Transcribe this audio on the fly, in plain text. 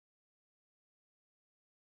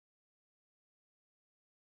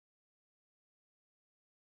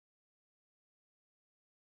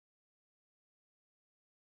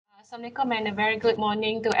Assalamualaikum and a very good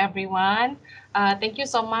morning to everyone. Thank you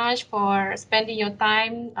so much for spending your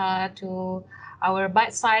time to our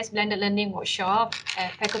Byte-Size Blended Learning Workshop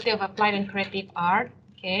at Faculty of Applied and Creative Art.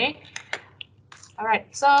 Okay. All right.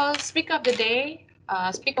 So speaker of the day,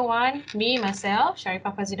 speaker one, me, myself,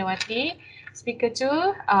 Syaryfah Fazidawaty. Speaker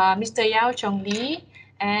two, Mr. Yao Chong Lee.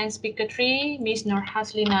 And speaker three, Ms.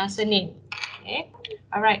 Noorhaslina Senin. Okay.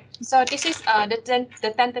 All right. So this is the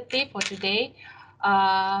tentative for today.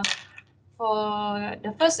 For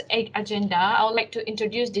the first agenda, I would like to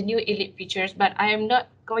introduce the new eLEAP features, but I am not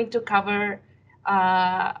going to cover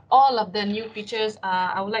all of the new features.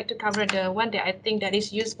 I would like to cover the one that I think that is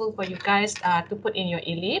useful for you guys to put in your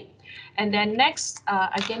eLEAP. And then next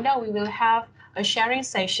agenda, we will have a sharing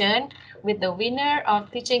session with the winner of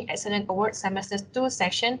Teaching Excellence Award Semester 2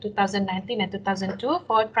 session 2019 and 2002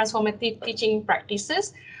 for transformative teaching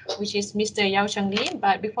practices, which is Mr. Yao Chong Lee.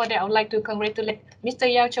 But before that, I would like to congratulate Mr.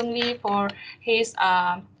 Yao Chong Lee for his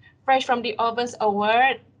Fresh from the Ovens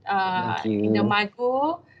Award in the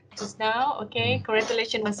Magu just now. Okay,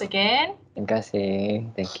 congratulations once again. Terima kasih.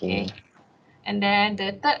 Thank you. Okay. And then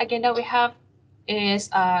the third agenda we have is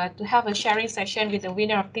to have a sharing session with the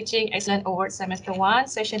winner of Teaching Excellence Award Semester 1,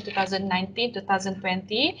 session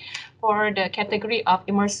 2019-2020 for the category of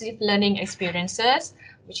Immersive Learning Experiences,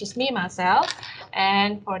 which is me, myself.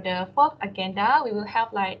 And for the fourth agenda, we will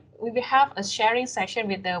have a sharing session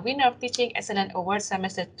with the winner of Teaching Excellence Award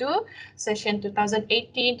Semester 2, session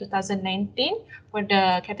 2018-2019 for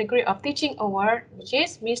the category of Teaching Award, which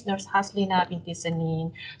is Ms. Noorhaslina binti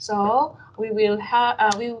Senin. So we will have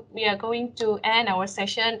we are going to end our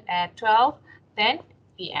session at 12:10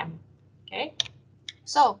 p.m. Okay,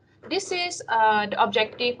 so this is the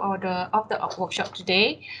objective of the workshop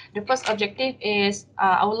today. The first objective is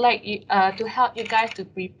I would like to help you guys to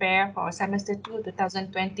prepare for semester 2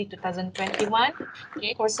 2020-2021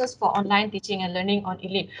 okay, courses for online teaching and learning on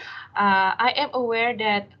eLEAP. I am aware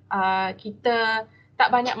that kita tak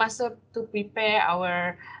banyak masa to prepare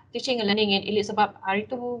our teaching and learning in eLEAP sebab hari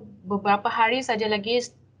tu beberapa hari saja lagi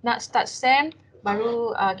nak start SEM,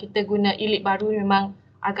 baru kita guna eLEAP baru, memang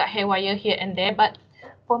agak haywire here and there. But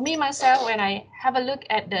for me myself, when I have a look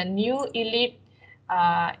at the new eLEAP,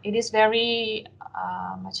 it is very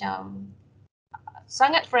macam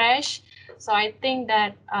sangat fresh. So I think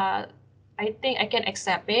that I can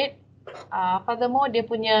accept it. Furthermore, dia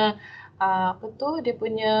punya dia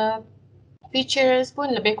punya features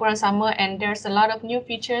pun lebih kurang sama, and there's a lot of new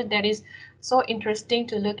features that is so interesting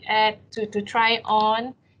to look at, to try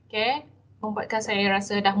on. Okay, membuatkan saya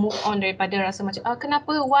rasa dah move on daripada rasa macam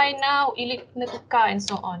kenapa, why now eLEAP kena tukar and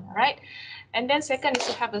so on. Alright, and then second is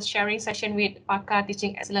to have a sharing session with pakar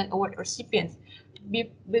Teaching Excellence Award recipients.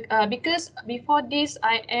 Because before this,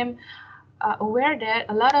 I am aware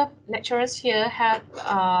that a lot of lecturers here have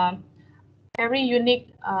very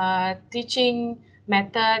unique teaching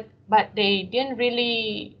method, but they didn't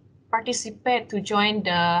really participate to join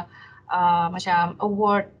the macam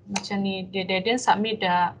award macam ni. They didn't submit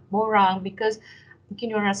the borang because mungkin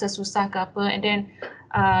diorang rasa susah ke apa. And then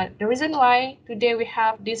the reason why today we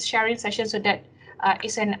have this sharing session, so that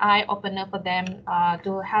it's an eye opener for them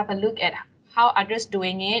to have a look at how others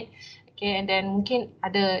doing it. Okay, and then mungkin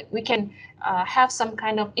we can have some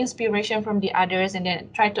kind of inspiration from the others and then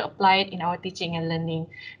try to apply it in our teaching and learning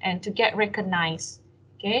and to get recognized.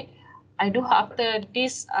 Okay, I do hope after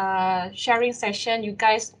this sharing session, you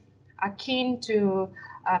guys are keen to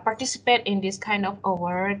participate in this kind of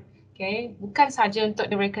award. Okay, bukan saja untuk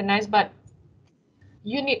di recognize, but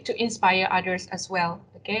you need to inspire others as well.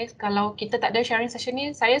 Okay, kalau kita tak ada sharing session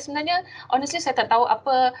ni, saya sebenarnya honestly saya tak tahu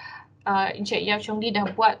apa Encik Yao Chong Lee dah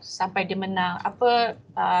buat sampai dia menang, apa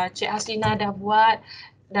Cik Haslina dah buat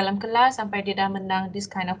dalam kelas sampai dia dah menang this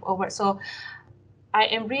kind of award. So I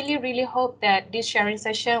am really hope that this sharing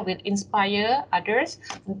session will inspire others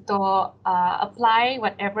untuk apply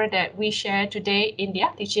whatever that we share today in their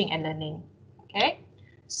teaching and learning. Okay,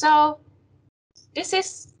 so this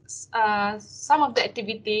is some of the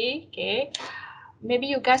activity. Okay, maybe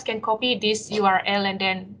you guys can copy this URL, and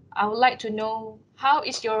then I would like to know how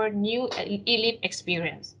is your new eLEAP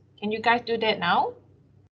experience. Can you guys do that now?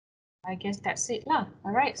 I guess that's it lah.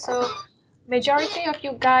 All right, so majority of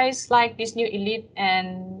you guys like this new eLEAP,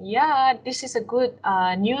 and yeah, this is a good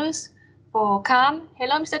news for CAM.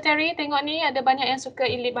 Hello Mr. Terry, tengok ni ada banyak yang suka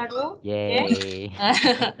eLEAP baru. Yay. Okay.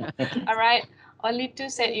 All right, only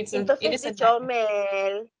two said it is a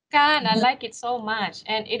comel. Kan, I like it so much,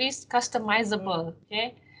 and it is customizable.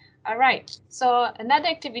 Okay, all right, so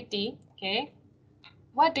another activity. Okay,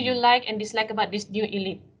 what do you like and dislike about this new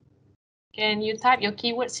eLEAP? Can you type your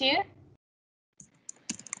keywords here?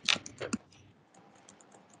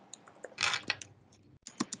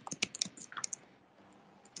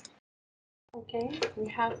 Okay,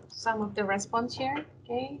 we have some of the response here.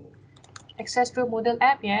 Okay, access through Moodle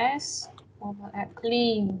app, yes. Mobile app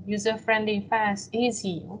clean, user-friendly, fast,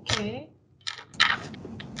 easy. Okay.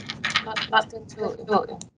 Not faster to.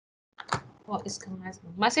 Oh, is kemas.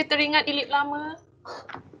 Masih teringat eLEAP lama?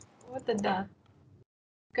 Oh, tidak.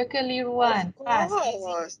 Kekeliruan, fast,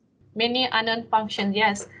 easy. Many unknown functions,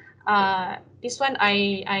 yes. This one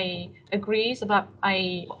I agree sebab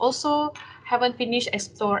I also haven't finished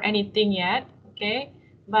explore anything yet. Okay,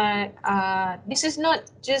 but this is not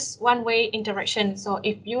just one way interaction. So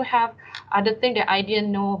if you have other thing that I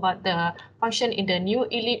didn't know about the function in the new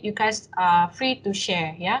eLEAP, you guys are free to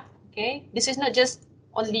share. Yeah. Okay. This is not just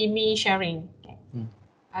only me sharing. Okay.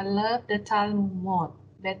 I love the tile mode,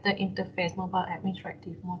 better interface, mobile app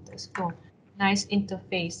interactive mode explore. Nice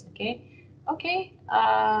interface. Okay. Okay.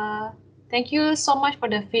 Thank you so much for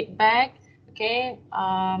the feedback. Okay.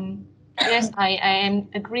 Yes, I am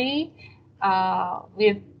agree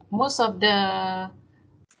with most of the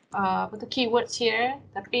apa tu keywords here.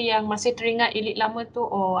 Tapi yang masih teringat eLEAP lama tu,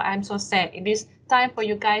 oh I'm so sad. It is time for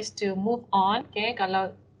you guys to move on. Okay.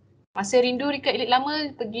 Kalau masih rindu dekat eLEAP lama,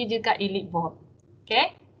 pergi je kat eLEAP Vault.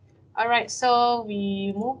 Okay. Alright, so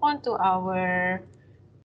we move on to our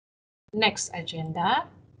next agenda.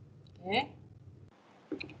 Okay.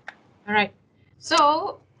 Alright.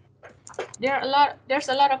 So there's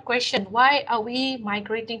a lot of question. Why are we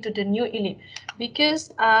migrating to the new eLEAP? Because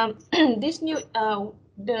this new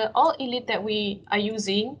the all eLEAP that we are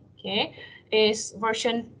using, okay, is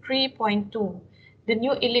version 3.2. The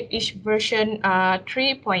new eLEAP is version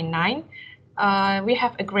 3.9. We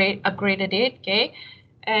have upgraded it, okay.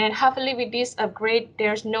 And hopefully with this upgrade,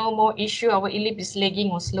 there's no more issue our eLEAP is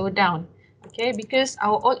lagging or slow down. Okay, because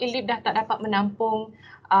our old eLEAP dah tak dapat menampung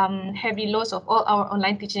heavy loads of all our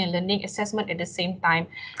online teaching and learning assessment at the same time.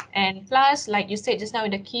 And plus, like you said just now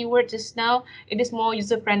in the keyword just now, it is more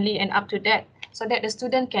user-friendly and up to date so that the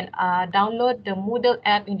student can download the Moodle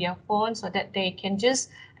app in their phone so that they can just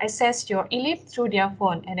access your eLEAP through their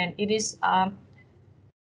phone. And then it is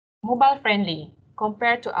mobile friendly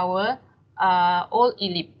compared to our old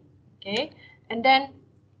eLEAP. Okay, and then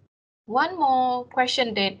one more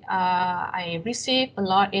question that I receive a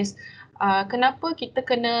lot is kenapa kita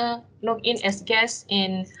kena log in as guest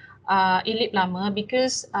in eLEAP lama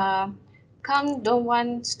because Kang don't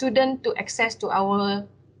want student to access to our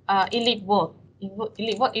eLEAP Vault.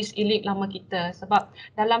 eLEAP Vault is eLEAP lama kita sebab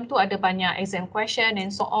dalam tu ada banyak exam question and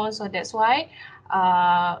so on, so that's why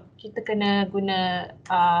kita kena guna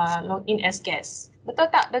log in as guest.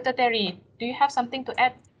 Betul tak, Dr. Terry? Do you have something to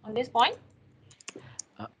add on this point?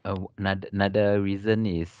 Another reason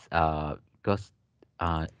is because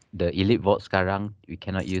the elite vault sekarang we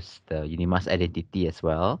cannot use the UNIMAS identity as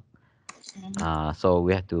well. So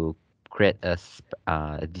we have to create a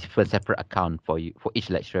different separate account for each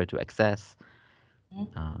lecturer to access.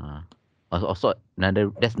 Also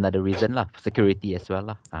that's another reason lah, security as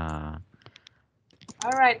well lah.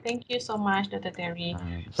 All right, thank you so much, Dr. Terry.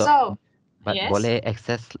 But yes. boleh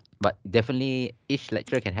access, but definitely each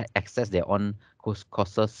lecturer can access their own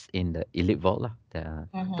courses in the elite vault lah.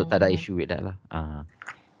 Tak ada issue with that lah.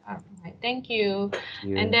 All right, thank you. Thank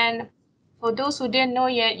you. And then for those who didn't know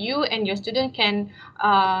yet, you and your student can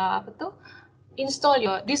install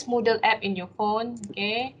this Moodle app in your phone.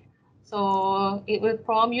 Okay, so it will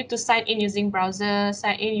prompt you to sign in using browser,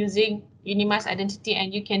 sign in using UNIMAS identity,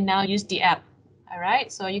 and you can now use the app. All right,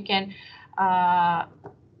 so you can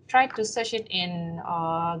try to search it in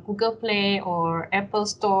Google Play or Apple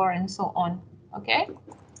Store and so on. Okay.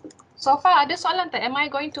 So far ada soalan tak? Am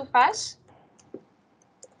I going too fast?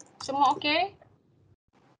 Semua okay?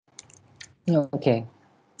 Okay.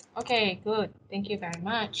 Okay, good. Thank you very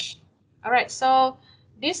much. All right, so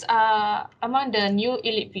these are among the new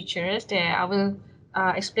eLEAP features that I will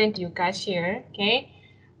explain to you guys here. Okay.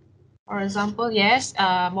 For example, yes,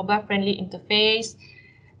 mobile-friendly interface.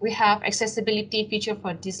 We have accessibility feature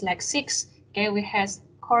for dyslexics. Okay, we have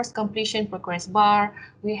course completion progress bar.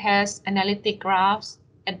 We have analytic graphs,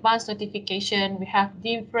 advanced notification. We have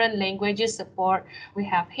different languages support. We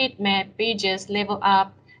have heat map, pages, level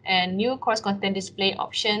up, and new course content display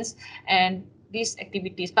options and these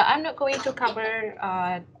activities. But I'm not going to cover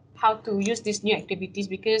how to use these new activities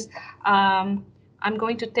because I'm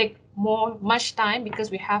going to take much time because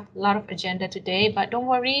we have a lot of agenda today. But don't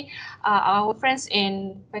worry, our friends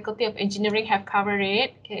in Faculty of Engineering have covered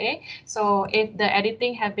it. Okay, so if the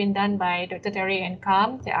editing have been done by Dr. Terry and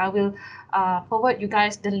Kam, I will forward you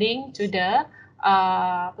guys the link to the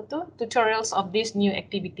tutorials of these new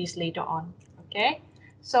activities later on. Okay,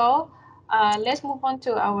 so let's move on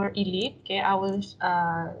to our eLEAP. Okay, I will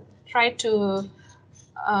try to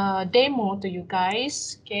demo to you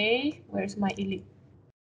guys. Okay, where's my eLEAP?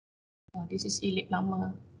 Oh, this is eLEAP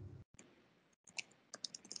lama.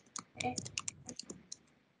 Okay.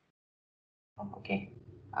 Oh, okay.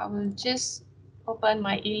 I will just open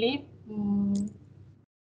my eLEAP.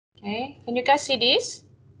 Okay, can you guys see this?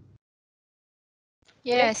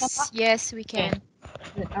 Boleh nampak? Yes, we Okay. can.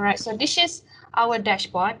 Good. All right. So this is our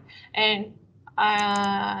dashboard, and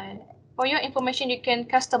for your information, you can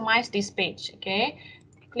customize this page. Okay,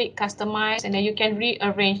 click customize, and then you can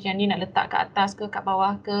rearrange. Yang ni nak letak kat atas ke kat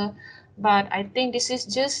bawah ke. But I think this is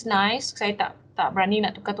just nice. Saya tak berani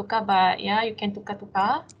nak tukar-tukar, but yeah, you can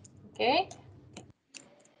tukar-tukar. Okay.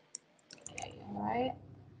 Okay. All right.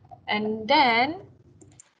 And then,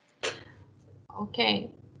 okay.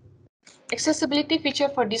 Accessibility feature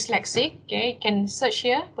for dyslexic. Okay, you can search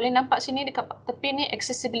here. Boleh nampak sini dekat tepi ni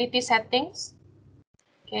accessibility settings.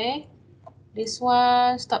 Okay, this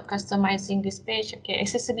one stop customizing this page. Okay,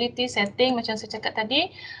 accessibility setting macam saya cakap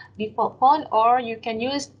tadi, default font or you can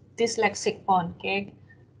use dyslexic font. Okay,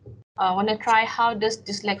 wanna try how does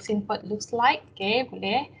dyslexic font looks like? Okay,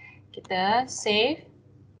 boleh kita save.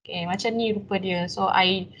 Okay, macam ni rupa dia. So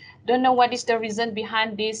I don't know what is the reason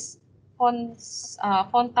behind this font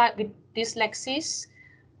type with dyslexis.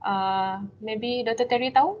 Maybe Dr.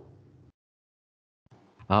 Terry tahu?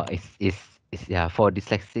 Oh, it's yeah, for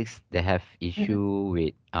dyslexics they have issue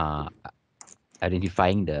with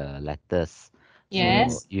identifying the letters. So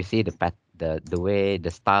Yes. you see the way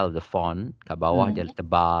the style of the font kat bawah dia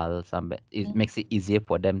tebal sampai it makes it easier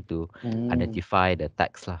for them to identify the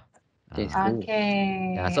text lah. That's cool.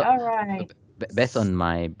 Okay, Yeah, so alright. based on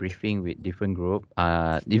my briefing with different group,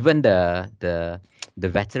 even the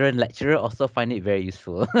veteran lecturer also find it very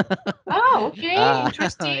useful. Oh, okay,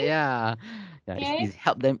 interesting. Yeah, Okay. it's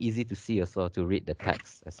help them easy to see also to read the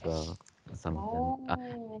text as well. Some of them.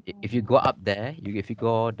 Oh, If you go up there, if you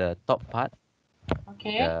go the top part,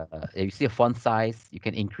 okay. if you see a font size, you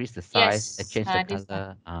can increase the size and Yes, change the this one.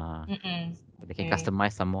 color. They can Okay.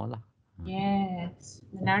 customize some more lah. Yes,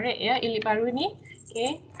 menarik ya eLEAP baru ni.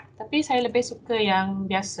 Okay, tapi saya lebih suka yang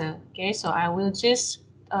biasa. Okay, so I will just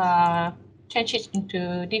change it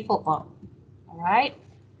into default font. Alright,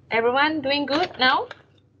 everyone doing good now?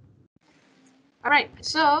 Alright,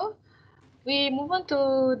 so we move on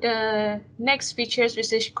to the next features,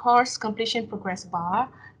 which is course completion progress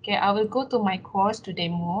bar. Okay, I will go to my course to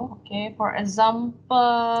demo. Okay, for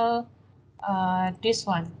example, this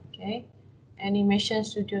one. Okay, animation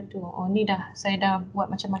studio 2. Oh, ni saya dah buat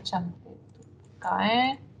macam-macam.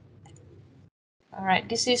 Okay. Alright,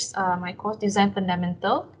 this is my course design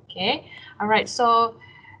fundamental. Okay, alright, so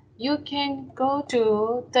you can go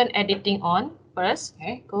to turn editing on first.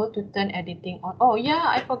 Okay, go to turn editing on. Oh yeah,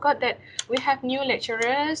 I forgot that we have new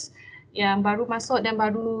lecturers yang baru masuk dan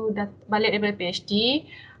baru balik daripada PhD.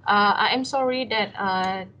 I am sorry that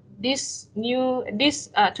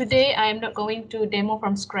today I am not going to demo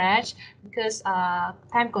from scratch because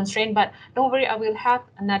time constraint. But don't worry, I will have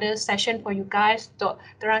another session for you guys to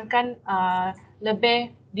terangkan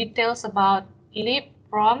lebih details about eLEAP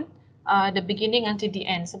from the beginning until the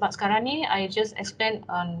end. Sebab sekarang ni I just explain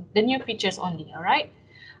on the new features only. Alright.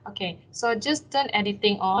 Okay. So just turn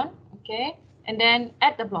editing on. Okay. And then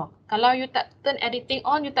add the block. Kalau you tak turn editing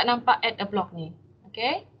on, you tak nampak add a block ni.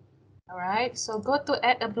 Okay. Alright. So go to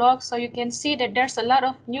add a block. So you can see that there's a lot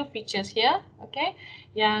of new features here. Okay.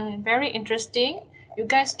 Yang very interesting. You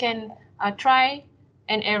guys can try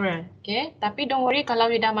and error. Okay. Tapi don't worry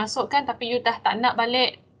kalau you dah masukkan tapi you dah tak nak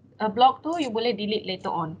balik block tu, you boleh delete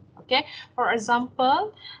later on. Okay, for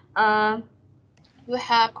example, you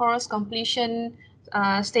have course completion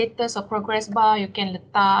status or progress bar, you can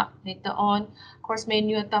letak later on course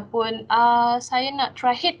menu ataupun saya nak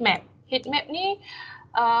try heat map. Heat map ni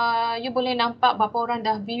you boleh nampak berapa orang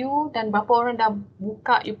dah view dan berapa orang dah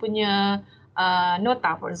buka you punya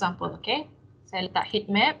nota, for example. Okay, saya letak heat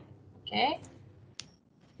map. Okay,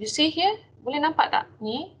 you see here, boleh nampak tak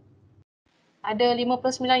ni? Ada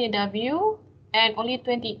 59 yang dah view and only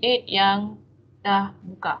 28 yang dah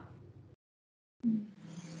buka.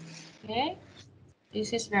 Okay,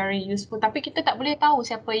 this is very useful. Tapi kita tak boleh tahu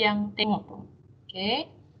siapa yang tengok tu. Okay,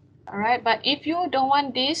 alright. But if you don't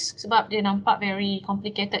want this, sebab dia nampak very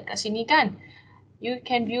complicated kat sini kan, you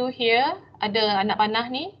can view here, ada anak panah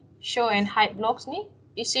ni, show and hide blocks ni.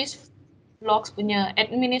 This is blocks punya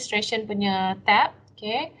administration punya tab.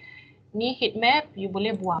 Okay, ni heat map, you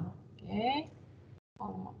boleh buang. Okay,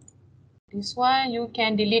 this one you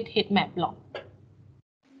can delete heat map block.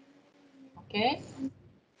 Okay,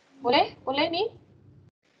 boleh ni?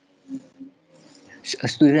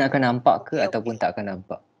 Student akan nampak ke ataupun tak akan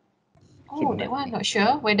nampak? Oh, that one not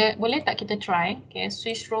sure. Whether boleh tak kita try? Okay,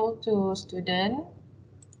 switch role to student.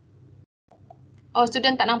 Oh,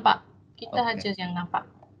 student tak nampak. Kita Okay. aja yang nampak.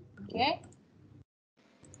 Okay.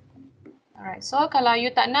 Alright. So kalau you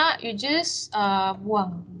tak nak, you just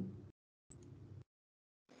buang.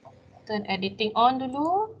 Turn editing on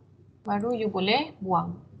dulu, baru you boleh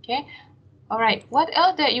buang. Okay. Alright. What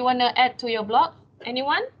else that you wanna add to your blog?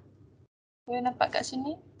 Anyone? Boleh nampak kat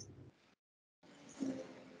sini?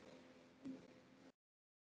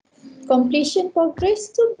 Completion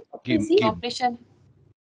progress tu apa sih? Completion.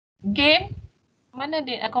 Game. Mana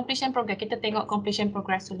dia? Completion progress. Kita tengok completion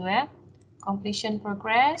progress dulu ya. Completion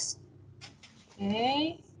progress.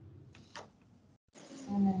 Okay.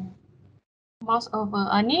 Mana? Mouse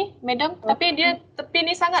over. Ni, madam. Tapi dia tepi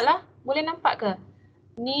ni sangat lah. Boleh nampak ke?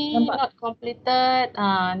 Ni Nampak. not completed.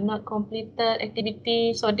 Not completed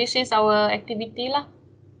activity. So this is our activity lah.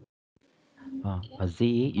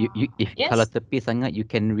 Fazi, if Yes. kalau tepi sangat, you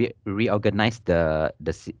can reorganize the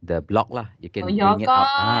block lah. You Oh, can ya bring it out.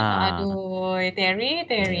 kan? Aduh, Terry.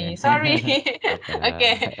 Yeah. Sorry. Okay.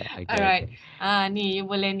 Okay. Okay. Alright. Ni you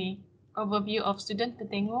boleh ni. Overview of student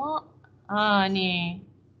kita tengok. Ni.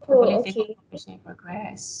 Kita Oh, boleh okay. tengok completion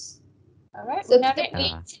progress. Alright, So kita menarik.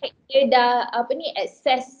 boleh check dia dah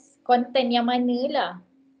access content yang mana lah.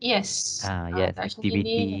 Yes. Yes, kat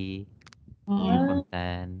activity,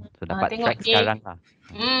 content. So dapat tengok track A. sekarang lah.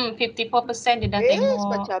 54% dia dah tengok.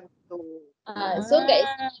 macam tu. So kat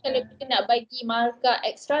sini kalau kita nak bagi markah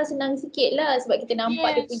extra senang sikit lah sebab kita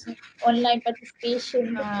nampak dia punya online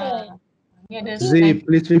participation tu kan. Ni ada Z,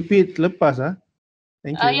 please repeat lepas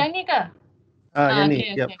Thank you. yang ni ke? Yang ni.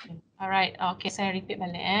 Okay, Yep. okay. Alright, okay, saya repeat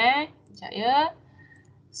balik Sekejap ya.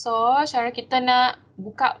 So, cara kita nak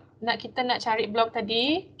kita nak cari blog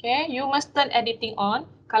tadi, okay, you must turn editing on.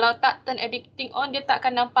 Kalau tak turn editing on, dia tak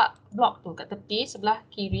akan nampak blog tu kat tepi sebelah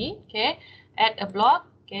kiri, okay. Add a blog,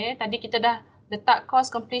 okay. Tadi kita dah letak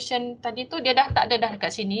course completion tadi tu, dia dah tak ada dah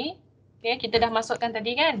kat sini. Okay, kita dah masukkan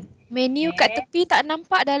tadi kan. Menu kat tepi tak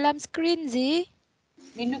nampak dalam screen Z.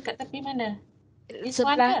 Menu kat tepi mana? This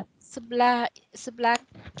one ke? Sebelah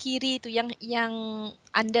kiri tu yang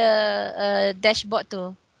under dashboard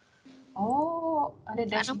tu. Oh, ada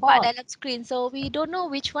Tak dashboard. nampak dalam screen. So we don't know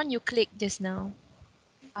which one you click just now.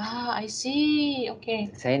 I see.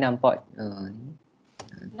 Okay. Saya nampak.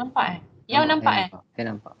 Nampak Yang nampak Saya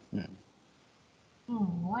nampak.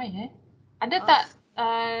 Why Ada tak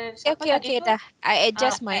siapa tadi Okay tu? dah. I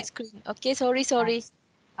adjust my add. screen. Okay, sorry.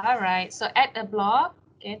 Alright. So add a block.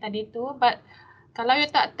 Okay, tadi tu. But kalau you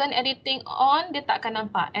tak turn editing on, dia tak akan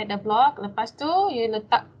nampak. Add a block. Lepas tu, you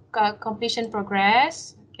letak completion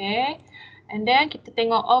progress. Okay. And then kita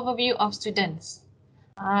tengok overview of students.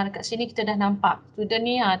 Dekat sini kita dah nampak. Student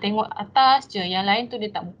ni tengok atas je. Yang lain tu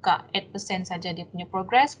dia tak buka. 8% saja dia punya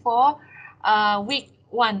progress for week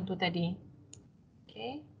 1 tu tadi.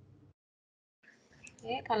 Okay.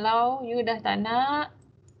 Okay, kalau you dah tak nak.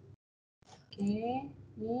 Okay,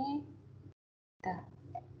 ni. Dah.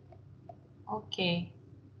 Okay.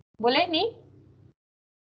 Boleh ni?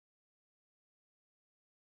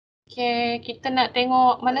 Okay, kita nak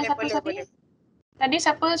tengok mana siapa tadi? Tadi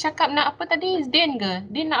siapa cakap nak apa tadi? Din ke?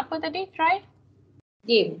 Din nak apa tadi? Try?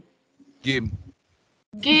 Game.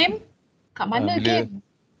 Game? Kat mana game?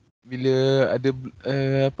 Bila ada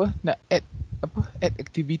nak add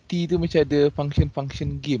activity tu macam ada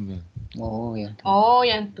function game je.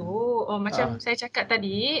 Yang tu. Macam saya cakap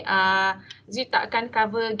tadi, Z tak akan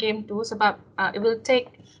cover game tu sebab it will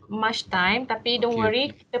take much time, tapi don't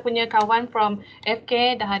worry, kita punya kawan from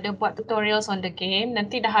FK dah ada buat tutorials on the game.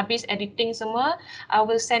 Nanti dah habis editing semua, I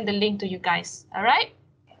will send the link to you guys. Alright?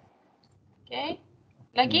 Okay.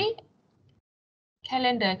 Lagi?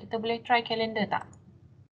 Calendar. Kita boleh try calendar tak?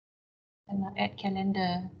 Kita nak add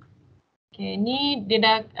calendar. Okay, ni dia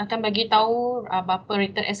dah akan bagi tahu berapa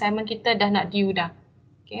written assignment kita dah nak due dah.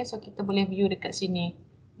 Okay, so kita boleh view dekat sini.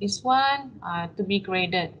 This one to be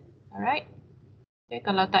graded. Alright. Okay,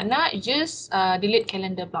 kalau tak nak, just delete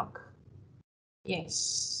calendar block.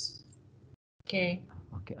 Yes. Okay.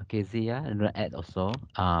 Okay, Zia, I'm gonna add also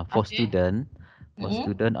for student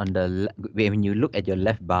on the when you look at your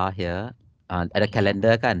left bar here, ada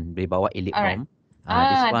calendar kan di bawah eLEAP form.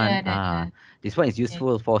 This one is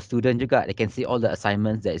useful for student juga. They can see all the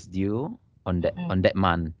assignments that is due on that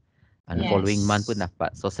month. And following month pun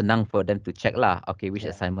dapat. So senang for them to check lah. Okay, which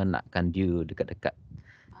assignment nak akan due dekat-dekat.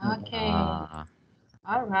 Okay.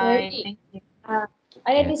 Alright. Thank you.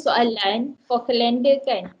 Ada soalan for calendar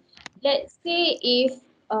kan. Let's say if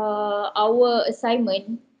our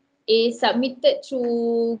assignment is submitted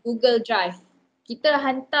through Google Drive. kita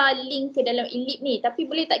hantar link ke dalam eLEAP ni, tapi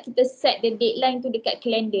boleh tak kita set the deadline tu dekat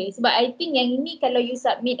kalender? Sebab I think yang ini kalau you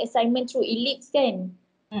submit assignment through eLEAP kan,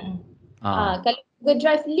 kalau Google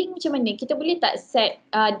Drive link macam mana? Kita boleh tak set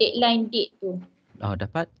deadline date tu? Oh,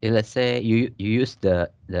 dapat. Let's say you use the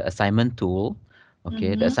assignment tool.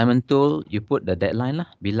 Okay, the assignment tool you put the deadline lah.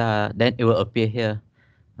 Bila then it will appear here.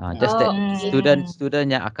 Just that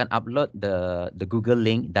student yang akan upload the Google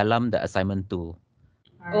link dalam the assignment tool.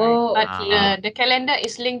 But the calendar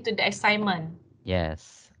is linked to the assignment.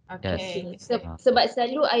 Yes. Okay. Yes. Sebab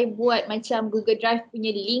selalu I buat macam Google Drive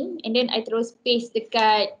punya link and then I terus paste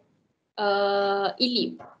dekat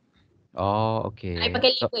eLEAP. Oh, okay. I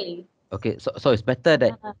pakai label. Okay, so it's better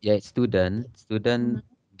that student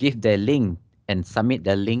give the link and submit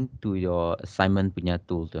the link to your assignment punya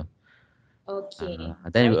tool tu. Okay.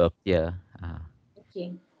 Then it will appear.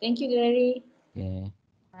 Okay. Thank you, Gary. Okay.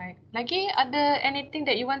 Right. Lagi ada anything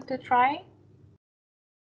that you want to try?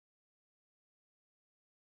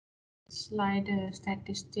 Slider,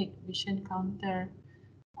 statistic, vision counter.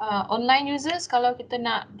 Online users kalau kita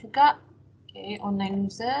nak juga. Okay,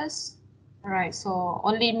 online users. Alright, so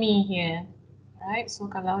only me here. Alright, so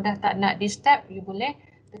kalau dah tak nak this tab, you boleh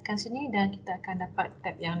tekan sini dan kita akan dapat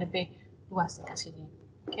tab yang lebih luas dekat sini.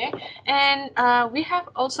 Okay, and we have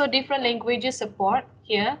also different languages support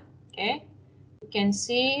here. Okay, you can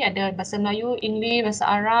see ada bahasa Melayu, English, bahasa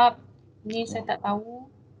Arab. Ni saya tak tahu.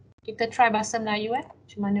 Kita try bahasa Melayu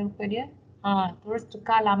macam mana rupa dia. Terus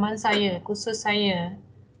tukar laman saya, kursus saya.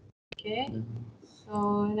 Okay.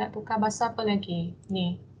 So nak tukar bahasa apa lagi?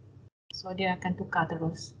 Ni. So dia akan tukar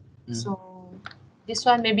terus. So this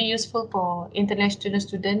one may be useful for international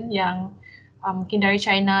student yang mungkin dari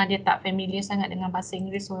China, dia tak familiar sangat dengan bahasa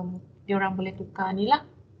Inggeris, so dia orang boleh tukar ni lah.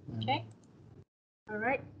 Okay.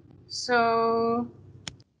 Alright. So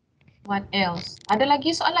what else? Ada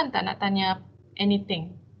lagi soalan tak nak tanya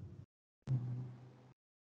anything?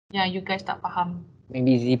 Ya, you guys tak faham.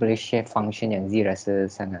 Maybe Z boleh share function yang Z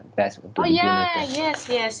rasa sangat best untuk digunakan.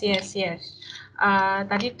 Yes.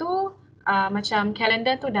 Tadi tu macam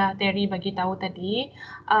calendar tu dah Terry bagi tahu tadi.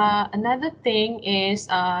 Another thing is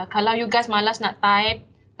kalau you guys malas nak type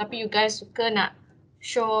tapi you guys suka nak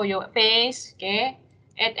show your face, okay,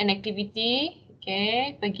 add an activity,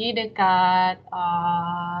 okay, pergi dekat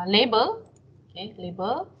label, okay,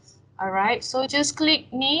 label. Alright, so just click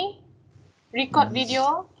ni record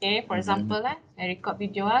video, okay, for example saya record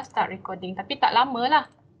video start recording, tapi tak lama lah,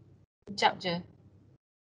 sekejap je.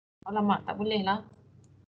 Alamak, tak boleh lah.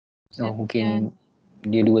 Mungkin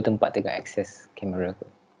dia dua tempat tengah access kamera tu.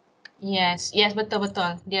 Yes,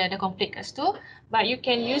 betul-betul. Dia ada complete kat situ. But you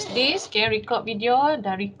can use this, okay, record video,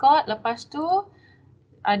 dah record, lepas tu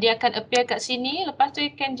dia akan appear kat sini, lepas tu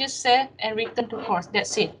you can just save and return to course,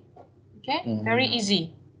 that's it. Okay, very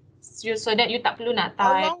easy. So that you tak perlu nak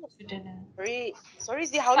type. Sorry,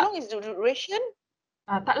 how long is the duration?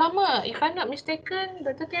 Tak lama. If I'm not mistaken,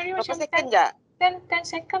 Dr. Terry macam 10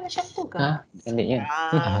 second macam tu ke? Pendeknya.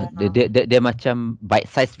 Dia macam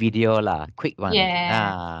bite-size video lah, quick one.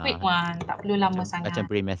 Quick one. Tak perlu lama sangat. Macam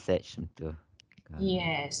pre-message tu.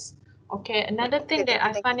 Yes. Okay, another thing that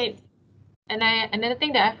I find it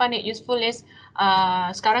useful is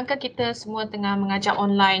sekarang kan kita semua tengah mengajar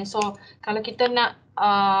online. So kalau kita nak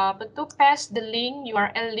paste the link,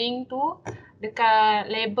 URL link tu dekat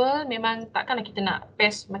label, memang takkanlah kita nak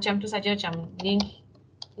paste macam tu saja, macam link,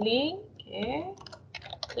 okay,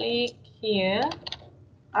 click here.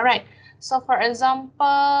 Alright, so for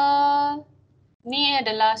example, ni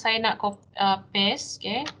adalah saya nak paste,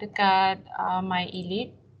 okay, dekat my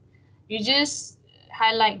eLEAP. You just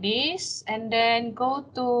highlight this and then go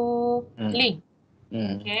to link,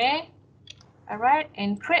 okay, alright,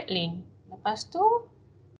 and create link. Lepas tu,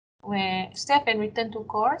 save and return to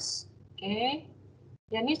course. Okay.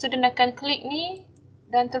 Yang ni student akan klik ni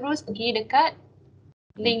dan terus pergi dekat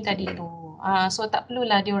link tadi tu. So tak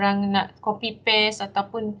perlulah diorang nak copy paste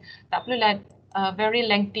ataupun tak perlulah very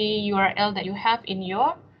lengthy URL that you have in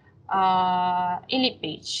your eLEAP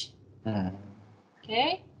page.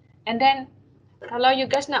 Okay. And then kalau you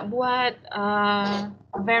guys nak buat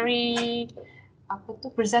very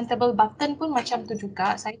presentable button pun macam tu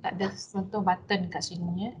juga. Saya tak ada contoh button kat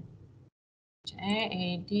sini ya.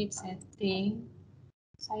 Edit, setting.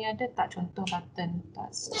 Saya ada tak contoh button?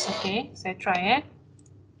 It's okay, saya try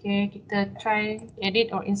Okay, kita try edit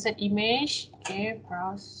or insert image. Okay,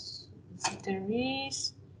 browse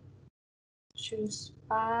series, choose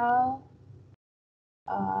file.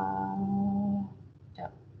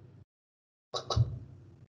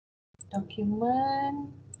 Document,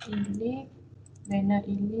 eLEAP, banner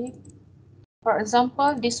eLEAP. For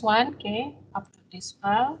example, this one, okay, upload this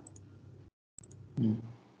file.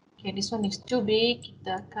 Okay, this one is too big.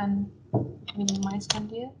 Kita akan minimizekan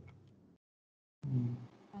dia.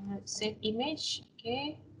 Save image.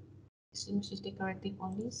 Okay. This image is decorative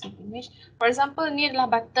only. Save image. For example, ni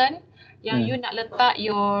adalah button yang you nak letak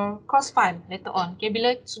your course file later on. Okay,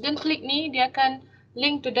 bila student klik ni, dia akan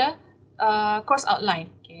link to the course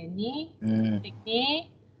outline. Okay, ni. Klik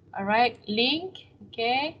ni. Alright, link.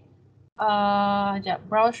 Okay. Sekejap.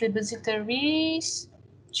 Browse repositories.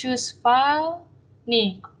 Choose file.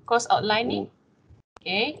 Ni, course outline ni.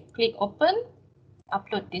 Okay, click open.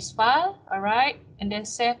 Upload this file. Alright. And then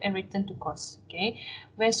save and return to course. Okay.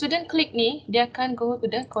 When student click ni, dia akan go to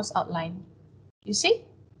the course outline. You see?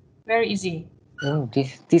 Very easy. Oh,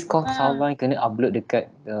 this course outline kena upload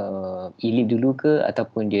dekat eLEAP dulu ke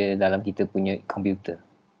ataupun dia dalam kita punya komputer?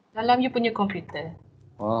 Dalam you punya komputer.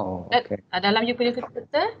 Wow, okay. Dalam you punya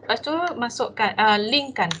komputer, lepas tu masukkan,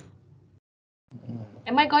 linkkan.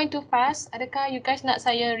 Am I going too fast? Adakah you guys nak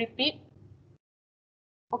saya repeat?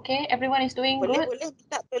 Okay, everyone is doing good? Boleh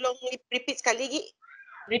tak tolong repeat sekali lagi?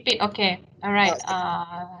 Repeat, okay. Alright,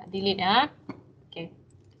 delete ya. Okay.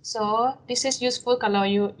 So, this is useful kalau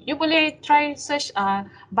you boleh try search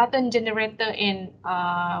button generator in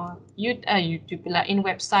YouTube lah, in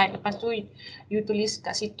website. Lepas tu you tulis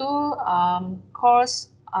kat situ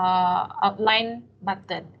course outline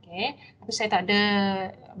button. Okay. Tapi saya tak ada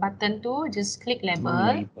button tu, just click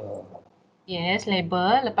label. Yes,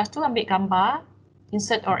 label. Lepas tu ambil gambar,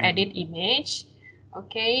 insert or edit image.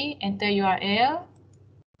 Okay, enter URL.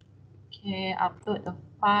 Okay, upload the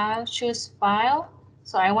file, choose file.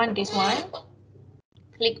 So I want this one.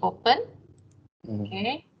 Click open.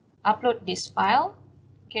 Okay, upload this file.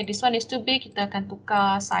 Okay, this one is too big. Kita akan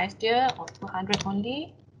tukar size dia 200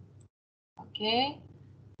 only. Okay,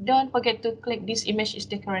 don't forget to click this image is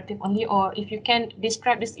decorative only, or if you can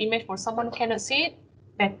describe this image for someone who cannot see it,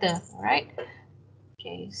 better. Alright.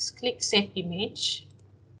 Okay, click save image.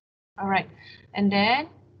 Alright, and then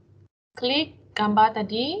click gambar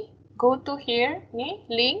tadi. Go to here, ni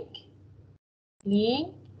link.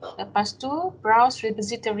 Lepas tu browse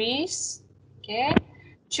repositories. Okay,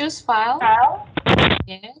 choose file.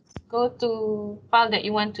 Yes, go to file that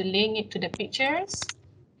you want to link it to the pictures.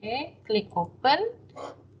 Okay, click open.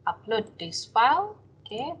 Upload this file.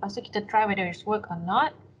 Okay, lepas tu kita try whether it's work or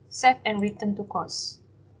not. Save and return to course.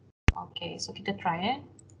 Okay, so kita try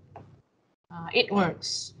it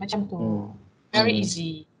works. Macam tu. Very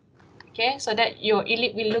easy. Okay, so that your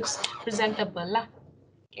eLEAP will look presentable lah.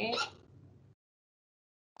 Okay.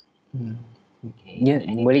 Ya,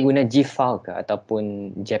 boleh guna GIF file ke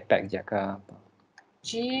ataupun JPEG je ke apa?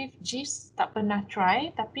 GIF tak pernah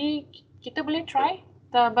try, tapi kita boleh try.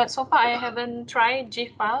 But so far I haven't tried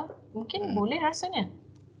GIF file. Mungkin boleh rasanya.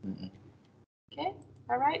 Okay,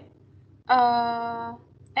 alright.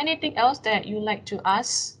 Anything else that you like to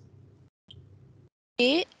ask?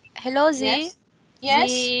 Hello Z.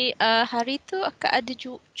 Yes. Z, hari tu akak ada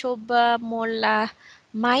cuba mula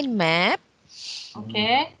mind map.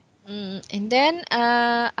 Okay. And then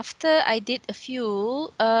after I did a few,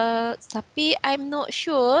 tapi I'm not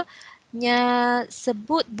sure nya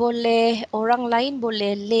sebut boleh orang lain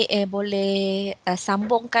boleh boleh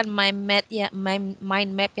sambungkan mind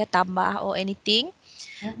map ya tambah or anything.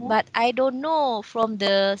 But I don't know from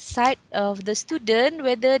the side of the student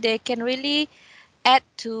whether they can really add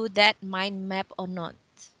to that mind map or not.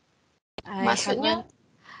 Maksudnya?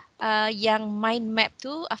 Yang mind map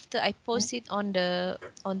tu after I post it on the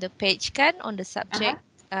page kan, on the subject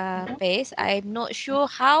page, I'm not sure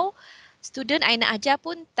how student I nak ajar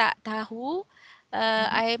pun tak tahu.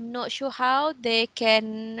 I'm not sure how they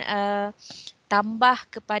can tambah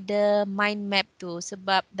kepada mind map tu,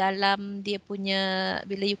 sebab dalam dia punya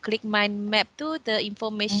bila you klik mind map tu, the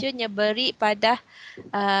informationnya beri pada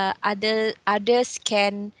others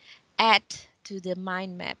can add to the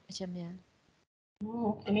mind map macam ni.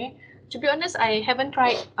 Okay. To be honest, I haven't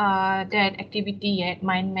tried that activity yet,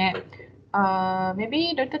 mind map.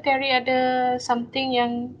 Maybe Dr. Terry ada something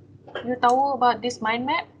yang you tahu about this mind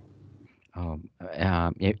map?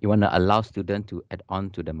 You want to allow student to add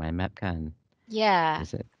on to the mind map kan? Yeah,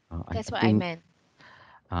 Is it? that's what I meant.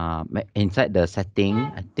 Inside the setting,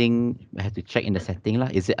 I think we have to check in the setting lah.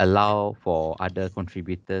 Is it allow for other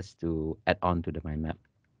contributors to add on to the mind map?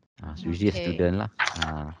 So usually student lah.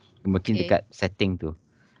 Mungkin dekat setting tu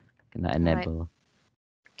kena enable.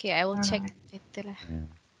 Okay, I will check later lah. Yeah.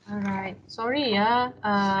 Alright. Sorry ya,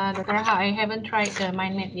 Dr. Raha, I haven't tried the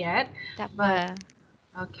mind map yet. Tak apa.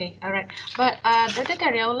 Okay, alright. But Dr.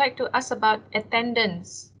 Terry, I would like to ask about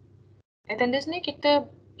attendance. Attendance ni kita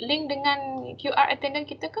link dengan QR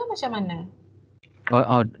attendance kita ke macam mana?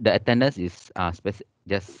 The attendance is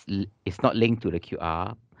it's not linked to the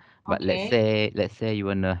QR. But let's say you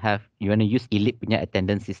wanna use eLEAP punya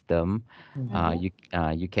attendance system,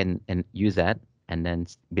 you can use that, and then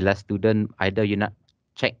bila student either you nak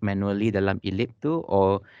check manually dalam eLEAP tu,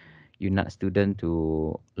 or you nak student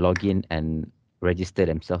to log in and register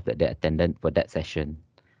themselves that they attended for that session.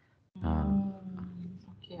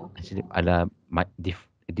 Actually ada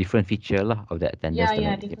different feature lah of the attendance.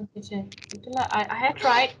 Different feature. Itulah I had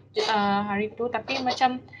tried hari tu, tapi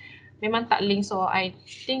macam memang tak link, so I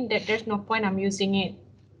think that there's no point I'm using it.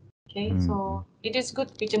 Okay, so it is good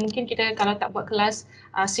feature. Mungkin kita kalau tak buat kelas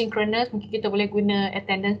synchronous, mungkin kita boleh guna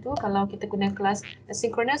attendance tu. Kalau kita guna kelas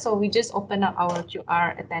synchronous, so we just open up our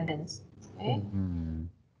QR attendance. Okay.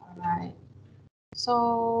 Alright.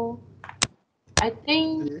 So I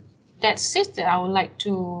think that's it that I would like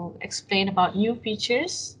to explain about new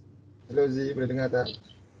features. Hello Z, boleh dengar tak?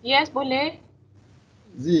 Yes, boleh.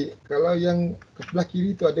 Z, kalau yang ke sebelah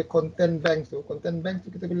kiri tu ada content bank tu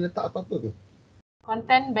kita boleh letak apa-apa tu?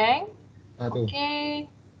 Content bank? Tu.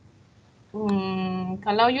 Okay.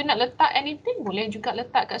 Kalau you nak letak anything, boleh juga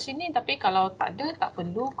letak kat sini. Tapi kalau tak ada, tak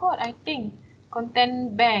perlu kot, I think.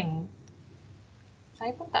 Content bank.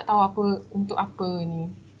 Saya pun tak tahu apa untuk apa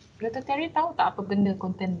ni. Dr. Terry tahu tak apa benda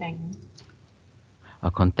content bank?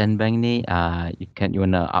 Content bank ni, you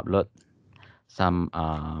wanna upload some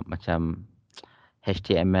macam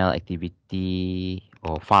HTML activity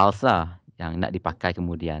or files lah yang nak dipakai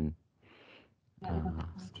kemudian.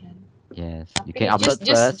 Yes, you can upload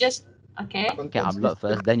first. Okay. You can upload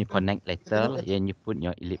first, then you connect later, then you put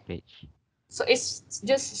your eLEAP page. So it's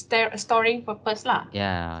just storing purpose lah?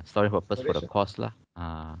 Yeah, storing purpose for the course lah.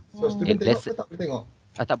 So student tengok ke tak boleh tengok?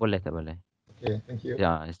 Tak boleh, tak boleh. Okay, thank you.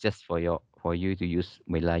 Yeah, it's just for you to use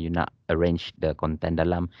bila you nak arrange the content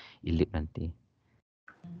dalam eLEAP nanti.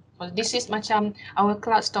 Well, this is macam our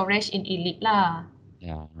cloud storage in eLEAP lah.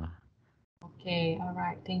 Yeah. Okay,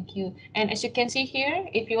 alright, thank you. And as you can see here,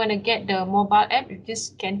 if you want to get the mobile app, you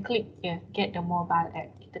just can click here, get the mobile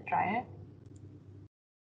app. Kita try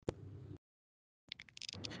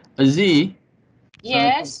Z?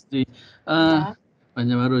 Yes.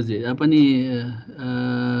 Panjang baru Z. Apa ni,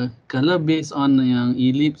 kalau based on yang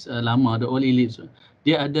eLEAP lama, the old eLEAP,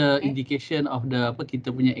 dia ada indication of the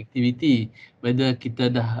kita punya activity, whether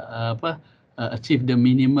kita dah achieve the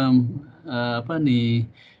minimum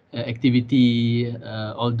activity,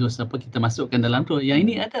 all those kita masukkan dalam tu. Yang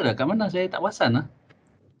ini ada tak? Kat mana saya tak perasan lah.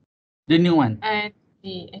 The new one.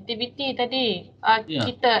 The activity tadi,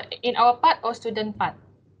 kita in our part or student part?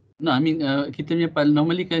 No, I mean kita punya part,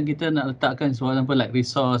 normally kan kita nak letakkan soalan like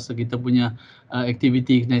resource, kita punya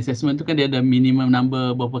activity assessment tu kan dia ada minimum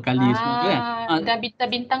number berapa kali semua tu kan. Dah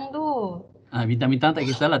bintang-bintang tu. Bintang-bintang tak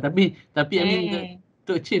kisahlah, tapi I mean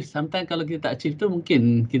to achieve, sometimes kalau kita tak achieve tu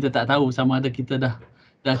mungkin kita tak tahu sama ada kita dah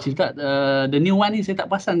achieve tak. The new one ni saya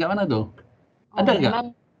tak perasan kat mana tu. Ada tak? Memang,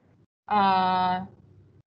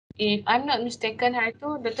 if I'm not mistaken, hari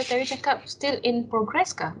tu Dr. Terry cakap still in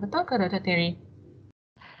progress kah? Betul ke Dr. Terry?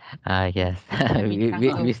 Yes.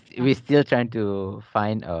 we still trying to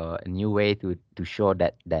find a new way to show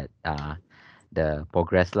that the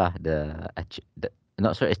progress lah, the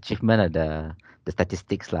not so achievement of the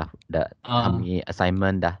statistics lah, how many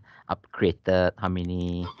assignment dah created, how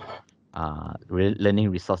many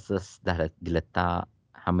learning resources dah diletak,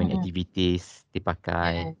 how many activities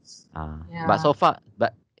dipakai. But so far,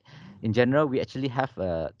 in general we actually have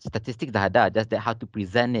statistics dah ada, just that how to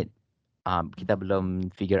present it. Kita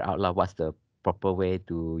belum figure out lah what's the proper way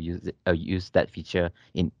to use that feature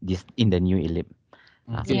in the new eLEAP.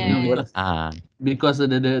 Because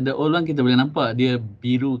the old one kita boleh nampak dia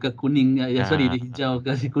biru ke kuning, dia hijau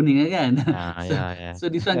ke kuning kan. So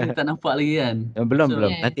this one kita tak nampak lagi kan. Belum.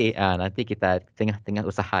 Nanti kita tengah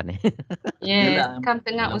usaha ni.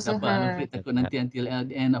 Tengah usaha. Takut nanti until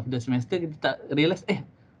the end of the semester kita tak realise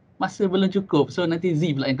masa belum cukup, so nanti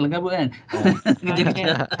Z pula yang kelam kabut kan.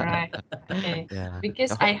 Alright. Okay.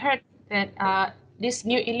 Because I heard that this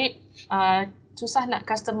new eLEAP susah nak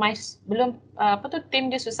customize, belum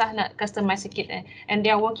tim dia susah nak customize sikit and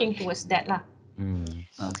they are working towards that lah.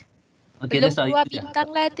 Belum keluar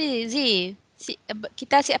bintang lah tu Z.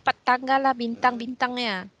 Kita siap tanggal lah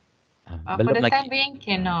bintang-bintangnya. For the time being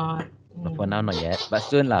cannot. For now not yet, but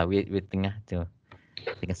soon lah we tengah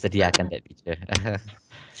sediakan that feature.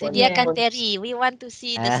 Sediakan Terry, we want to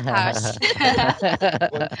see the stars.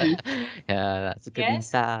 Suka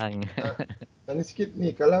bintang. Tanya sikit ni,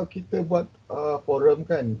 kalau kita buat forum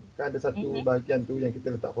kan ada satu bahagian tu yang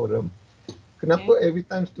kita letak forum. Kenapa every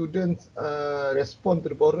time students respond to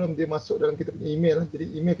the forum, dia masuk dalam kita punya email, jadi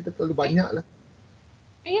email kita terlalu banyak lah.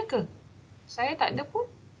 Ya ke? Saya tak ada pun.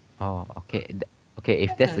 Okay. Okay,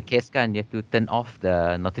 if that's the case kan, you have to turn off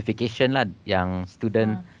the notification lah yang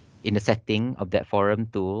student in the setting of that forum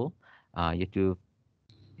tool. You have to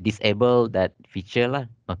disable that feature lah,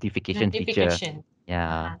 notification feature.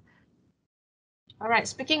 Yeah. Alright,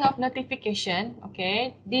 speaking of notification,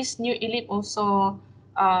 okay, this new eLEAP also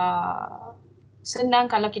senang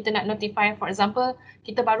kalau kita nak notify. For example,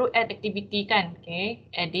 kita baru add activity kan, okay,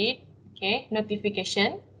 edit, okay,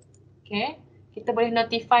 notification, okay, kita boleh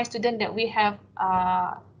notify student that we have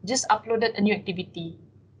just uploaded a new activity,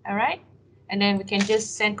 alright, and then we can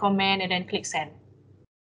just send comment and then click send.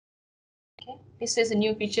 Okay, this is a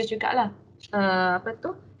new feature juga lah, apa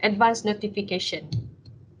tu, advanced notification.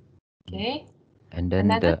 Okay. And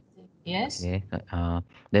then yes. Okay.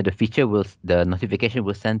 Then the feature will, the notification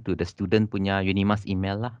will send to the student punya UNIMAS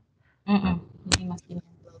email lah. UNIMAS email.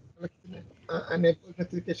 Enable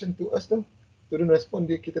notification to us tu, student respon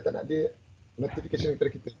dia, kita tak nak dia notification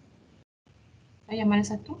kepada kita. Yang mana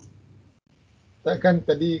satu? Takkan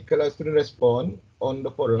tadi kalau student respon on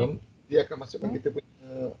the forum, dia akan masukkan kita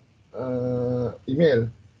punya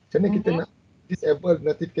email. Macam mana kita nak disable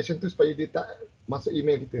notification tu supaya dia tak masuk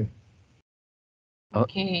email kita?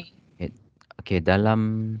 Okay. Okay,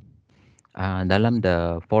 dalam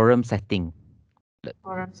the forum setting.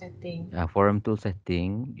 Forum setting. Forum tool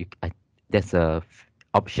setting, there's a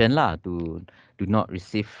option lah to do not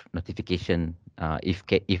receive notification if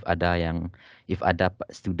ada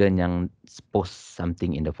student yang post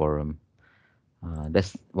something in the forum.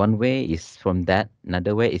 That's one way is from that.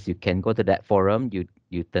 Another way is you can go to that forum,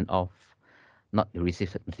 you turn off not to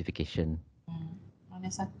receive notification.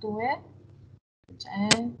 Ada satu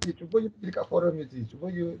Cuba you pergi dekat forum you,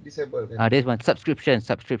 cuba you disable kan. This one, subscription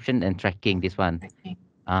and tracking, this one.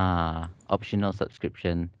 Optional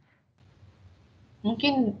subscription.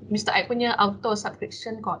 Mungkin Mr. Aib punya auto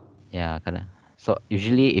subscription kot. Ya, kerana so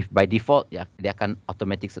usually if by default dia akan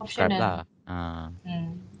automatic subscribe lah.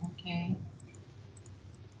 Okay.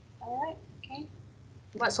 Alright, okay.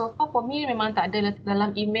 But so far for me memang tak ada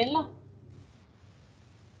dalam email lah.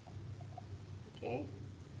 Okay.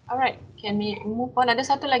 Alright, can we move on? Ada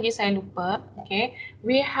satu lagi saya lupa. Okay,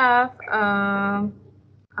 we have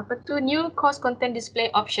new course content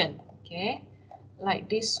display option. Okay,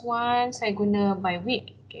 like this one saya guna by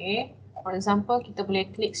week. Okay, for example kita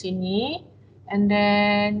boleh klik sini and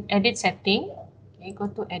then edit setting. Okay,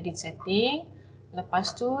 go to edit setting.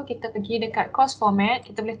 Lepas tu kita pergi dekat course format,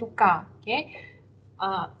 kita boleh tukar. Okay,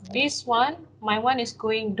 this one, my one is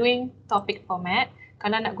doing topic format.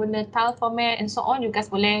 Kalau nak guna tile format and so on, you guys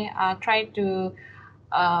boleh try to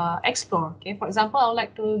explore. Okay, for example, I would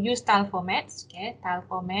like to use tile formats. Okay, tile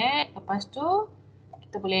format. Lepas tu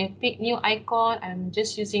kita boleh pick new icon. I'm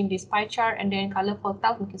just using this pie chart and then colorful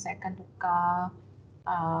tile. Mungkin saya akan tukar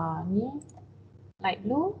ni light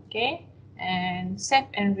blue. Okay, and save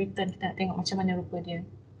and return. Kita nak tengok macam mana rupa dia.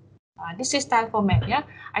 This is tile format. Yeah,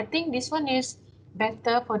 I think this one is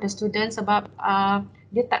better for the student sebab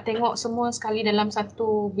dia tak tengok semua sekali dalam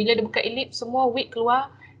satu. Bila dia buka eLEAP, semua week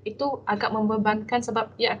keluar, itu agak membebankan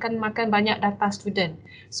sebab dia akan makan banyak data student.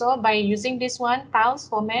 So by using this one,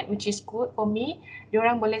 tiles format, which is good for me,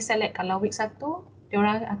 diorang boleh select kalau week 1,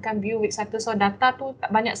 diorang akan view week 1. So data tu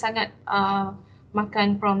tak banyak sangat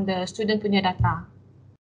makan from the student punya data.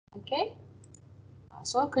 Okay.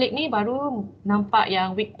 So klik ni baru nampak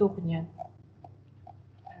yang week 2 punya.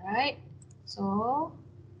 Alright. So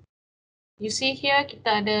you see here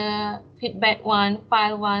kita ada feedback 1,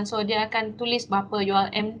 file 1. So dia akan tulis berapa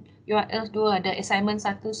URL 2, ada assignment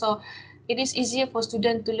 1. So it is easier for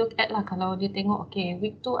student to look at lah kalau dia tengok okay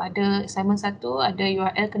week 2 ada assignment 1, ada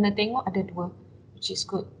URL kena tengok, ada 2, which is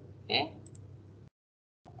good. Okay.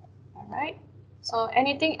 Alright. So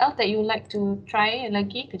anything else that you like to try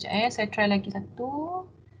lagi? Kejap saya try lagi satu.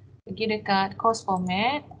 Pergi dekat course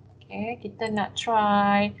format. Okay, kita nak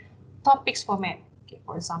try topics format. Okay,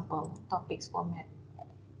 for example, topics format.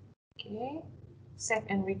 Okay, save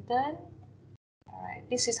and return. Alright,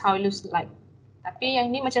 this is how it looks like. Tapi yang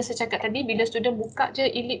ni macam saya cakap tadi, bila student buka je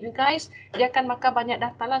eLEAP you guys, dia akan makan banyak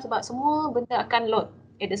data lah sebab semua benda akan load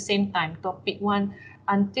at the same time. Topic 1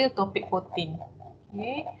 until topic 14.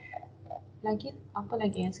 Okay. Lagi, apa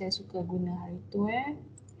lagi yang saya suka guna hari tu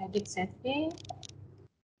edit setting,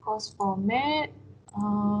 course format,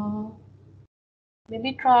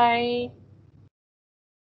 maybe try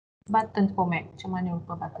button format. Macam mana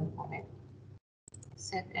rupa button format?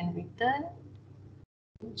 Save and return.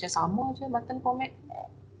 Macam sama je button format.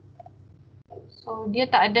 So dia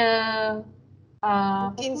tak ada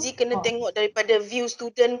mungkin Z kena tengok daripada view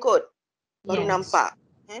student kot baru nampak.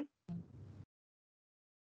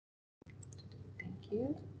 Thank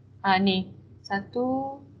you. Ni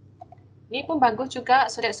satu Ni pun bagus juga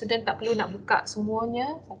so that student tak perlu nak buka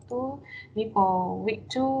semuanya. Satu, ni for week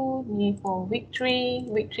 2, ni for week 3.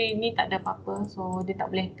 Week 3 ni tak ada apa-apa so dia tak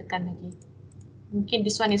boleh tekan lagi. Mungkin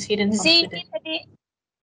this one is hidden from Z student. ni tadi,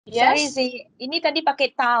 sorry Yes? Z, ini tadi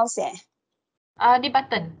pakai tiles Di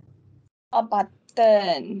button. Oh,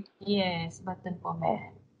 button. Yes, button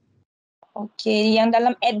format. Okay, yang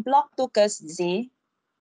dalam adblock tu ke Z?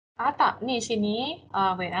 Tak, ni sini.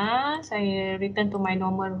 Wait saya return to my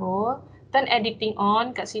normal role. Turn editing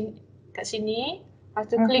on kat sini. Lepas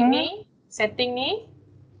tu klik ni, setting ni.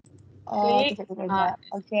 Klik.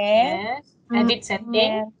 Okay. Yes. Edit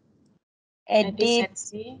setting. Edit.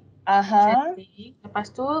 Setting. Setting. Lepas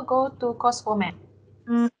tu go to course format.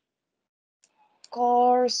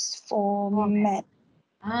 Course format.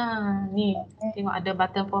 Ni. Tengok ada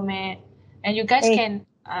button format. And you guys can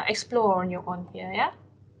explore on your own here, ya.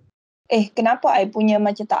 Kenapa I punya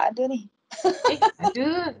macam tak ada ni?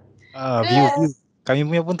 Ada. View. Kami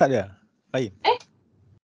punya pun tak ada. Lain.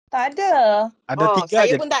 Tak ada. Ada 3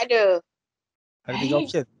 saya je. pun tak ada. Ada 3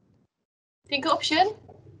 option. 3 option?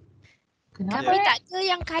 Kenapa? Kami tak ada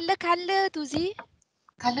yang color-color tu Z.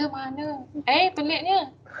 Color mana?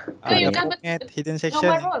 Peliknya. Format, hidden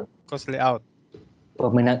section, course layout.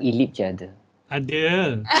 Pemenang eLEAP je ada.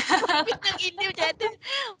 Ada. Pemenang eLEAP je ada.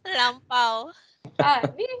 Melampau.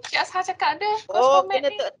 Ni Cik Azhar cakap ada. Kena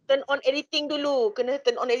turn on editing dulu.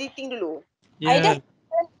 I dah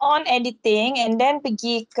turn on editing and then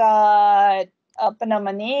pergi ke apa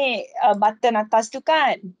nama ni button atas tu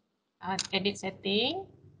kan. Edit setting.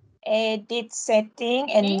 Edit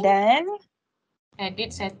setting and then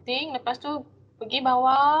edit setting. Lepas tu pergi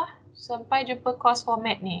bawah sampai jumpa course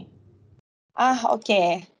format ni.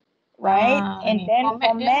 Okay. Right. And then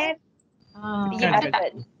format. Pergi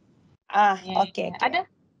button. Okay. Ada?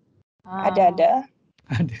 Ada.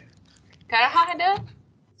 Kak Rahah ada?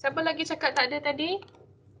 Siapa lagi cakap tak ada tadi?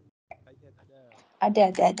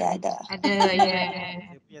 Ada. Ada,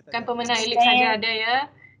 ya. Kan pemenang eLEAP saja ada ya.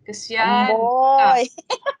 Kesian. Boy.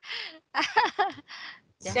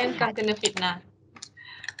 Kesian kau kena fitnah.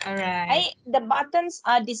 Alright. The buttons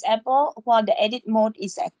are disabled while the edit mode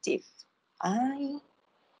is active.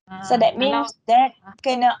 So that means that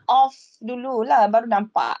kena off dulu lah baru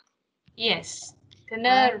nampak. Yes.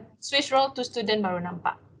 Kena switch role to student baru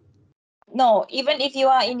nampak. No, even if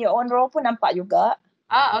you are in your own role pun nampak juga.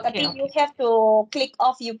 Okay. Tapi you have to click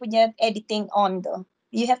off you punya editing on tu.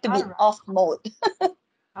 You have to be off mode.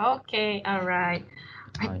 Okay, alright.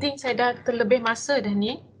 I think saya dah terlebih masa dah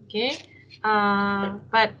ni. Okay.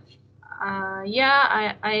 But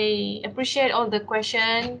I appreciate all the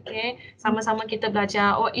question. Okay. Sama-sama kita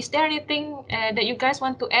belajar. Is there anything that you guys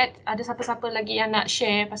want to add? Ada siapa-siapa lagi yang nak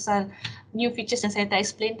share pasal new features yang saya tak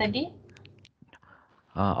explain tadi?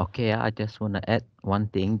 Okay, I just want to add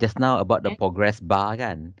one thing. Just now about the progress bar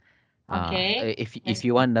kan. If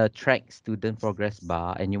you want to track student progress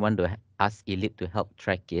bar and you want to ask eLEAP to help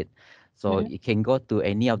track it, so you can go to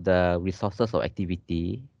any of the resources or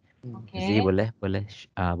activity. Jadi boleh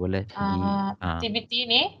pergi. Activity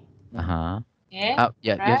ni.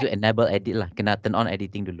 You have to enable edit lah. Kena turn on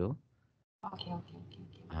editing dulu. Okay.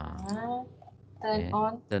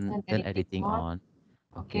 Turn editing on.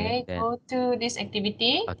 Okay, then go to this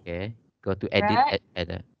activity. Okay, go to edit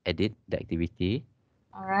edit the activity.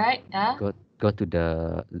 Alright, dah. Go to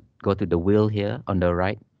the wheel here on the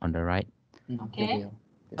right. Okay.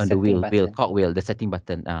 On the wheel, cogwheel, the setting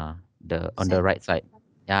button. On the right side.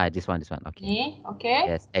 Yeah, this one. Okay.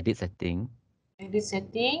 Okay. Yes, edit setting. Edit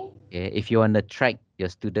setting. Okay, if you want to track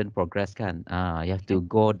your student progress kan, you have to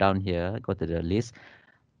go down here, go to the list,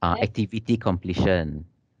 activity completion.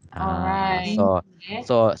 Alright.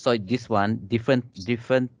 So this one different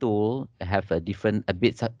tool have a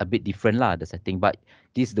bit different lah the setting, but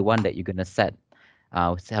this is the one that you're gonna set.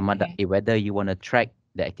 Whether you want to track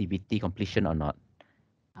the activity completion or not.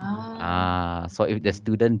 So if the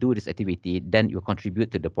student do this activity, then you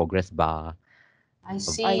contribute to the progress bar. I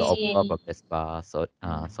see. The overall progress bar. So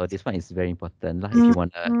this one is very important lah if you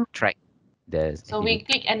want to track the. So we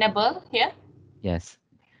click enable here. Yes.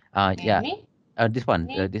 This one.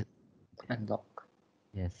 This unlock.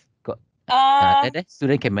 Yes.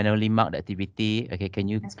 Student can manually mark the activity. Okay, can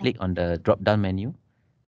you click on the drop down menu?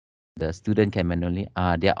 The student can manually.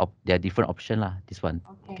 There are different option lah. This one.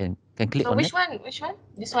 Okay. Can click on it. So which one?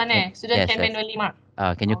 This one Student can manually mark.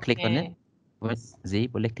 Can you click on it? Z,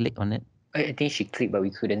 boleh click on it? I think she clicked, but we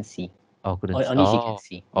couldn't see. Couldn't see. Only she can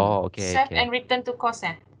see. Okay. Save and return to course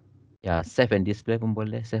Yeah, save and display pun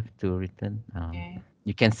boleh. Save to return.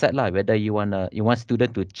 You can set lah whether you want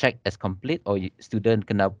student to check as complete or student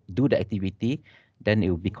kena do the activity, then it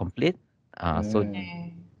will be complete.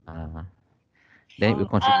 Then it will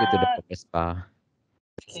contribute to the progress bar.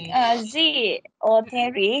 Z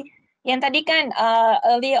Terry, yang tadi kan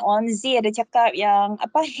earlier on Z ada cakap yang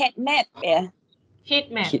apa heat map ya?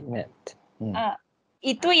 Heat map. Heat map.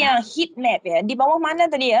 Itu yang heat map ya. Di bawah mana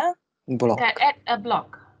tadi ya? Block. Add a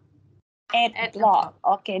block. Add block.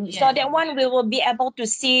 Okay. Yeah. So that one we will be able to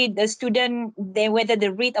see the student whether they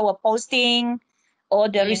read our posting or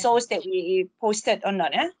the resource that we posted or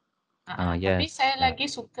not ya. Tapi saya lagi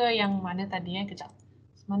suka yang mana tadi kejap.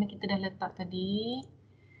 Mana kita dah letak tadi.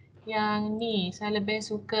 Yang ni saya lebih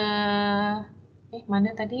suka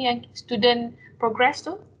mana tadi yang student progress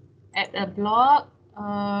tu? Add a block,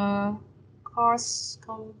 course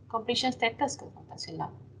completion status ke tak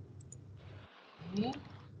silap. Okay.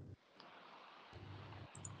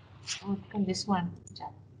 Oh, bukan this one.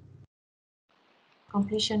 Sekejap.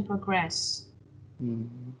 Completion progress.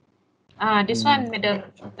 This one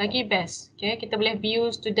lagi best. Okay, kita boleh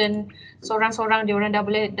view student seorang-seorang dia orang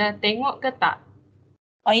dah tengok ke tak?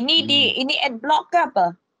 Oh ini ini add block ke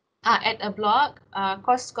apa? Add a block,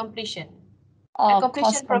 course completion.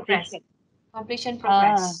 Completion progress. Completion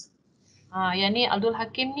progress. Yang ni Abdul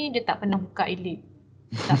Hakim ni dia tak pernah buka eLEAP.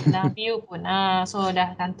 Tak pernah view pun. So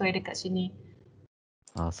dah kantoi dekat sini.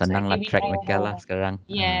 Senanglah track mereka lah sekarang.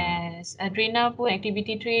 Yes. Adrina pun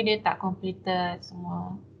activity 3 dia tak completed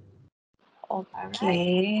semua.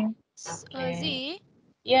 Okay. Z,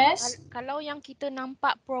 yes. Kalau yang kita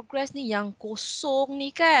nampak progress ni yang kosong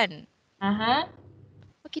ni kan.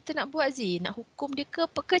 Apa kita nak buat Z? Nak hukum dia ke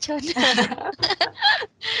apa ke macam mana?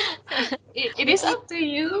 It is up to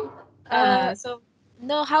you.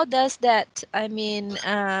 No, how does that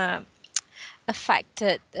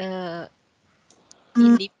affected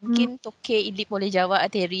eLEAP? Mungkin Toke eLEAP boleh jawab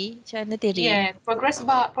Terry. Macam mana Terry? Yeah, progress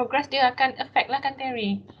dia akan affect lah kan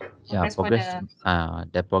Terry.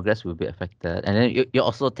 The progress will be affected, and then you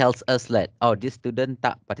also tells us that this student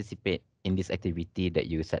tak participate in this activity that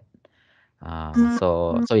you set.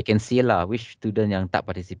 So you can see lah which student yang tak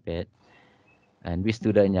participate and which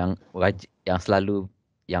student yang selalu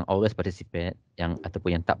yang always participate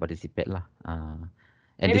ataupun yang tak participate lah. And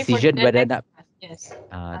Maybe decision whether nak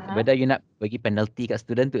whether you nak bagi penalty kat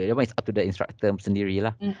student tu, it's up to the instructor sendiri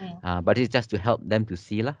lah. But it's just to help them to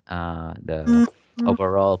see lah the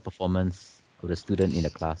overall performance of the student in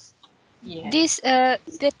the class. This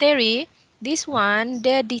Terry, this one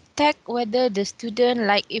they detect whether the student,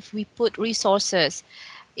 like if we put resources,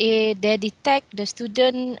 they detect the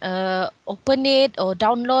student open it or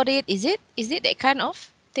download it. Is it that kind of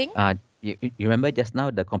thing? You remember just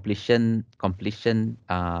now the completion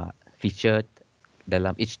feature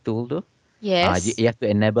dalam each tool tu? Yes. You have to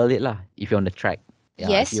enable it lah if you're on the track.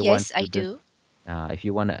 Yes, I do. If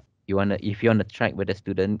you wanna track whether the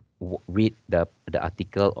student read the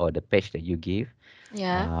article or the page that you give,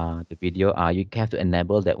 the video, you have to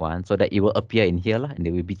enable that one so that it will appear in here lah, and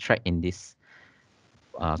they will be tracked in this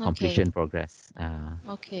completion progress.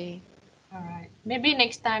 Okay. All right. Maybe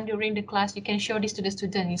next time during the class you can show this to the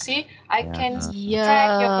student. You see, I can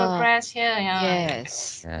track your progress here.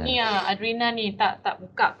 Yes. Ni Adrina ni tak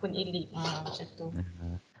buka pun eLEAP. Macam tu.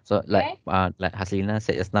 So like Haslina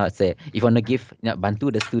said just now, if you want to nak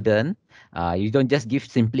bantu the student, you don't just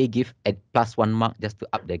simply give a +1 mark just to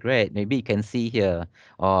up their grade. Maybe you can see here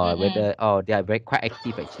whether they are quite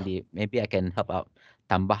active actually. Maybe I can help out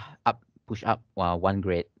push up 1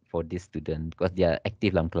 grade for this student because they are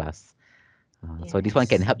active dalam class. So this one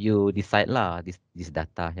can help you decide lah this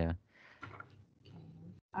data here.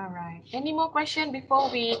 All right. Any more question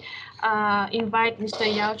before we invite Mr.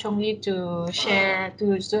 Yao Chong Li to share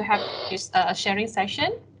to have his sharing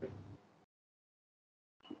session?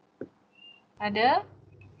 Ada?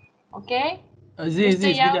 Okay.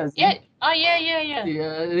 Mr. Yao. Yeah.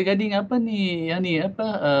 Regarding apa ni? Yang ni apa?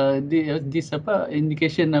 This apa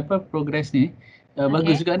indication apa progress ni?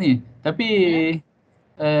 Bagus juga ni. Tapi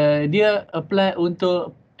dia apply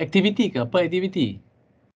untuk activity ke? Per activity?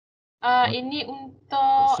 Ini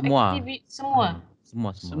untuk semua.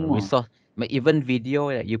 Semua. Resource, even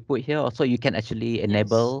video that you put here also you can actually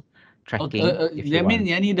enable tracking. If you want.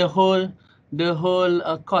 Yang ni the whole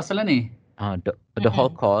course lah ni. The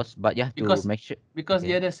whole course, but you have to make sure because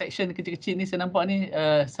dia ada section kecil-kecil ni saya nampak ni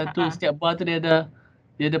setiap bar tu dia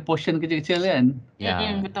ada portion kecil-kecil kan.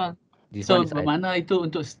 Betul. So bermakna itu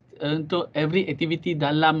untuk every activity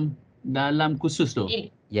dalam khusus tu.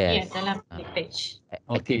 Yes. Dalam page.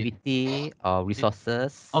 Activity or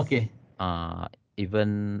resources.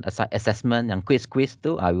 Even assessment yang quiz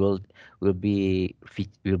tu will be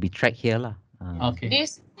tracked here lah.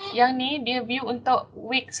 Yang ni dia view untuk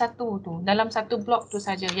week 1 tu, dalam satu blok tu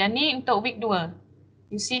saja. Yang ni untuk week 2.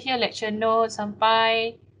 You see here lecture notes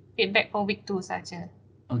sampai feedback for week 2 saja.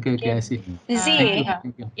 Okay, I see. Z.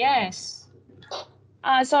 Thank you. Yes.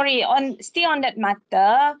 Sorry, still on that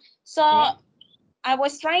matter. So I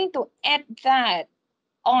was trying to add that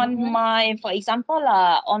on my, for example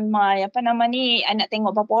lah, on my apa nama ni, I nak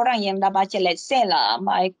tengok berapa orang yang dah baca, let's say lah,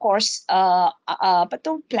 my course apa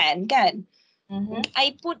tu plan kan.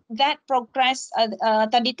 I put that progress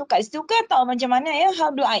tadi tu kat situ ke atau macam mana ya?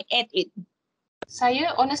 How do I add it?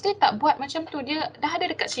 Saya honestly tak buat macam tu. Dia dah ada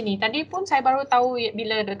dekat sini. Tadi pun saya baru tahu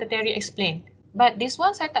bila Dr. Terry explain. But this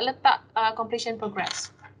one saya tak letak completion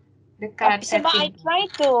progress dekat Sebab I setting. try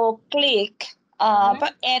to click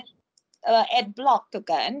apa add block tu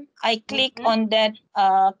kan. I click on that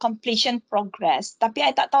completion progress. Tapi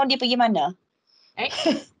I tak tahu dia pergi mana.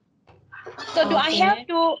 So do I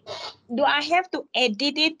have to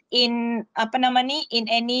edit it in apa nama ni, in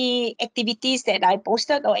any activities that I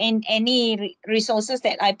posted or in any resources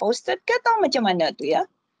that I posted ke atau macam mana tu ya?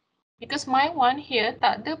 Because my one here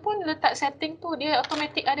tak ada pun letak setting tu, dia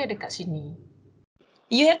automatic ada dekat sini.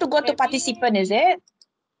 You have to go to participant, is it?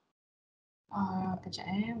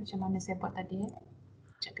 Kejap macam mana saya buat tadi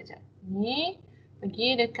Kejap. Ni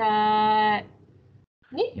pergi dekat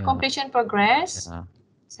ni completion progress.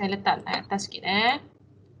 Saya letak atas sikit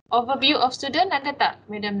Overview of student ada tak?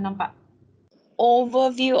 Madam nampak?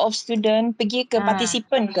 Overview of student pergi ke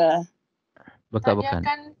participant ke? Bukan.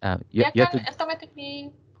 Dia akan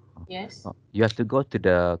automatically. Yes. You have to go to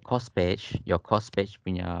the course page, your course page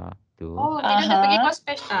punya tu. Dia dah pergi course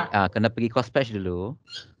page tak? Kena pergi course page dulu.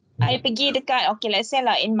 I pergi dekat, okay let's say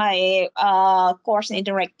lah in my course in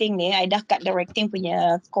directing ni, I dah kat directing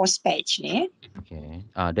punya course page ni. Okay.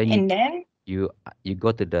 Then you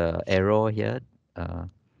go to the arrow here.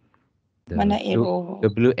 Mana arrow?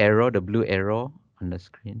 The blue arrow on the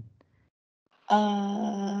screen.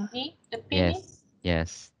 Ni, the pin ni?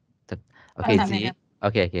 Yes. Okay, Z.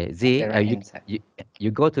 Okay. Z,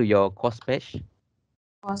 you go to your course page.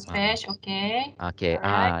 Course page, okay. Okay.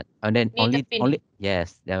 Alright. And then Need only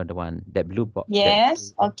yes, the one, that blue box.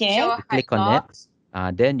 Yes. Okay. Show click on it.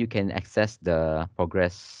 Then you can access the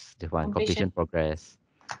progress, the one completion progress.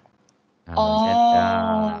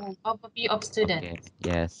 Overview of student. Okay.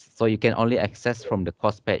 Yes. So you can only access from the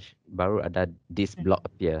course page. Baru ada this block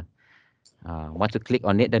appear. Once you click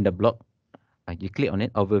on it, then the block. You click on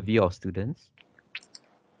it. Overview of students.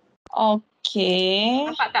 Okay.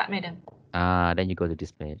 Nampak tak, madam? Then you go to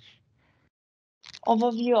this page.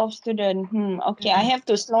 Overview of student. Okay, I have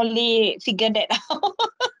to slowly figure that out.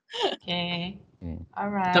 Okay.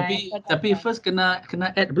 Alright. Tapi first kena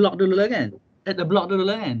add block dulu lah kan? Add the block dulu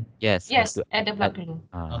lah kan? Yes. Add the block dulu.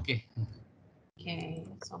 Okay. Okay.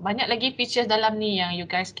 So banyak lagi features dalam ni yang you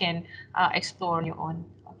guys can explore on your own.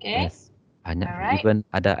 Okay. Yes. Even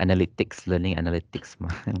ada analytics, learning analytics.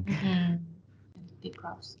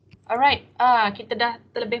 Alright. Kita dah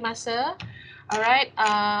terlebih masa. Alright.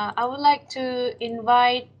 I would like to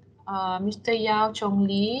invite Mr. Yao Chong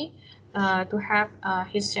Lee to have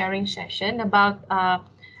his sharing session about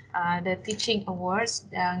the teaching awards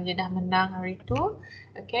yang dia dah menang hari tu.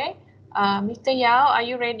 Okay. Mr. Yao, are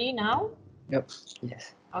you ready now? Yep.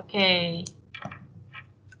 Yes. Okay.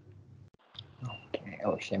 Okay.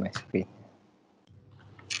 I'll share my screen.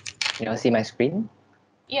 Can you all see my screen?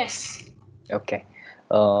 Yes. Okay.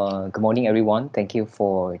 Good morning, everyone. Thank you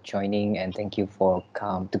for joining and thank you for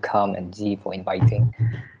come and Z for inviting.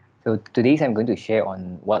 So today I'm going to share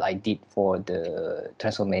on what I did for the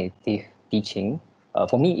transformative teaching.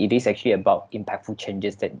 For me, it is actually about impactful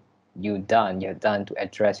changes that you've done to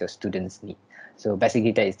address your students' need. So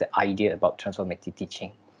basically, that is the idea about transformative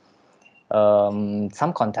teaching.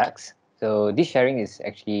 Some context. So this sharing is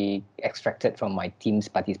actually extracted from my team's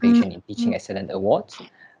participation in Teaching Excellence Awards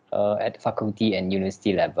at faculty and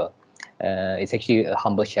university level. It's actually a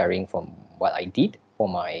humble sharing from what I did for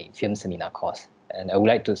my film seminar course. And I would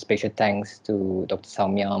like to special thanks to Dr.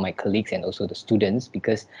 Saumya, my colleagues, and also the students,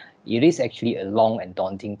 because it is actually a long and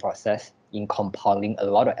daunting process in compiling a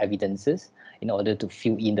lot of evidences in order to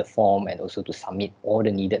fill in the form and also to submit all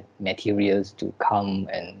the needed materials to come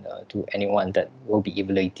and to anyone that will be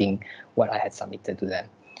evaluating what I had submitted to them.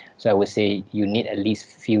 So I would say you need at least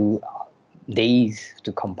few days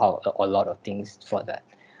to compile a lot of things for that.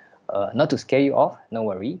 Not to scare you off, no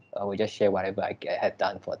worry. I will just share whatever I had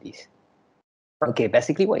done for this. Okay,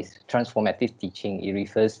 basically what is transformative teaching? It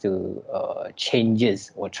refers to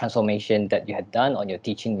changes or transformation that you had done on your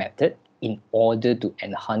teaching method in order to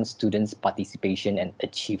enhance students' participation and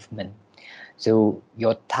achievement. So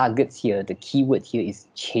your targets here, the keyword here is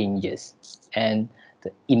changes, and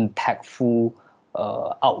the impactful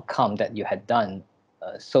outcome that you had done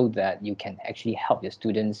so that you can actually help your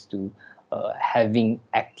students to having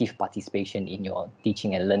active participation in your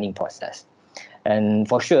teaching and learning process. And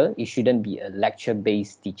for sure, it shouldn't be a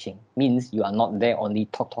lecture-based teaching. Means you are not there only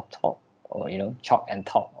talk, or chalk and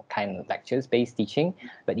talk kind of lectures-based teaching,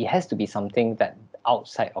 but it has to be something that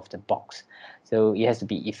outside of the box. So it has to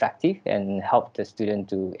be effective and help the student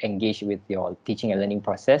to engage with your teaching and learning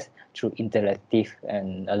process through interactive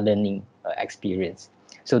and a learning experience.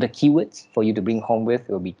 So the keywords for you to bring home with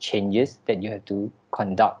will be changes that you have to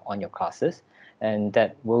conduct on your classes, and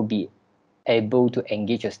that will be able to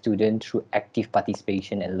engage a student through active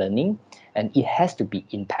participation and learning, and it has to be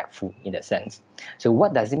impactful in that sense. So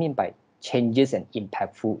what does it mean by changes and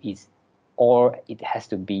impactful is, or it has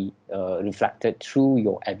to be reflected through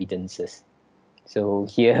your evidences. So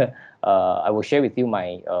here, I will share with you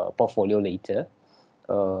my portfolio later.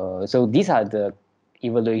 So these are the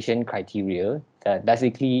evaluation criteria that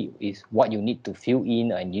basically is what you need to fill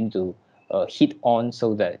in and you need to hit on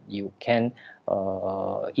so that you can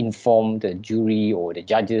inform the jury or the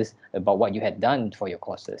judges about what you had done for your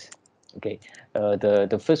courses. Okay,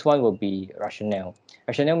 the first one will be rationale.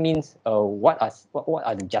 Rationale means what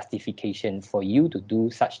are the justification for you to do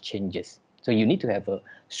such changes. So you need to have a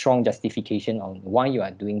strong justification on why you are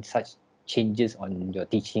doing such changes on your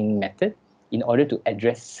teaching method in order to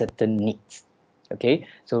address certain needs. Okay,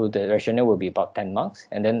 so the rationale will be about 10 marks,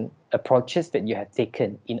 and then approaches that you have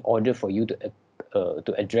taken in order for you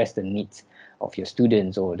to address the needs of your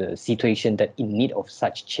students or the situation that in need of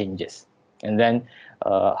such changes. And then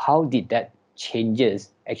how did that changes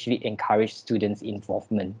actually encourage students'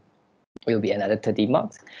 involvement? It will be another 30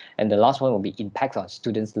 marks. And the last one will be impacts on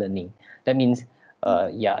students' learning. That means,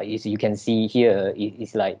 as you can see here,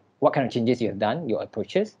 it's like what kind of changes you have done, your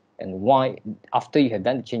approaches, and why, after you have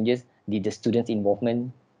done the changes, did the students'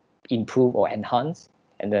 involvement improve or enhance?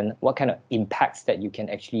 And then what kind of impacts that you can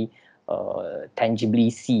actually tangibly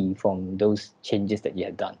see from those changes that you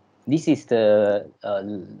have done. This is the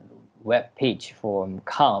web page from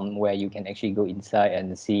CALM, where you can actually go inside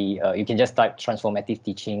and see, you can just type transformative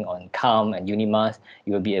teaching on CALM and UNIMAS.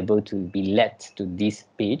 You will be able to be led to this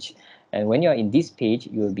page. And when you're in this page,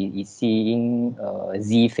 you will be seeing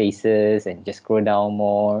Z faces, and just scroll down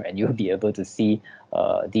more and you'll be able to see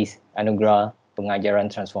this Anugerah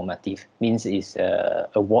Pengajaran Transformative, means is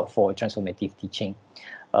award for transformative teaching.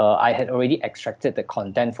 I had already extracted the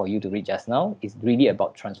content for you to read just now. It's really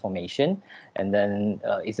about transformation, and then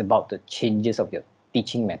it's about the changes of your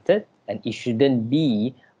teaching method, and it shouldn't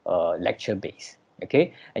be lecture-based.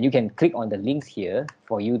 Okay, and you can click on the links here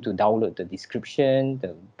for you to download the description,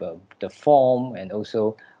 the form, and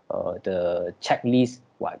also the checklist,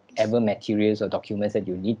 whatever materials or documents that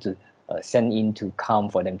you need to send in to CALM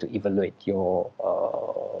for them to evaluate your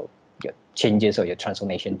changes or your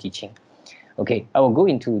transformation teaching. Okay, I will go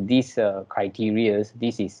into these criteria.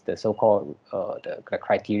 This is the so-called the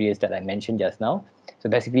criteria that I mentioned just now. So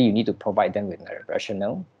basically, you need to provide them with a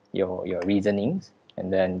rationale, your reasonings,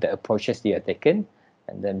 and then the approaches you have taken,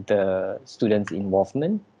 and then the students'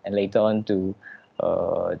 involvement, and later on to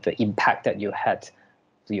the impact that you had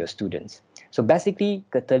to your students. So basically,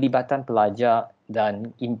 keterlibatan pelajar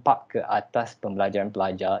dan impak ke atas pembelajaran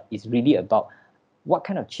pelajar is really about what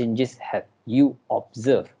kind of changes have you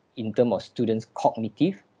observed in terms of students'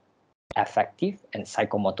 cognitive, affective, and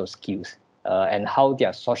psychomotor skills, and how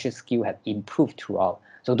their social skills have improved throughout.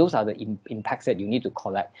 So those are the impacts that you need to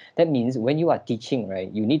collect. That means when you are teaching,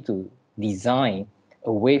 right, you need to design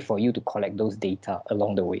a way for you to collect those data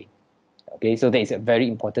along the way. Okay, so there is a very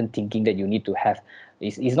important thinking that you need to have.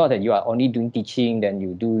 It's not that you are only doing teaching, then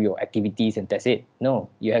you do your activities and that's it. No,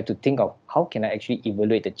 you have to think of how can I actually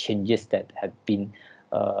evaluate the changes that have been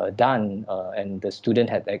done, and the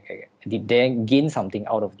student did they gain something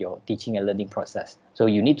out of your teaching and learning process. So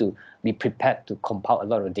you need to be prepared to compile a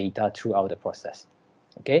lot of data throughout the process.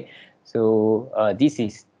 Okay, so this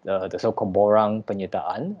is the so-called borang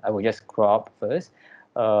penyertaan. I will just scroll up first.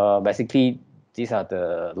 Basically, these are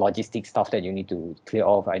the logistic stuff that you need to clear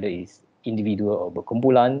off, either is individual or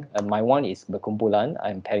berkumpulan. My one is berkumpulan.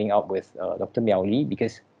 I'm pairing up with Dr. Miaoli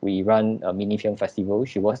because we run a mini film festival.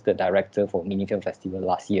 She was the director for mini film festival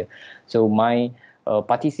last year. So my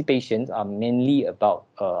participations are mainly about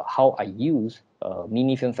how I use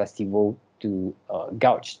mini film festival to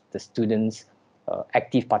gauge the students'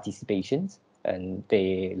 active participations, and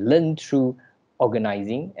they learn through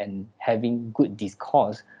organizing and having good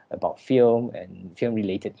discourse about film and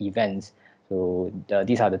film-related events. So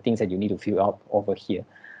these are the things that you need to fill out over here.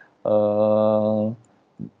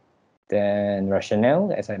 Then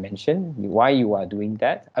rationale, as I mentioned, why you are doing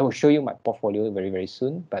that. I will show you my portfolio very, very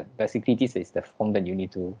soon, but basically this is the form that you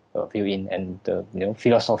need to fill in, and the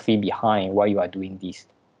philosophy behind why you are doing this.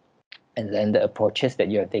 and then the approaches that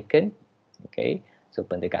you have taken. Okay, so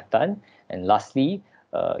pendekatan, and lastly,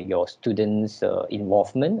 your students'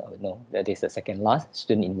 involvement. No, that is the second last,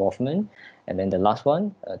 student involvement, and then the last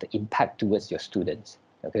one, the impact towards your students.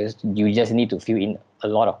 Okay, so you just need to fill in a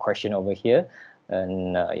lot of question over here,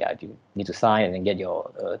 and yeah, you need to sign and then get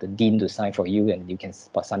your the dean to sign for you, and you can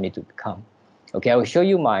submit to come. Okay, I will show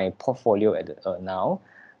you my portfolio at now.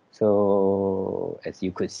 So as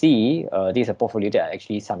you could see, this is a portfolio that I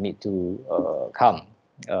actually submit to come.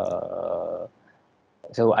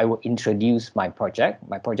 So I will introduce my project.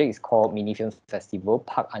 My project is called Mini Film Festival,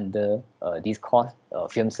 parked under this course,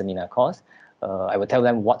 film seminar course. I will tell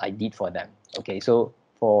them what I did for them. Okay, so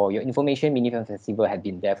for your information, Mini Film Festival had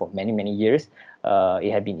been there for many, many years.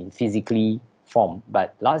 It had been in physically form,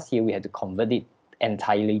 but last year we had to convert it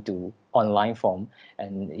entirely to online form,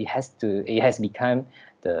 and it has become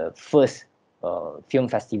the first film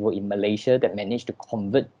festival in Malaysia that managed to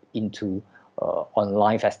convert into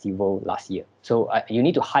online festival last year. So you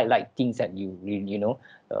need to highlight things that you know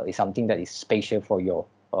is something that is special for your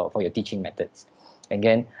teaching methods.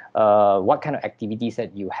 Again, what kind of activities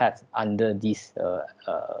that you have under these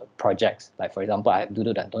projects? Like for example, I have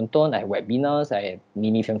Duduk dan Tonton, I have webinars, I have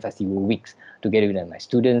mini film festival weeks together with my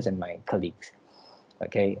students and my colleagues.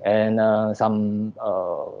 Okay, and some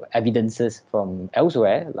evidences from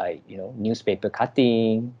elsewhere, like newspaper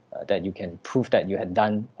cutting, that you can prove that you had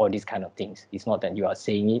done all these kind of things. It's not that you are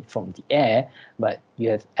saying it from the air, but you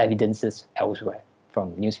have evidences elsewhere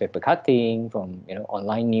from newspaper cutting, from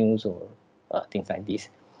online news or things like this.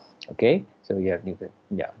 Okay, so you have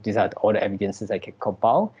these are all the evidences I can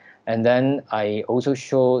compile, and then I also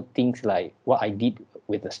show things like what I did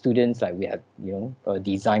with the students, like we have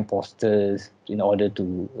design posters in order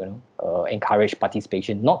to encourage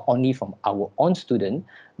participation, not only from our own student,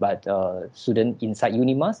 but student inside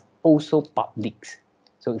UNIMAS, also publics.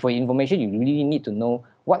 So for your information, you really need to know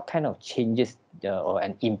what kind of changes or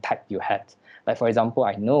an impact you had. Like for example,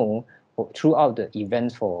 I know throughout the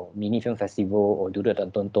events for Mini Film Festival or Duduk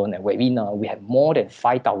dan Tonton and webinar, we have more than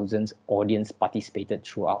 5,000 audience participated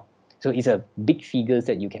throughout. So it's a big figures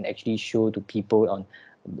that you can actually show to people on,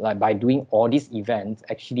 like by doing all these events.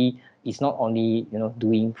 Actually, it's not only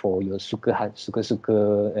doing for your suka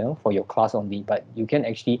for your class only, but you can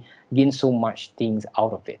actually gain so much things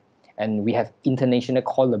out of it. And we have international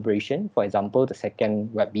collaboration. For example, the second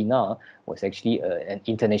webinar was actually an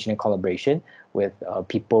international collaboration with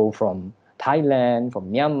people from Thailand,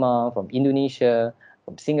 from Myanmar, from Indonesia,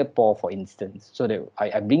 from Singapore, for instance. So that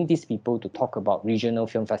I bring these people to talk about regional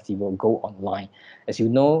film festival go online. As you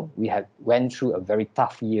know, we have went through a very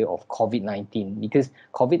tough year of COVID-19, because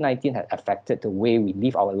COVID-19 had affected the way we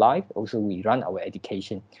live our life. Also, we run our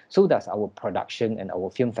education. So does our production and our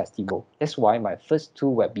film festival. That's why my first two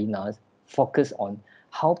webinars focus on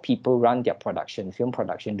how people run their production, film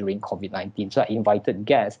production during COVID-19. So I invited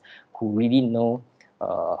guests who really know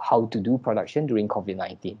how to do production during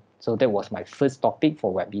COVID-19. So that was my first topic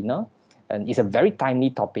for webinar, and it's a very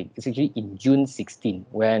timely topic. It's actually in June 16,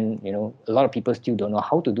 when a lot of people still don't know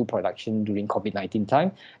how to do production during COVID-19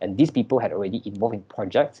 time, and these people had already involved in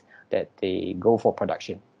projects that they go for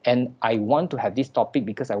production. And I want to have this topic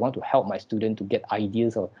because I want to help my students to get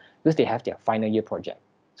ideas, or because they have their final year project.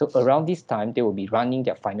 So around this time, they will be running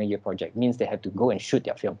their final year project, means they have to go and shoot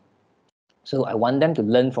their film. So I want them to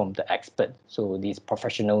learn from the expert, so these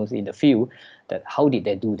professionals in the field, that how did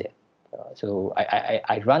they do that. So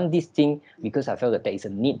I run this thing because I felt that there is a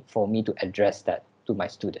need for me to address that to my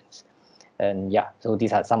students. And yeah, so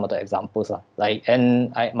these are some of the examples.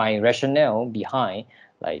 My rationale behind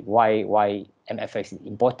like why MFX is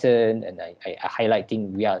important, and I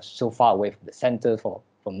highlighting we are so far away from the center for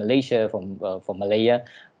Malaysia, from Malaya,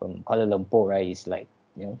 from Kuala Lumpur, right? It's like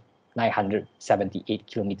 978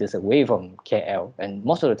 kilometers away from KL, and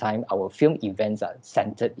most of the time our film events are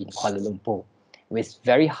centered in Kuala Lumpur. It's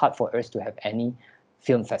very hard for us to have any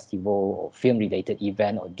film festival or film related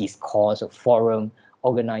event or discourse or forum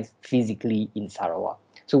organized physically in Sarawak.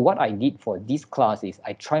 So what I did for this class is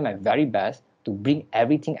I tried my very best to bring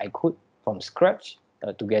everything I could from scratch,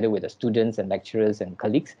 together with the students and lecturers and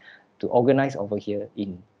colleagues, to organize over here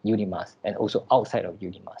in UNIMAS and also outside of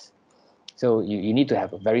UNIMAS. So you need to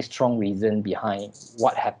have a very strong reason behind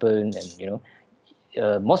what happened, and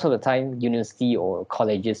most of the time, university or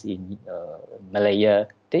colleges in Malaya,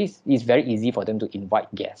 it's very easy for them to invite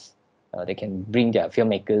guests. They can bring their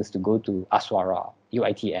filmmakers to go to Aswara,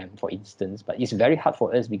 UITM, for instance. But it's very hard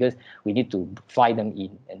for us because we need to fly them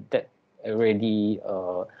in, and that already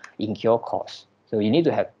incur costs. So you need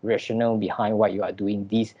to have rationale behind why you are doing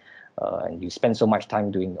this, and you spend so much time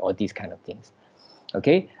doing all these kind of things.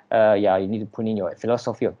 Okay, yeah, you need to put in your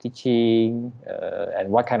philosophy of teaching and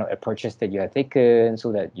what kind of approaches that you have taken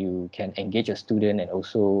so that you can engage a student, and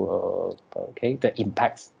also okay, the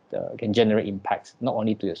impacts can generate impacts not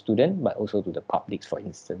only to your student but also to the public, for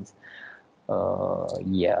instance.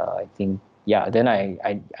 Yeah, I think, yeah, then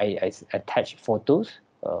I attach photos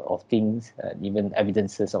of things, even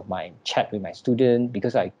evidences of my chat with my student,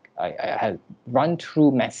 because I had run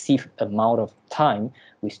through massive amount of time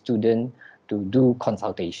with student to do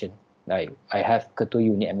consultation. Like I have Ketua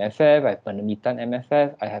Unit MFF, I have Penerbitan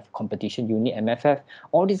MFF, I have Competition Unit MFF.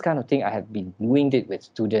 All these kind of things I have been doing it with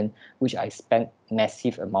students, which I spent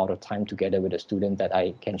massive amount of time together with the student, that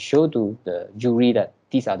I can show to the jury that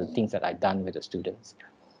these are the things that I've done with the students.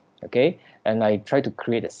 Okay, and I try to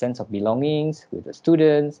create a sense of belongings with the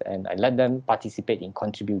students, and I let them participate in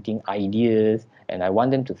contributing ideas, and I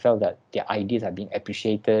want them to feel that their ideas are being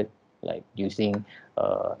appreciated, like using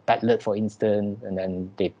Padlet, for instance, and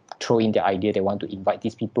then they throw in their idea, they want to invite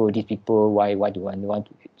these people, why do I want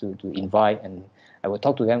to invite, and I will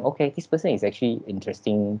talk to them, okay, this person is actually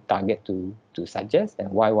interesting target to suggest,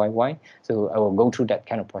 and why. So I will go through that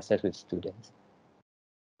kind of process with students.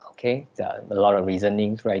 Okay, there are a lot of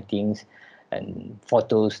reasonings, writings, and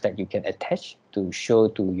photos that you can attach to show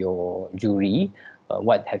to your jury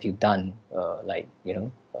what have you done, like, you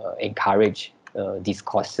know, encourage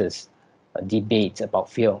discourses, debates about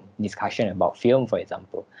film, discussion about film, for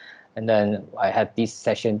example. And then I had this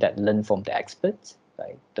session that learn from the experts,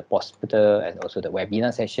 like the hospital, and also the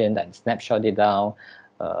webinar session, and snapshot it down,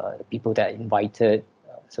 the people that I invited.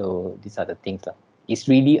 So these are the things. It's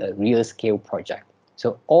really a real scale project.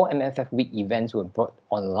 So all MFF Week events were brought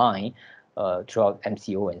online throughout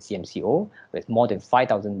MCO and CMCO, with more than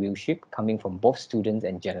 5,000 viewership coming from both students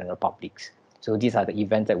and general publics. So these are the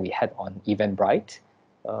events that we had on Eventbrite.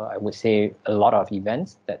 I would say a lot of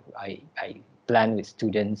events that I plan with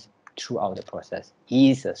students throughout the process. It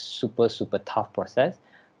is a super tough process,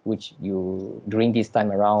 which during this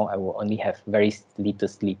time around, I will only have very little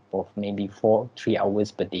sleep of maybe 3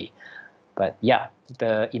 hours per day. But yeah,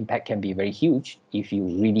 the impact can be very huge if you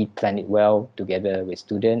really plan it well together with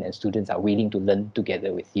students, and students are willing to learn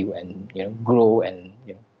together with you, and, you know, grow, and,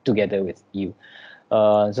 you know, together with you.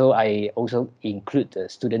 So I also include the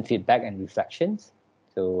student feedback and reflections.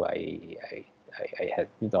 So I have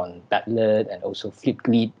it on Padlet and also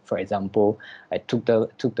Flipgrid, for example. I took the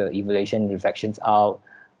evaluation reflections out.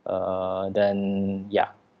 Then yeah,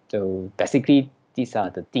 so basically these are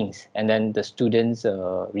the things, and then the students'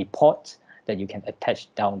 reports that you can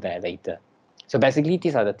attach down there later. So basically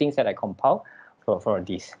these are the things that I compile for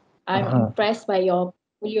this. I'm impressed by your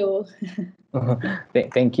portfolio.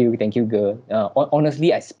 Thank you, girl.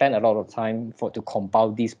 Honestly, I spent a lot of time to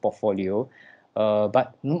compile this portfolio,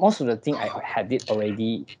 but most of the thing I had it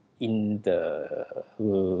already in the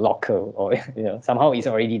locker, or you know, somehow it's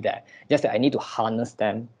already there. Just that I need to harness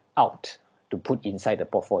them out to put inside the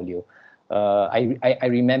portfolio. I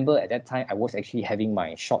remember at that time I was actually having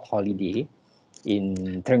my short holiday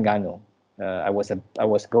in Terengganu. I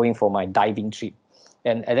was going for my diving trip,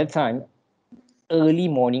 and at that time, early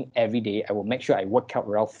morning every day, I will make sure I work out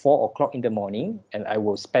around 4 o'clock in the morning, and I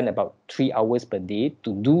will spend about 3 hours per day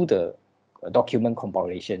to do the document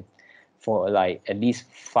compilation for like at least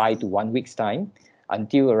 5 to 1 week's time,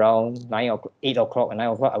 until around 8 o'clock and 9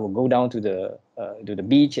 o'clock. I will go down to the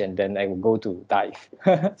beach, and then I will go to dive.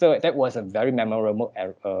 So that was a very memorable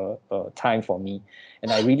time for me,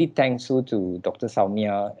 and I really thankful to Dr.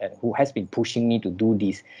 Saumya, who has been pushing me to do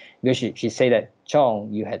this, because she said that,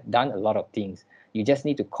 Chong, you had done a lot of things. You just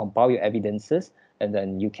need to compile your evidences, and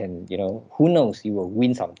then you can, you know, who knows, you will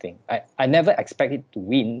win something. I never expected to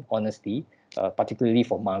win, honestly, particularly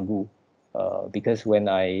for Magu. Because when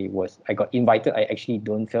I got invited, I actually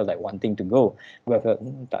don't feel like wanting to go. I felt,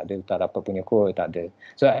 tak ada apa punya kot, tak ada.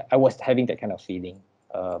 So I was having that kind of feeling.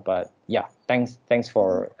 But yeah, thanks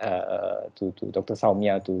for to Dr.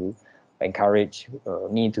 Saumya to encourage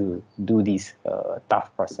me to do this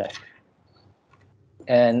tough process.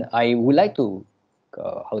 And I would like to,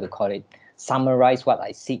 summarize what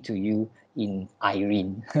I said to you in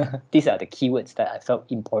Irene. These are the keywords that I felt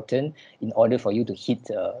important in order for you to hit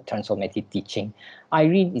transformative teaching.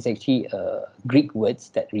 Irene is actually Greek words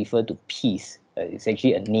that refer to peace. It's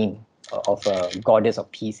actually a name of a goddess of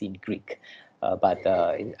peace in Greek. But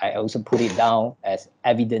I also put it down as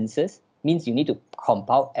evidences. Means you need to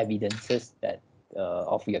compile evidences that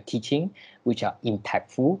of your teaching, which are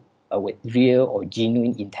impactful, with real or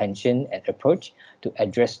genuine intention and approach to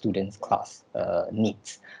address students' class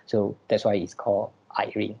needs. So that's why it's called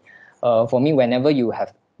Irene. For me, whenever you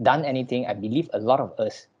have done anything, I believe a lot of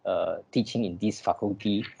us teaching in this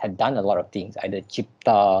faculty had done a lot of things, either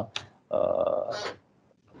Cipta,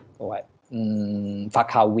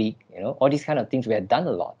 Fakha Week, all these kind of things we have done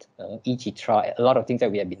a lot. E-Chitra, a lot of things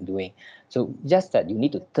that we have been doing. So just that you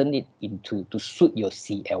need to turn it into to suit your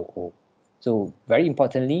CLO. So very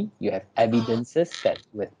importantly, you have evidences that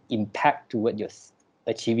with impact toward your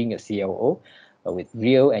achieving your CLO, with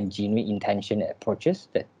real and genuine intention and approaches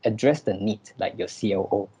that address the need, like your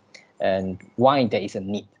CLO, and why there is a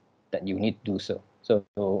need that you need to do so. So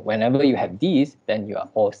whenever you have these, then you are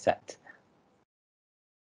all set.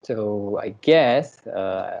 So I guess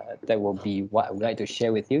that will be what I would like to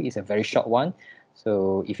share with you. It's a very short one.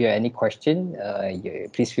 So if you have any question,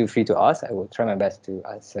 please feel free to ask. I will try my best to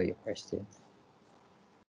answer your question.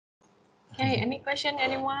 Okay, any question,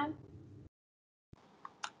 anyone?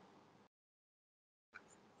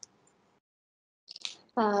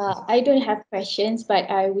 I don't have questions, but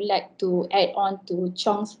I would like to add on to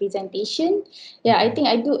Chong's presentation. Yeah, I think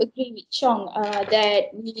I do agree with Chong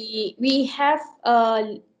that we have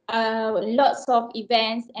lots of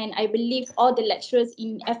events, and I believe all the lecturers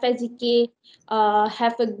in FSDK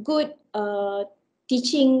have a good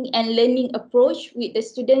teaching and learning approach with the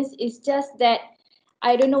students. It's just that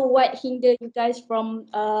I don't know what hinder you guys from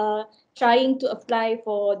trying to apply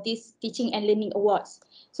for these teaching and learning awards.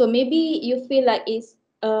 So maybe you feel like it's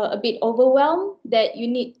a bit overwhelmed that you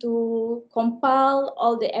need to compile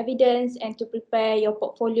all the evidence and to prepare your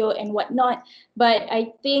portfolio and whatnot. But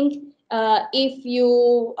I think if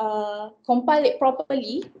you compile it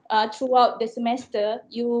properly throughout the semester,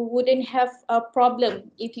 you wouldn't have a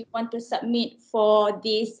problem if you want to submit for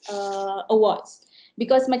these awards.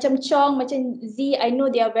 Because macam Chong, macam Z, I know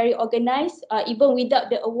they are very organized. Even without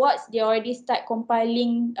the awards, they already start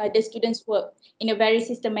compiling the students' work in a very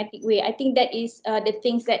systematic way. I think that is the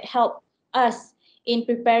things that help us in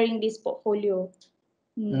preparing this portfolio.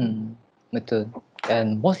 Betul.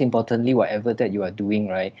 And most importantly, whatever that you are doing,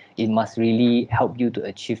 right, it must really help you to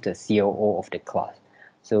achieve the COO of the class.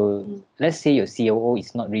 So let's say your COO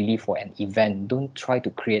is not really for an event. Don't try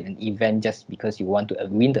to create an event just because you want to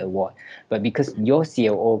win the award, but because your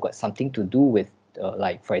COO got something to do with,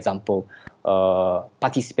 like for example,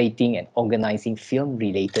 participating and organizing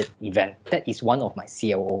film-related event. That is one of my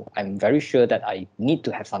COO. I'm very sure that I need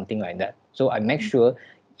to have something like that. So I make sure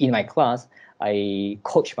in my class, I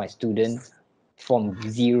coach my students from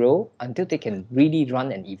zero until they can really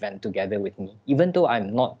run an event together with me, even though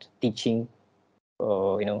I'm not teaching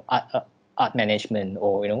art management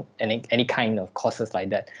or any kind of courses like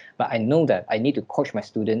that. But I know that I need to coach my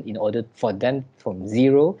student in order for them from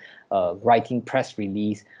zero, writing press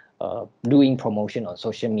release, doing promotion on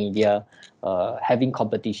social media, having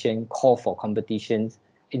competition, call for competitions,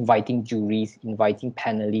 inviting juries, inviting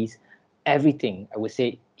panelists, everything. I would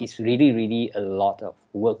say is really a lot of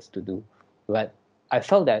work to do. But I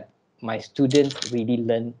felt that my students really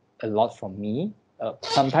learn a lot from me.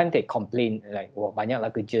 Sometimes they complain like, "Wah,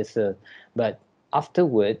 banyaklah kerja sir," but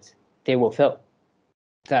afterwards they will felt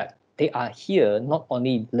that they are here not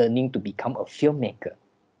only learning to become a filmmaker,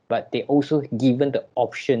 but they also given the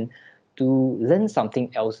option to learn something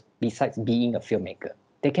else besides being a filmmaker.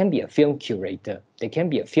 They can be a film curator, they can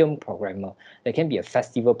be a film programmer, they can be a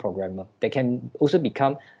festival programmer, they can also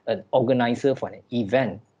become an organizer for an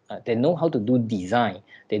event. They know how to do design,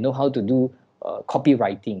 they know how to do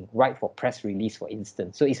copywriting, write for press release, for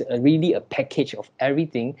instance. So it's really a package of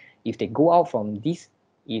everything. If they go out from this,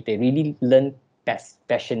 if they really learn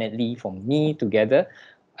passionately from me together,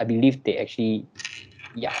 I believe they actually,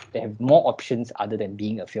 they have more options other than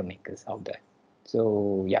being a filmmakers out there.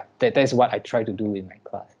 So yeah, that's what I try to do in my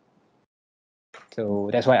class. So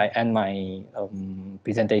that's why I end my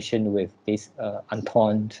presentation with this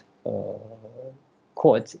Anton's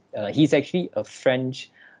quote. He's actually a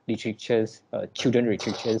French literature's, children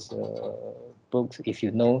literature's books, if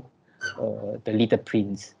you know The Little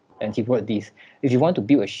Prince. And he wrote this: if you want to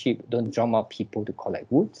build a ship, don't drum out people to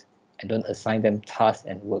collect wood, and don't assign them tasks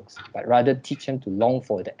and works, but rather teach them to long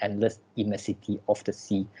for the endless immensity of the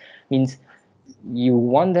sea. Means you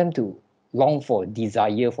want them to long for,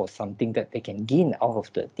 desire for something that they can gain out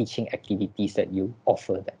of the teaching activities that you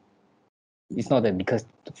offer them. It's not that because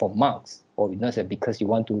for marks, or it's not that because you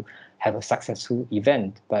want to have a successful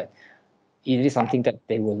event, but it is something that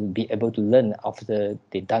they will be able to learn after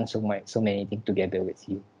they've done so many things together with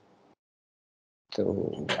you.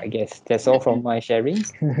 So I guess that's all from my sharing.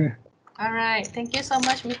 All right, thank you so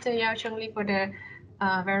much, Mr. Yao Chong Li, for the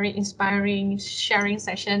very inspiring sharing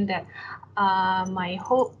session. That my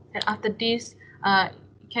hope that after this,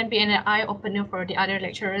 can be an eye opener for the other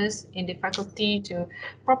lecturers in the faculty to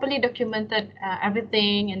properly documented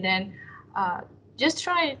everything, and then just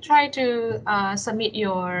try to submit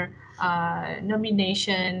your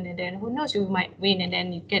nomination, and then who knows, you might win, and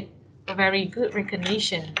then you get a very good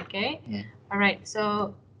recognition. Okay. Alright,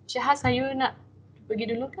 so Cik Has, you nak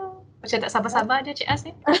pergi dulu ke? Macam tak sabar-sabar je Cik Has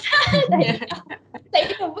ni. Saya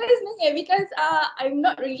nervous sebenarnya because I'm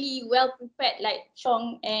not really well prepared like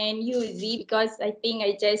Chong and you, Z, because I think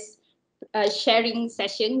I just sharing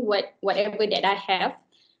session whatever that I have.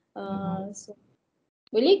 So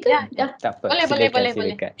boleh ke? Dah. Tak apa. Boleh.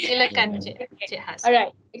 Silakan. Silakan Cik Has.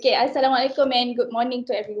 Alright. Okay, Assalamualaikum and good morning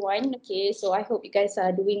to everyone. Okay, so I hope you guys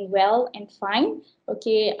are doing well and fine.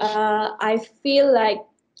 Okay, I feel like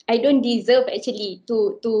I don't deserve actually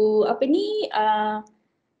to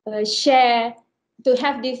share, to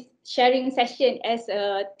have this sharing session as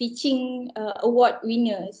a teaching award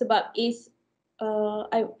winner, sebab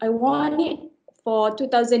I want it for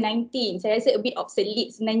 2019. Saya rasa a bit obsolete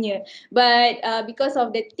sebenarnya, but because of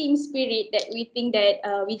the team spirit that we think that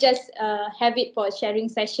we just have it for a sharing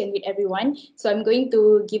session with everyone, so I'm going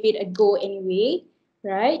to give it a go anyway,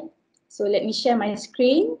 right? So let me share my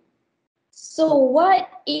screen. So what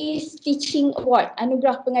is teaching award,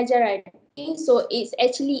 anugerah pengajaran? Okay, so it's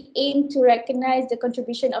actually aimed to recognize the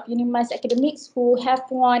contribution of UNIMAS academics who have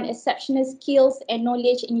won exceptional skills and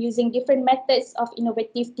knowledge in using different methods of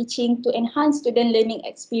innovative teaching to enhance student learning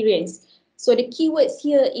experience. So the keywords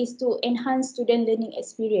here is to enhance student learning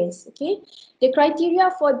experience. Okay, the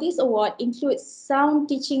criteria for this award includes sound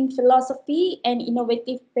teaching philosophy and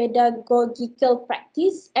innovative pedagogical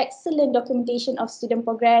practice, excellent documentation of student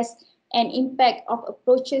progress, and impact of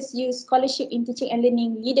approaches used, scholarship in teaching and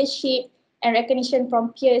learning, leadership, and recognition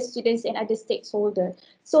from peers, students, and other stakeholders.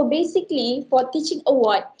 So basically, for teaching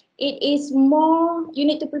award, it is more, you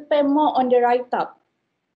need to prepare more on the write-up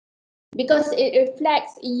because it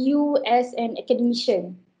reflects you as an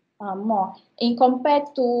academician more. In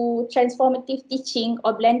compared to transformative teaching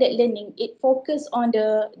or blended learning, it focuses on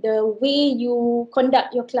the way you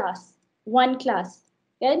conduct your class, one class.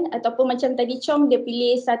 Kan? Ataupun macam tadi Chong, dia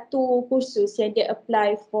pilih satu kursus yang dia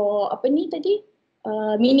apply for apa ni tadi?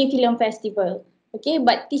 Mini film festival. Okay,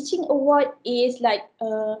 but teaching award is like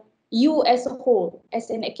you as a whole,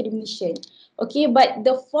 as an academician. Okay, but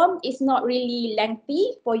the form is not really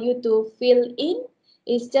lengthy for you to fill in.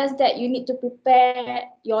 It's just that you need to prepare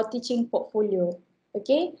your teaching portfolio.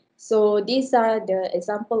 Okay, so these are the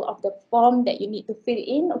example of the form that you need to fill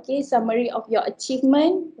in. Okay, summary of your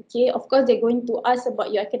achievement. Okay, of course they're going to ask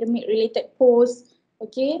about your academic related posts.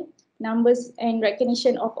 Okay, numbers and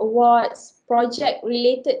recognition of awards, project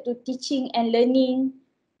related to teaching and learning.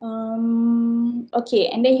 Okay,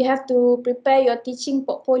 and then you have to prepare your teaching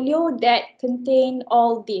portfolio that contain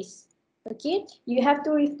all this. Okay, you have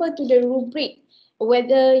to refer to the rubric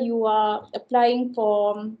whether you are applying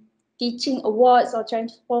for teaching awards or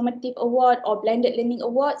transformative award or blended learning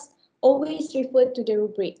awards. Always refer to the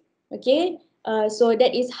rubric. Okay, so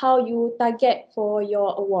that is how you target for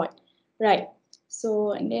your award, right?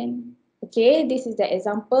 So and then, okay, this is the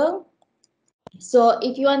example. So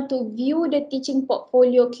if you want to view the teaching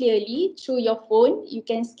portfolio clearly through your phone, you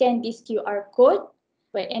can scan this QR code.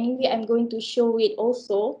 But anyway, I'm going to show it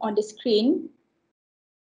also on the screen.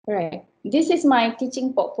 Right, this is my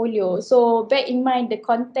teaching portfolio. So bear in mind the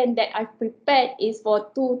content that I've prepared is for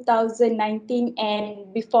 2019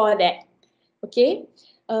 and before that. Okay,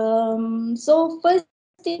 so first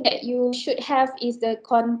thing that you should have is the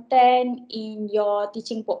content in your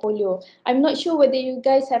teaching portfolio. I'm not sure whether you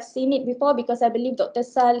guys have seen it before because I believe Dr.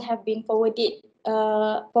 Sal have been forward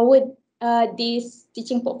this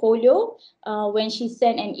teaching portfolio when she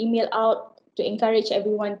sent an email out to encourage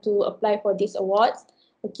everyone to apply for these awards.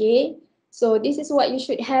 Okay, so this is what you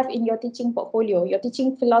should have in your teaching portfolio, your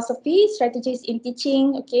teaching philosophy, strategies in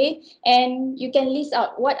teaching, okay? And you can list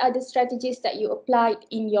out what are the strategies that you applied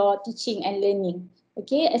in your teaching and learning,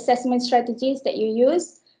 okay? Assessment strategies that you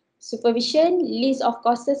use, supervision, list of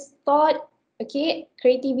courses taught, okay?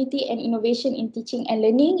 Creativity and innovation in teaching and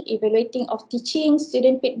learning, evaluating of teaching,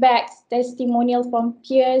 student feedbacks, testimonial from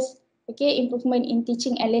peers, okay? Improvement in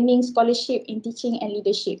teaching and learning, scholarship in teaching and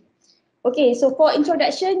leadership. Okay, so for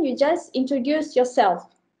introduction, you just introduce yourself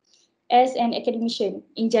as an academician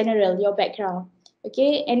in general, your background.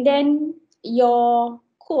 Okay, and then your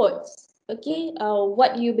quotes. Okay,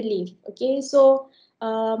 what do you believe? Okay, so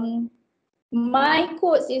my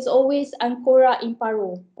quotes is always Ancora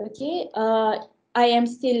Imparo. Okay, I am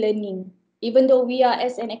still learning. Even though we are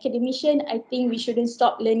as an academician, I think we shouldn't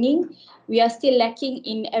stop learning. We are still lacking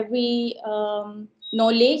in every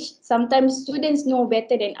knowledge. Sometimes students know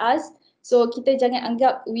better than us. So kita jangan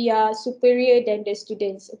anggap we are superior than the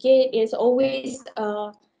students. Okay, there's always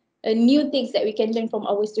new things that we can learn from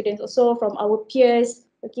our students, also from our peers.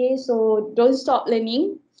 Okay, so don't stop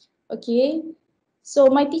learning. Okay, so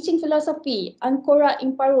my teaching philosophy, Ancora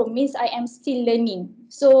Imparo, means I am still learning.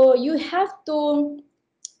 So you have to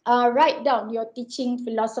write down your teaching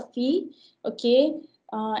philosophy, okay,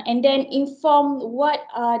 and then inform what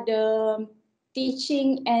are the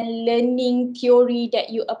teaching and learning theory that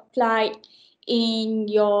you applied in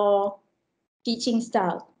your teaching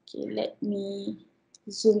style. Okay, let me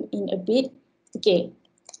zoom in a bit. Okay,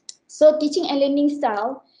 so teaching and learning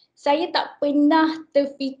style, saya tak pernah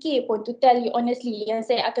terfikir pun, to tell you honestly, yang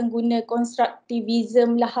saya akan guna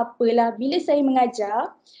constructivism lah apalah. Bila saya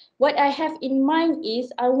mengajar, what I have in mind is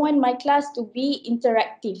I want my class to be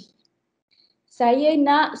interactive. Saya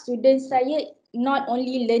nak student saya not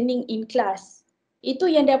only learning in class. Itu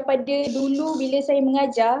yang daripada dulu bila saya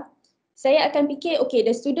mengajar, saya akan fikir, okay,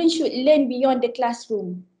 the student should learn beyond the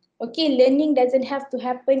classroom. Okay, learning doesn't have to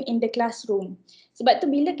happen in the classroom. Sebab tu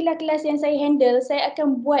bila kelas-kelas yang saya handle, saya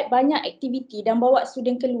akan buat banyak aktiviti dan bawa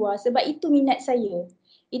student keluar sebab itu minat saya.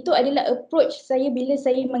 Itu adalah approach saya bila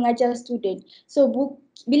saya mengajar student. So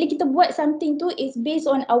bila kita buat something tu is based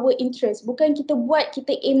on our interest. Bukan kita buat,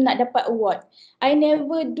 kita aim nak dapat award. I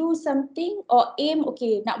never do something or aim,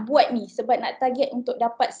 okay, nak buat ni sebab nak target untuk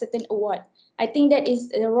dapat certain award. I think that is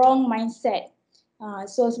the wrong mindset.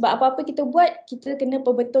 So sebab apa-apa kita buat, kita kena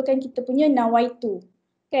perbetulkan kita punya nawaitu.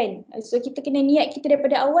 Kan? So kita kena niat kita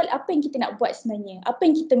daripada awal apa yang kita nak buat sebenarnya, apa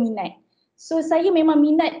yang kita minat. So saya memang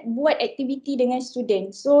minat buat aktiviti dengan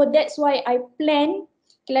student. So that's why I plan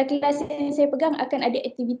kelas-kelas yang saya pegang akan ada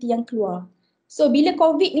aktiviti yang keluar. So bila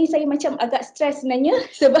COVID ni saya macam agak stress sebenarnya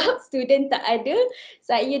sebab student tak ada.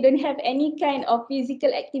 Saya don't have any kind of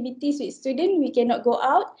physical activities with student, we cannot go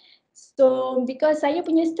out. So because saya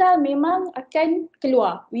punya style memang akan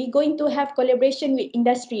keluar. We going to have collaboration with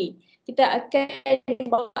industry. Kita akan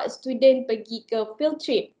bawa student pergi ke field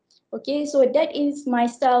trip. Okay, so that is my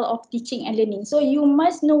style of teaching and learning. So you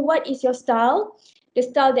must know what is your style, the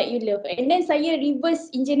style that you love. And then saya reverse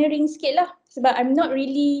engineering sikit lah sebab I'm not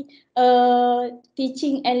really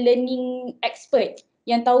teaching and learning expert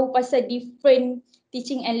yang tahu pasal different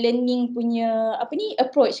teaching and learning punya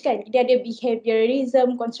approach kan. Dia ada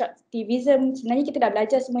behaviorism, constructivism. Sebenarnya kita dah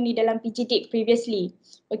belajar semua ni dalam PGD previously.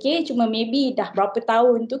 Okay, cuma maybe dah berapa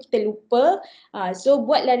tahun tu kita lupa. So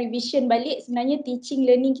buatlah revision balik sebenarnya teaching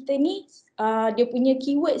learning kita ni dia punya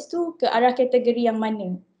keywords tu ke arah kategori yang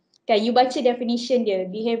mana. Kan, you baca definition dia,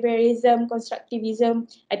 behaviorism, constructivism.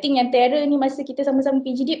 I think yang terror ni masa kita sama-sama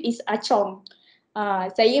PGD is Chong.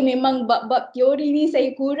 Saya memang bab-bab teori ni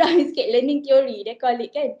saya kurang sikit, learning theory dia call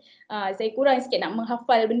it kan. Saya kurang sikit nak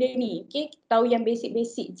menghafal benda ni. Okay, tahu yang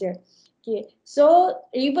basic-basic je. Okay, so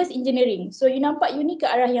reverse engineering. So you nampak you ni ke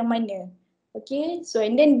arah yang mana. Okay, so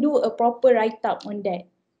and then do a proper write-up on that.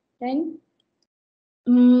 Kan?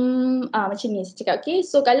 Macam ni saya cakap. Okay,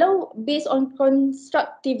 so kalau based on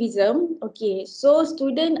constructivism, okay, so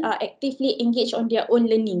student are actively engaged on their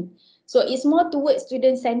own learning. So it's more towards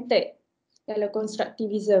student-centered kalau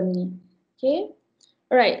constructivism ni. Okay.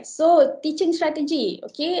 Alright, so teaching strategy.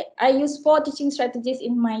 Okay, I use 4 teaching strategies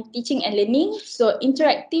in my teaching and learning. So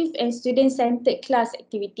interactive and student-centered class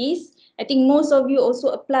activities. I think most of you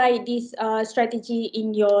also apply this strategy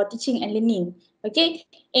in your teaching and learning. Okay,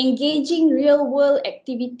 engaging real world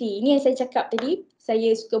activity. Ini yang saya cakap tadi.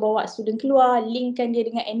 Saya suka bawa student keluar, linkkan dia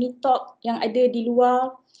dengan any talk yang ada di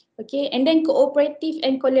luar. Okay, and then cooperative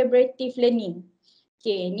and collaborative learning.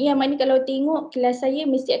 Okay, ni yang mana kalau tengok kelas saya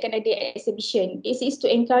mesti akan ada exhibition. This is to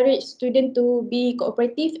encourage student to be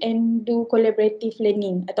cooperative and do collaborative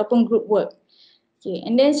learning ataupun group work. Okay,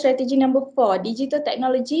 and then strategy number 4, digital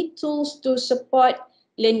technology tools to support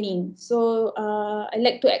learning. So I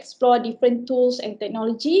like to explore different tools and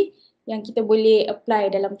technology yang kita boleh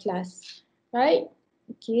apply dalam kelas. Right?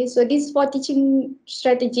 Okay, so these 4 teaching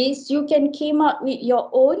strategies, you can came up with your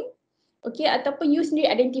own. Okay, ataupun you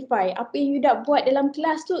sendiri identify apa yang you dah buat dalam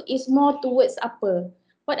kelas tu is more towards apa.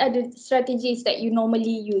 What are the strategies that you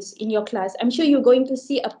normally use in your class? I'm sure you're going to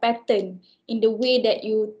see a pattern in the way that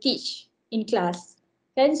you teach in class.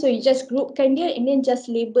 Kan, so you just groupkan dia and then just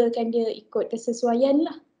labelkan dia ikut kesesuaian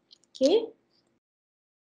lah. Okay.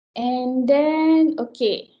 And then,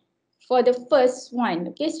 okay. For the first one,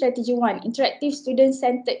 okay, strategy 1, interactive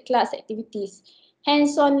student-centered class activities,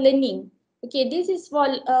 hands-on learning. Okay, this is for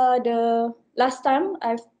the last time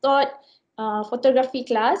I've taught photography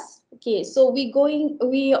class. Okay, so we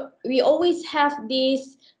always have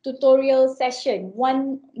this tutorial session,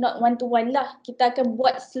 not one to one lah. Kita akan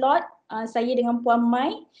buat slot, saya dengan Puan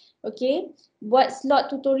Mai, Okay, buat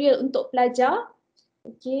slot tutorial untuk pelajar.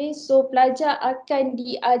 Okay, so pelajar akan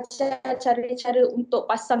diajar cara-cara untuk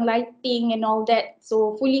pasang lighting and all that.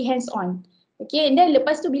 So fully hands on. Okay, and then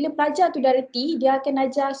lepas tu bila pelajar tu dah reti, dia akan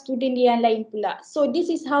ajar student dia yang lain pula. So this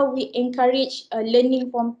is how we encourage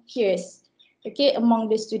learning from peers. Okay,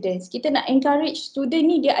 among the students. Kita nak encourage student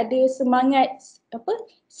ni dia ada semangat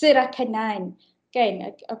serakanan.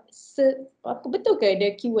 Kan? Apa betul ke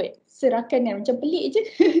ada keyword? Serakanan, macam pelik je.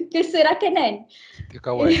 Keserakanan.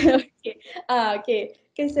 Kawan. Okay. Okay.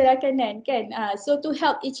 Keserakanan kan. So to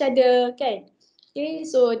help each other kan. Okay,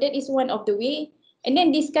 so that is one of the way. And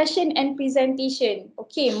then discussion and presentation.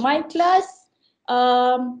 Okay, my class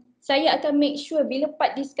saya akan make sure bila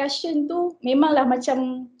part discussion tu memanglah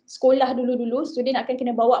macam sekolah dulu-dulu, student akan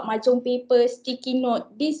kena bawa mahjong paper, sticky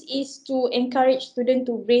note. This is to encourage student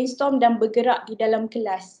to brainstorm dan bergerak di dalam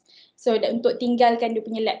kelas. So untuk tinggalkan dia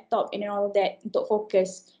punya laptop and all that untuk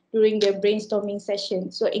fokus during the brainstorming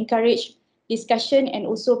session. So encourage discussion and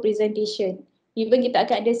also presentation. Even kita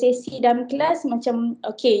akan ada sesi dalam kelas macam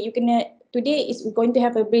okay, you kena today is going to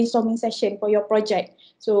have a brainstorming session for your project.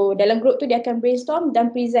 So dalam group tu dia akan brainstorm dan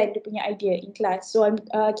present dia punya idea in class. So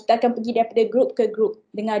kita akan pergi daripada group ke group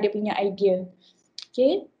dengar dia punya idea.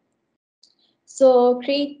 Okay. So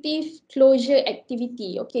creative closure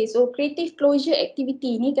activity. Okay, so creative closure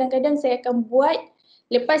activity ni kadang-kadang saya akan buat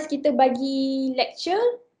lepas kita bagi lecture.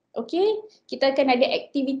 Okay, kita akan ada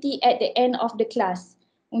activity at the end of the class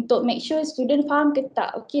untuk make sure student faham ke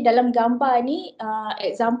tak. Okay, dalam gambar ni,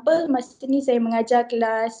 example masa ni saya mengajar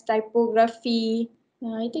kelas typography,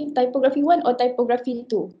 I think typography 1 or typography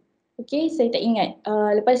 2. Okay, saya tak ingat.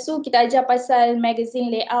 Lepas tu kita ajar pasal magazine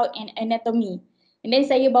layout and anatomy. And then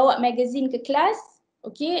saya bawa magazine ke kelas,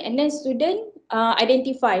 okay, and then student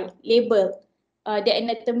identify, label the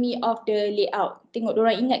anatomy of the layout. Tengok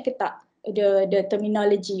diorang ingat ke tak the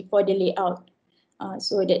terminology for the layout.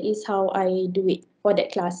 So that is how I do it for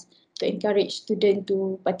that class to encourage student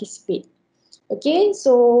to participate. Okay,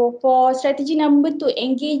 so for strategy number 2,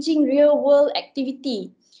 engaging real world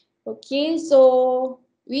activity. Okay, so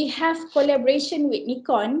we have collaboration with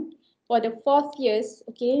Nikon for the 4th years,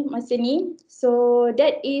 okay, masa ni. So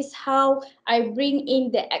that is how I bring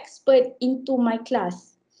in the expert into my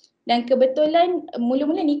class. Dan kebetulan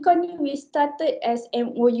mula-mula Nikon ni we started as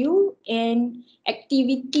MOU and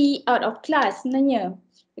activity out of class sebenarnya.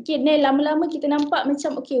 Okay, then lama-lama kita nampak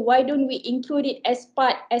macam okay, why don't we include it as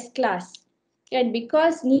part as class? Kan,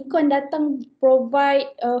 because Nikon datang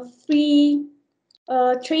provide free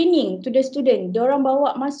training to the student. Diorang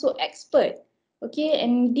bawa masuk expert. Okay,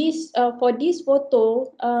 and this for this photo,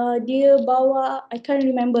 dia bawa, I can't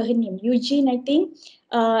remember her name, Eugene I think,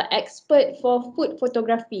 expert for food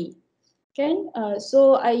photography. Kan?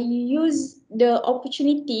 So I use the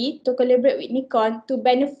opportunity to collaborate with Nikon to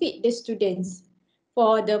benefit the students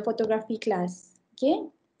for the photography class. Okay.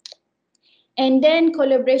 And then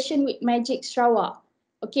collaboration with Magic Sarawak.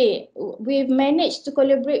 Okay, we've managed to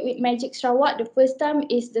collaborate with Magic Sarawak. The first time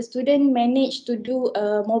is the student managed to do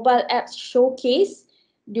a mobile app showcase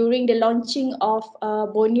during the launching of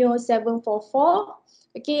Borneo 744.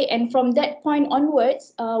 Okay, and from that point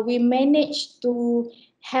onwards, we managed to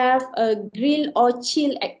have a grill or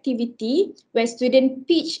chill activity where students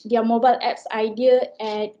pitch their mobile apps idea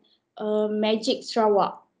at Magic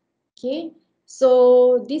Sarawak. Okay,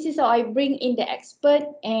 so this is how I bring in the expert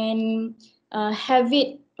and have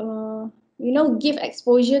it, give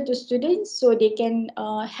exposure to students so they can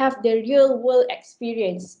have the real world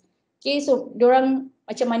experience. Okay, so dorang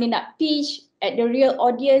macam mana nak pitch at the real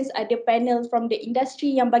audience, ada panel from the industry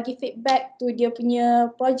yang bagi feedback to dia punya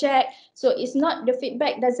project. So it's not, the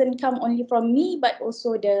feedback doesn't come only from me but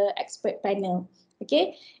also the expert panel.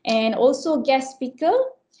 Okay, and also guest speaker.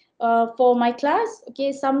 For my class,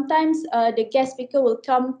 okay, sometimes the guest speaker will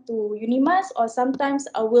come to UNIMAS or sometimes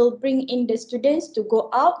I will bring in the students to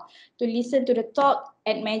go out to listen to the talk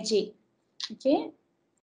at Magic. Okay.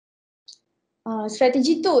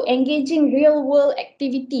 Strategy 2, engaging real world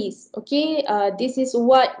activities. Okay, this is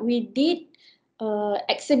what we did,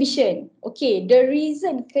 exhibition. Okay, the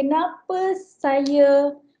reason kenapa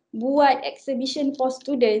saya buat exhibition for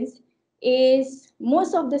students is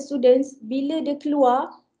most of the students bila dia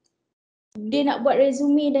keluar, dia nak buat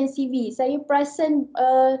resume dan CV. Saya perasan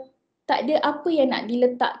tak ada apa yang nak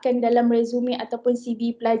diletakkan dalam resume ataupun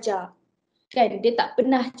CV pelajar. Kan, dia tak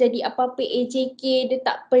pernah jadi apa-apa AJK, dia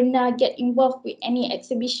tak pernah get involved with any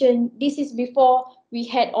exhibition. This is before we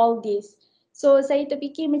had all this. So saya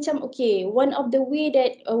terfikir macam okay, one of the way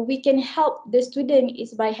that we can help the student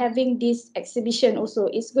is by having this exhibition also.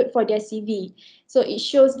 It's good for their CV. So it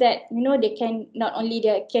shows that they can not only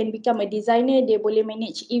they can become a designer, they boleh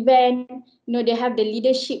manage event, they have the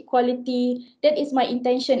leadership quality. That is my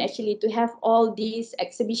intention actually, to have all these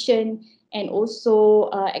exhibition and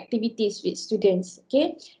also activities with students.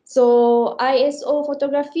 Okay, so ISO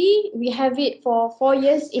photography, we have it for 4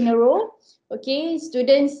 years in a row. Okay,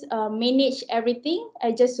 students manage everything.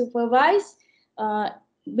 I just supervise.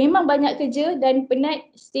 Memang banyak kerja dan penat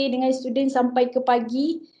stay dengan student sampai ke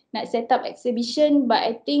pagi nak set up exhibition, but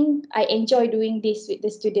I think I enjoy doing this with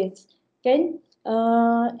the students. Kan?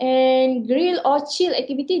 And grill or chill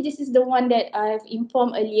activity, this is the one that I've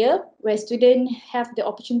informed earlier, where students have the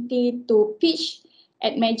opportunity to pitch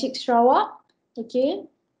at Magic Sarawak. Okay.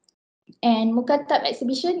 And Mukatab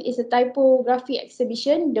exhibition is a typography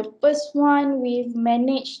exhibition. The first one we've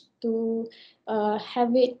managed to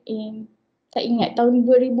have it in, tak ingat, tahun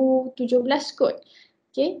 2017 kot.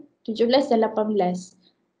 Okay, 17 dan 18.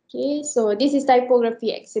 Okay, so this is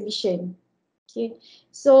typography exhibition. Okay,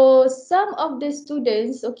 so some of the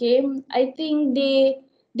students, okay, I think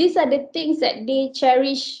these are the things that they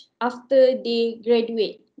cherish after they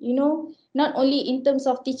graduate. Not only in terms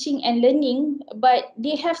of teaching and learning, but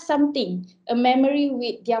they have something, a memory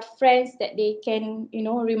with their friends that they can,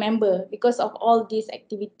 remember because of all these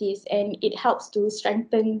activities, and it helps to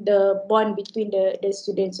strengthen the bond between the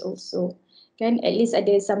students also. Kan, at least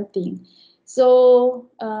ada something. So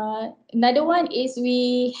another one is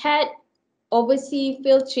we had overseas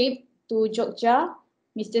field trip to Jogja.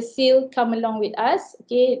 Mr. Seal come along with us.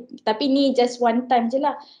 Okay, tapi ni just one time je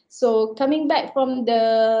lah. So coming back from the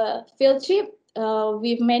field trip,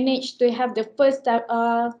 we've managed to have the first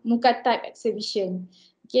muka type exhibition.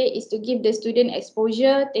 Okay, is to give the student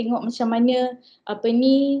exposure, tengok macam mana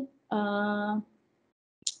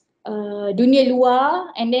dunia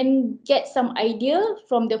luar, and then get some idea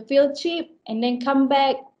from the field trip, and then come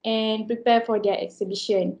back and prepare for their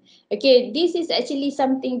exhibition. Okay, this is actually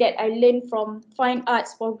something that I learned from Fine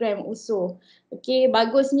Arts program also. Okay,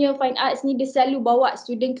 bagusnya Fine Arts ni dia selalu bawa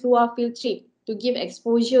student keluar field trip to give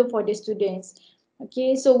exposure for the students.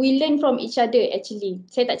 Okay, so we learn from each other actually.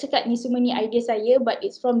 Saya tak cakap ni semua ni idea saya, but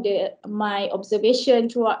it's from my observation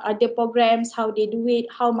throughout other programs, how they do it,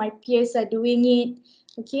 how my peers are doing it.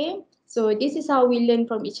 Okay, so this is how we learn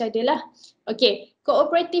from each other lah. Okay,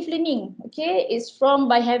 cooperative learning, okay, is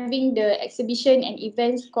from by having the exhibition and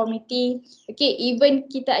events committee. Okay, even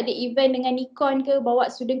kita ada event dengan Nikon ke,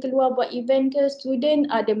 bawa student keluar buat event ke, student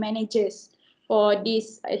are the managers for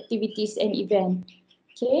these activities and event.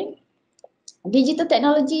 Okay, digital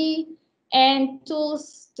technology and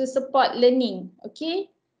tools to support learning.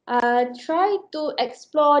 Okay, try to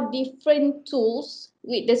explore different tools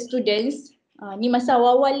with the students. Ni masa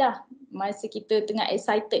awal-awal lah, masa kita tengah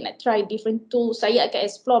excited nak try different tools, saya akan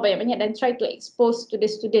explore banyak-banyak dan try to expose to the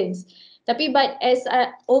students. Tapi but as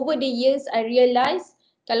over the years I realise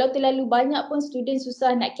kalau terlalu banyak pun students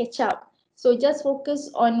susah nak catch up. So just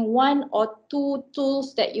focus on one or two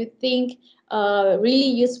tools that you think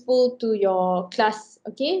really useful to your class,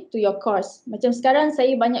 okay, to your course. Macam sekarang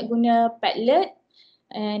saya banyak guna Padlet,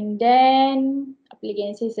 and then apa lagi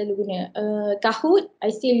yang saya selalu guna? Kahoot,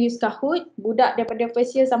 I still use Kahoot. Budak daripada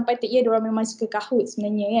first year sampai third year, diorang memang suka Kahoot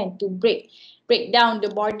sebenarnya kan, to break down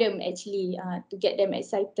the boredom actually, to get them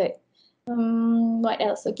excited. What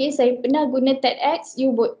else? Okay, saya pernah guna TEDx.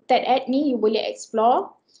 TEDx ni you boleh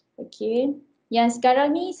explore. Okay, yang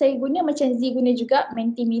sekarang ni saya guna macam Z guna juga,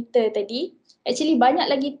 Mentimeter tadi. Actually banyak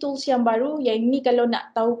lagi tools yang baru, yang ni kalau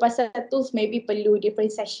nak tahu pasal tools maybe perlu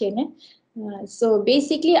different session. So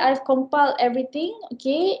basically I've compiled everything,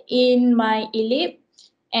 okay, in my eLEAP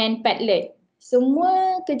and Padlet.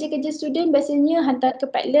 Semua kerja-kerja student biasanya hantar ke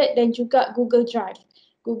Padlet dan juga Google Drive.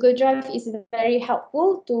 Google Drive is very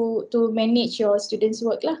helpful to manage your students'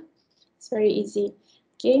 work lah. It's very easy.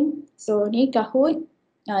 Okay, so ni Kahoot.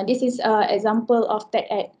 This is example of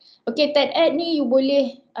TEDx. Okay, TEDx ni you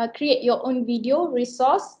boleh create your own video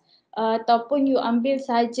resource, ataupun you ambil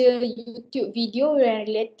saja YouTube video yang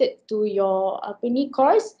related to your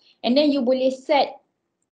course, and then you boleh set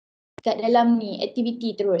kat dalam ni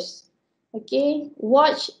activity terus. Okay,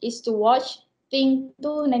 watch is to watch, think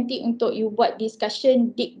tu nanti untuk you buat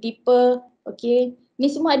discussion, dig deeper. Okay, ni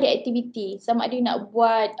semua ada activity, sama ada you nak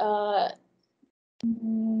buat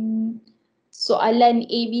soalan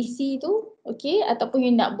ABC tu, okay, ataupun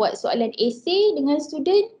you nak buat soalan essay dengan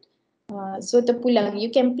student. So terpulang,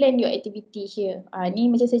 you can plan your activity here.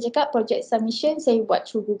 Ni macam saya cakap, project submission saya buat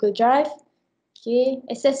through Google Drive. Okay,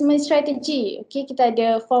 assessment strategy. Okay, kita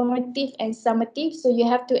ada formative and summative. So you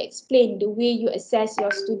have to explain the way you assess your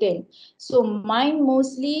student. So mine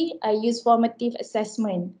mostly I use formative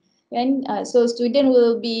assessment. Kan? So student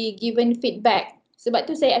will be given feedback. Sebab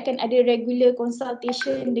tu saya akan ada regular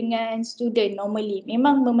consultation dengan student normally.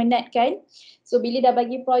 Memang memenatkan. So bila dah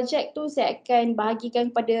bagi projek tu saya akan bahagikan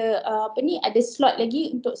pada ada slot lagi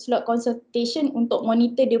untuk slot consultation untuk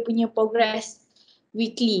monitor dia punya progress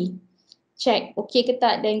weekly. Check okay ke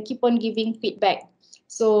tak dan keep on giving feedback.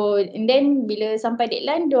 So and then bila sampai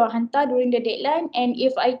deadline, diorang hantar during the deadline, and if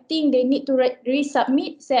I think they need to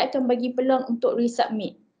resubmit, saya akan bagi peluang untuk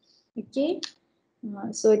resubmit. Okay.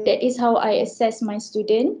 So that is how I assess my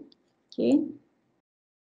student. Okay.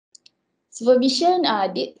 Supervision,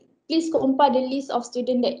 please compile the list of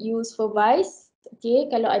student that you supervise. Okay,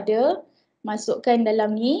 kalau ada, masukkan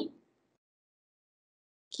dalam ni.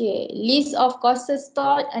 Okay, list of courses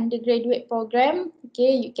taught undergraduate program.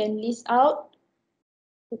 Okay, you can list out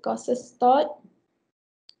the courses taught.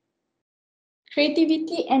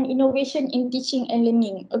 Creativity and innovation in teaching and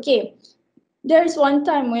learning. Okay, there is one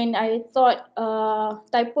time when I taught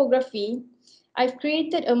typography. I've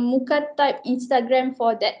created a Muka Type Instagram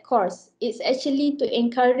for that course. It's actually to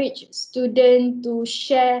encourage students to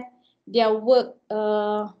share their work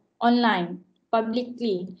online,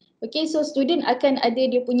 publicly. Okay, so student akan ada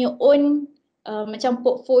dia punya own macam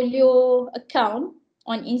portfolio account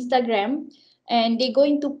on Instagram, and they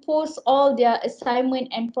going to post all their assignment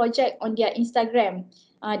and project on their Instagram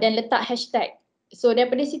dan letak hashtag. So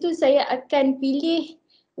daripada situ saya akan pilih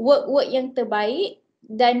work-work yang terbaik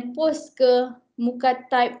dan post ke Muka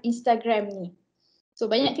Type Instagram ni. So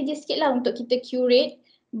banyak kerja sikit lah untuk kita curate,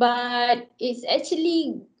 but it's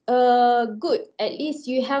actually good. At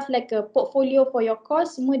least you have like a portfolio for your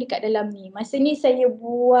course, semua dekat dalam ni. Masa ni saya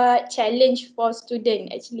buat challenge for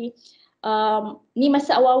student actually. Ni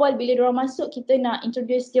masa awal-awal bila diorang masuk, kita nak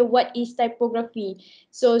introduce dia what is typography.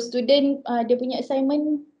 So student dia punya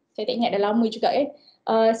assignment, saya tak ingat dah lama juga kan.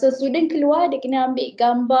 So student keluar, dia kena ambil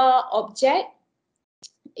gambar objek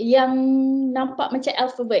yang nampak macam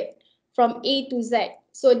alphabet from A to Z.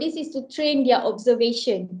 So this is to train their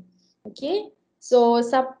observation. Okay. So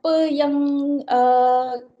siapa yang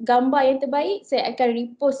gambar yang terbaik, saya akan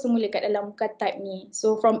repost semula kat dalam Muka Type ni.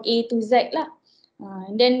 So from A to Z lah.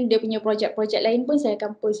 And then dia punya projek-projek lain pun saya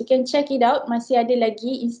akan post. You can check it out. Masih ada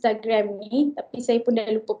lagi Instagram ni. Tapi saya pun dah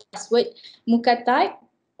lupa password. Muka Type.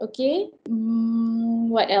 Okay.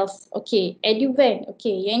 What else? Okay. EduVan.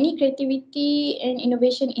 Okay. Yang ni creativity and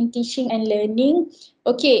innovation in teaching and learning.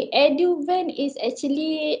 Okay. EduVan is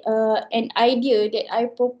actually an idea that I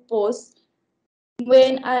proposed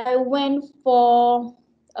when I went for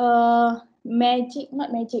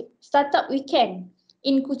startup weekend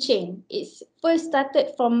in Kuching. It's first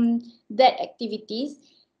started from that activities,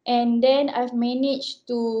 and then I've managed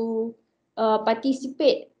to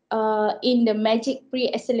participate in the Magic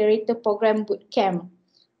Pre-Accelerator Program Bootcamp.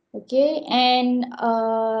 Okay, and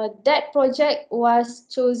that project was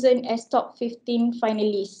chosen as top 15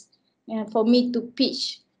 finalists for me to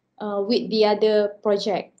pitch with the other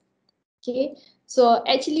project. Okay, so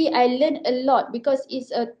actually I learned a lot because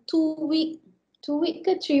it's a 2 week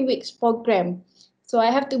ke 3 weeks program. So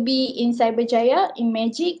I have to be in Cyberjaya in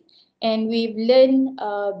Magic, and we've learned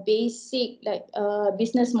basic like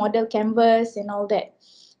business model canvas and all that.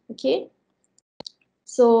 Okay,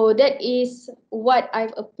 so that is what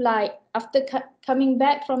I've applied. After coming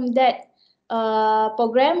back from that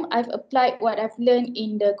program, I've applied what I've learned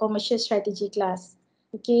in the commercial strategy class.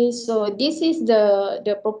 Okay, so this is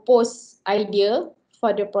the proposed idea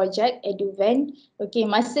for the project EduVan. Okay,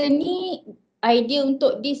 masa ni idea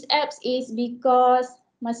untuk this apps is because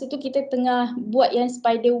masa tu kita tengah buat yang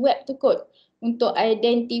spider web tu kot untuk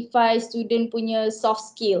identify student punya soft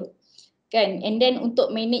skill kan, and then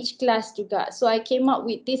untuk manage class juga. So I came up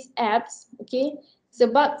with these apps, okay,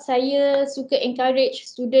 sebab saya suka encourage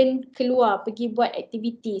student keluar pergi buat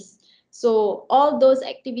activities. So all those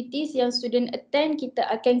activities yang student attend, kita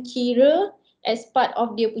akan kira as part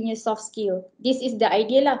of dia punya soft skill. This is the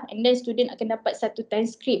idea lah, and then student akan dapat satu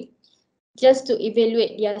transcript just to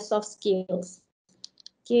evaluate their soft skills.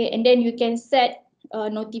 Okay, and then you can set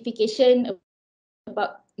notification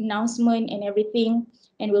about announcement and everything,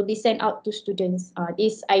 and will be sent out to students.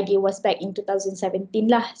 This idea was back in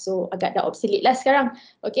 2017 lah, so agak dah obsolete lah sekarang.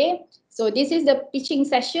 Okay, so this is the pitching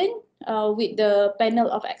session with the panel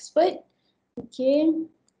of expert. Okay,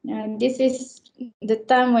 and this is the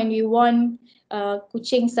time when we won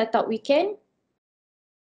Kuching Startup Weekend.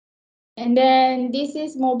 And then this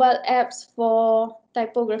is mobile apps for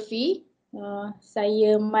typography.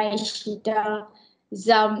 Saya, Mai Shida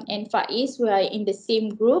Zam and Faiz, we are in the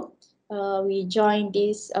same group. We joined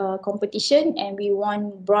this competition and we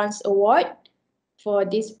won bronze award for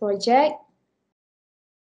this project.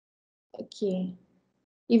 Okay.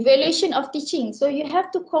 Evaluation of teaching. So you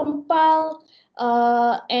have to compile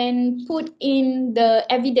and put in the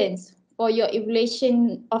evidence for your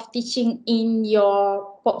evaluation of teaching in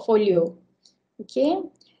your portfolio. Okay.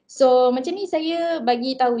 So macam ni saya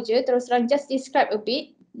bagi tahu je, terus terang just describe a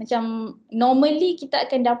bit. Macam normally kita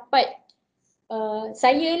akan dapat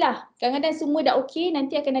saya lah, kadang-kadang semua dah okay,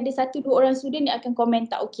 nanti akan ada 1-2 orang student yang akan komen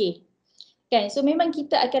tak okay. Kan, so memang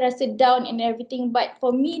kita akan rasa down and everything, but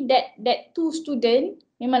for me that 2 student,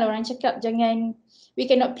 memanglah orang cakap jangan, we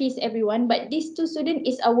cannot please everyone, but these 2 student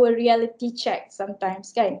is our reality check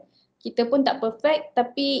sometimes kan. Kita pun tak perfect,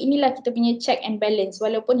 tapi inilah kita punya check and balance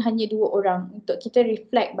walaupun hanya 2 orang untuk kita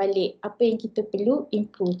reflect balik apa yang kita perlu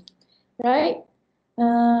improve. Right?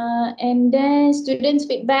 And then students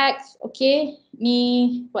feedback, okay,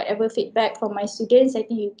 ni whatever feedback from my students, I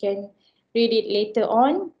think you can read it later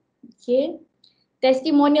on. Okay.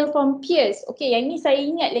 Testimonial from peers. Okay, yang ni saya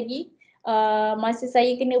ingat lagi masa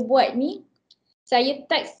saya kena buat ni, saya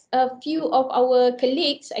text a few of our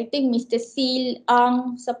colleagues, I think Mr. Sil,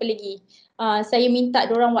 Ang, siapa lagi? Saya minta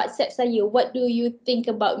diorang WhatsApp saya, what do you think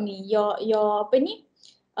about me? Your apa ni?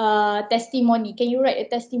 Testimony. Can you write a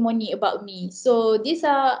testimony about me? So these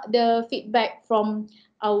are the feedback from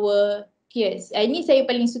our peers. Ini saya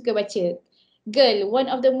paling suka baca. Girl, one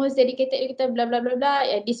of the most dedicated kita bla bla bla bla,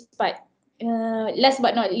 this part. Last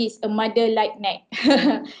but not least, a mother like neck.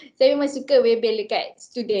 Saya memang suka webel dekat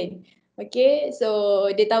student. Okay, so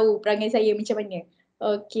dia tahu perangai saya macam mana.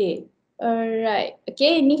 Okay, alright.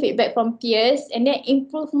 Okay, ni feedback from peers and then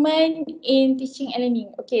improvement in teaching and learning.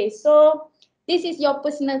 Okay, so this is your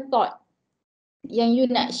personal thought yang you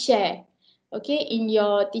nak share, okay, in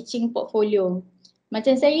your teaching portfolio.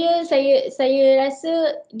 Macam saya rasa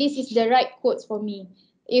this is the right quotes for me.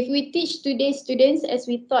 If we teach today's students as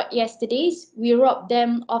we taught yesterday's, we rob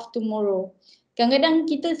them of tomorrow. Kadang-kadang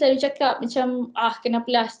kita selalu cakap macam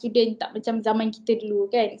kenapalah student tak macam zaman kita dulu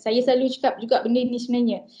kan. Saya selalu cakap juga benda ni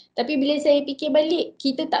sebenarnya. Tapi bila saya fikir balik,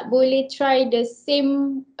 kita tak boleh try the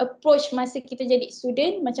same approach masa kita jadi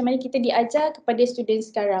student macam mana kita diajar kepada student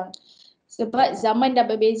sekarang. Sebab zaman dah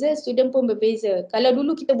berbeza, student pun berbeza. Kalau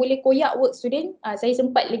dulu kita boleh koyak work student, saya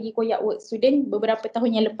sempat lagi koyak work student beberapa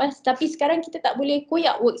tahun yang lepas, tapi sekarang kita tak boleh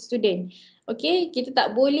koyak work student. Okay, kita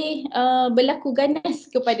tak boleh berlaku ganas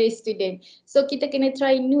kepada student. So kita kena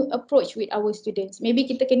try new approach with our students. Maybe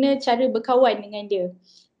kita kena cara berkawan dengan dia.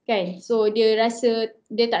 Kan? So dia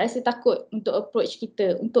tak rasa takut untuk approach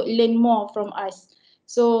kita, untuk learn more from us.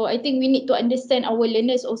 So I think we need to understand our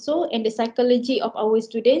learners also and the psychology of our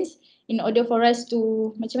students in order for us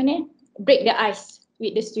to macam mana break the ice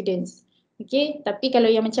with the students. Okay, tapi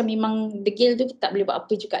kalau yang macam memang degil tu kita tak boleh buat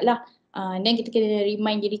apa jugalah. Dan kita kena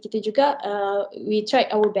remind diri kita juga we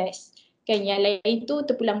tried our best. Kan, yang lain tu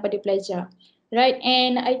terpulang pada pelajar. Right,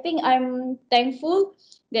 and I think I'm thankful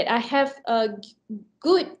that I have a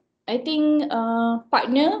good, I think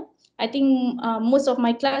partner. I think most of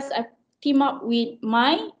my class I team up with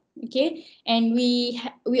okay, and we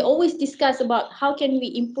always discuss about how can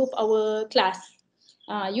we improve our class.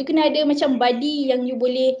 You kena ada macam buddy yang you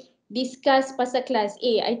boleh discuss pasal kelas.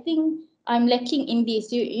 I think I'm lacking in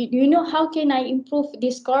this. You know how can I improve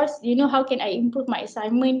this course? You know how can I improve my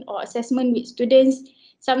assignment or assessment with students?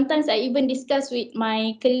 Sometimes I even discuss with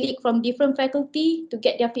my colleague from different faculty to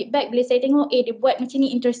get their feedback. Bila saya tengok, dia buat macam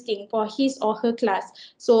ni interesting for his or her class.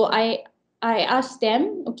 So I ask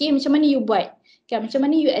them, okay, macam mana you buat? Kan, macam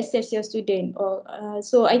mana you assess your student?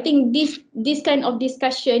 So I think this kind of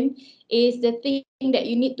discussion is the thing that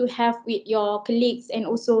you need to have with your colleagues, and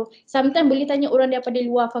also sometimes boleh tanya orang daripada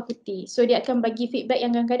luar fakulti. So dia akan bagi feedback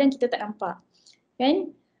yang kadang-kadang kita tak nampak.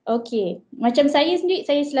 Kan? Okay. Macam saya sendiri,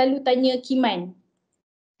 saya selalu tanya Kiman.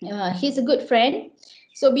 He's a good friend.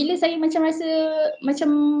 So bila saya macam rasa macam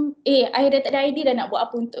I dah tak ada idea dah nak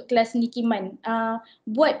buat apa untuk kelas ni Kiman.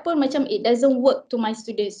 Buat pun macam it doesn't work to my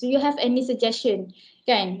students. So you have any suggestion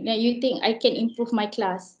kan that you think I can improve my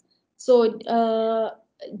class? So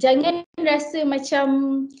jangan rasa macam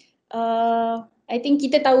I think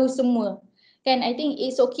kita tahu semua. Kan, I think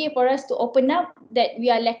it's okay for us to open up that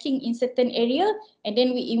we are lacking in certain area and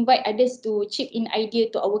then we invite others to chip in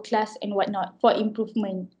idea to our class and whatnot for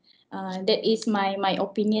improvement. That is my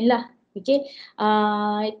opinion lah. Okay,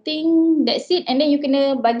 I think that's it. And then you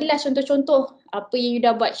kena bagilah contoh-contoh apa yang you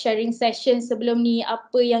dah buat sharing session sebelum ni,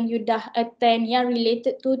 apa yang you dah attend yang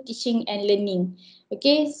related to teaching and learning.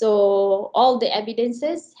 Okay, so all the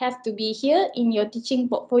evidences have to be here in your teaching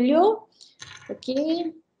portfolio.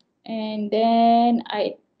 Okay, And then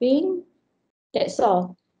I think that's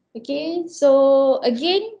all. Okay, so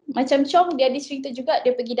again macam Chong dia ada cerita juga,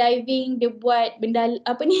 dia pergi diving, dia buat benda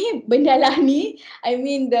apa ni benda lah ni, I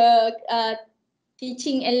mean the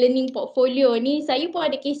teaching and learning portfolio ni. Saya pun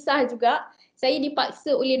ada kisah juga. Saya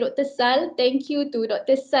dipaksa oleh Dr. Sal. Thank you to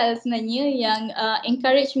Dr. Sal sebenarnya yang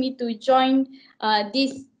encourage me to join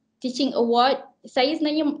this teaching award. Saya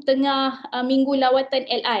sebenarnya tengah minggu lawatan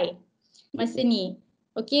LI masa ni.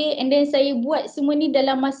 Okay, and then saya buat semua ni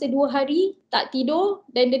dalam masa 2 hari, tak tidur,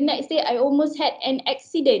 dan the next day I almost had an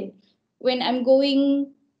accident when I'm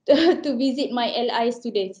going to visit my LI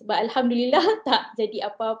students. But Alhamdulillah tak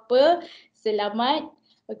jadi apa-apa, selamat.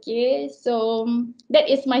 Okay, so that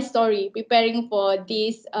is my story preparing for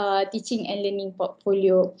this teaching and learning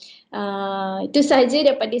portfolio. Itu sahaja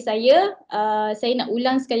daripada saya. Saya nak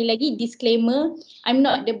ulang sekali lagi disclaimer, I'm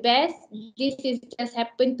not the best. This is just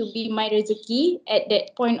happen to be my rezeki at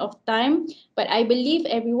that point of time. But I believe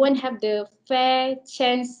everyone have the fair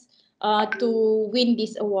chance to win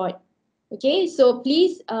this award. Okay, so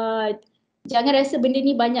please jangan rasa benda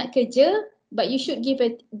ni banyak kerja, but you should give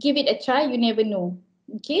it a try. You never know.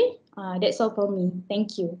 Okay, that's all for me.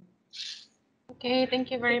 Thank you. Okay,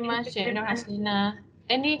 thank you very much, Noorhaslina.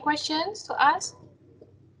 Any questions to ask?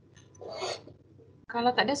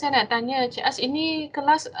 Kalau tak ada, saya nak tanya Cik As, ini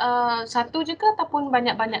kelas satu je ke ataupun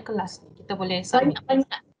banyak-banyak kelas kita boleh submit?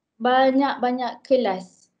 Banyak-banyak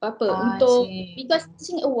kelas. Apa? Untuk because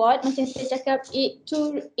teaching award macam saya cakap, it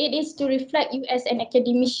is to reflect you as an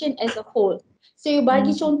academician as a whole. So you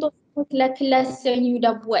bagi contoh kelas-kelas yang you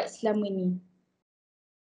dah buat selama ni.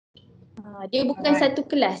 Dia bukan satu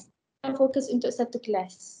kelas. Fokus untuk satu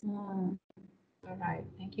kelas. Alright,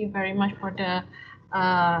 thank you very much for the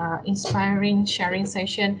inspiring sharing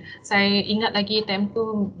session. Saya ingat lagi time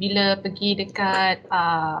tu bila pergi dekat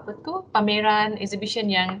pameran exhibition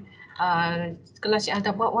yang kelas Cik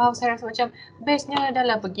Azhar buat, wow, saya rasa macam bestnya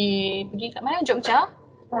adalah pergi kat mana? Jogja?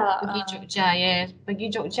 Pergi Jogja, yes. Pergi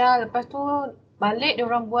Jogja, lepas tu balik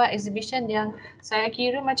diorang buat exhibition yang saya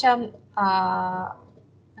kira macam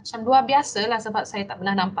luar biasa lah, sebab saya tak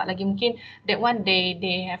pernah nampak lagi. Mungkin that one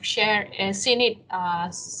they have seen it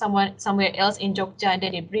somewhere else in Jogja, and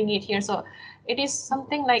then they bring it here. So it is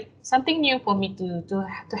something new for me to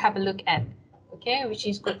have a look at. Okay, which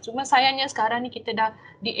is good. Cuma sayangnya sekarang ni kita dah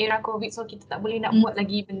di era COVID, so kita tak boleh nak buat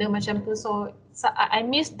lagi benda macam tu. So I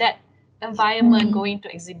miss that environment, going to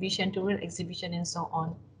exhibition, to real exhibition and so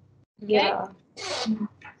on. Okay. Yeah.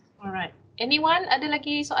 Alright. Anyone ada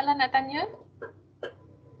lagi soalan nak tanya?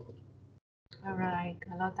 Alright,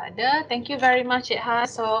 kalau tak ada, thank you very much Cik Ha.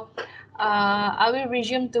 So I will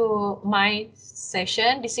resume to my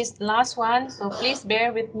session. This is the last one, so please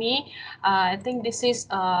bear with me. I think this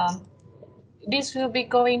will be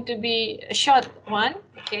going to be a short one.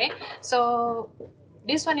 Okay, so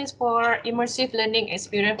this one is for immersive learning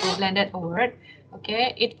experience for Blended Award.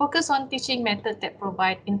 Okay, it focuses on teaching methods that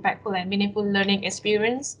provide impactful and meaningful learning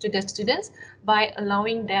experience to the students by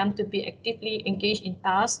allowing them to be actively engaged in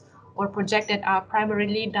tasks or projects that are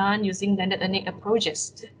primarily done using blended learning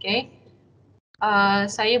approaches. Okay,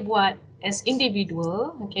 saya buat as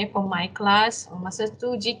individual. Okay, for my class masa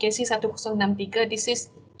tu GKC 1063. This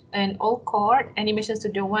is an old core animation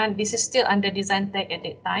studio 1. This is still under design tag at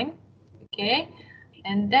that time. Okay,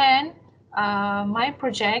 and then my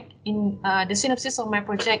project in the synopsis of my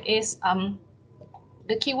project is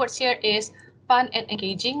the keywords here is fun and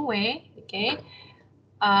engaging way. Okay.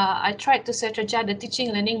 I tried to strategize the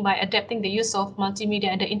teaching learning by adapting the use of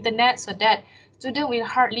multimedia and the internet so that students will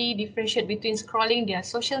hardly differentiate between scrolling their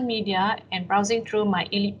social media and browsing through my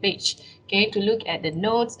eLEAP page, okay, to look at the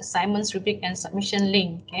notes, assignments, rubric, and submission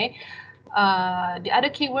link. Okay. The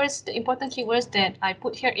other keywords, the important keywords that I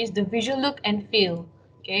put here is the visual look and feel.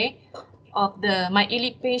 Okay, of my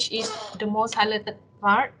eLEAP page is the most highlighted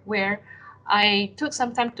part, where I took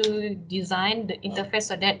some time to design the interface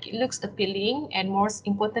so that it looks appealing and, most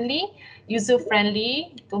importantly,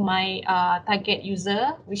 user-friendly to my target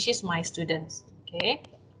user, which is my students. Okay,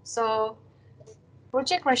 so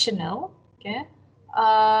project rationale. Okay,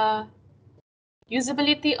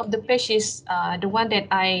 usability of the page is the one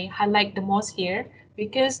that I highlight the most here,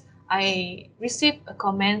 because I received a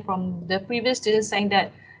comment from the previous students saying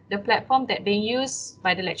that the platform that they use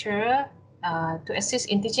by the lecturer to assist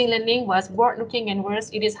in teaching learning was bored looking and worse.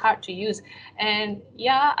 It is hard to use. And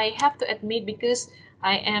yeah, I have to admit, because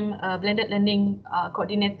I am a blended learning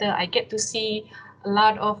coordinator, I get to see a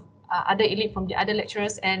lot of other elite from the other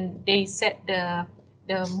lecturers, and they said the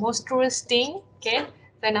most truest thing. Okay,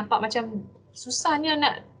 saya nampak macam susahnya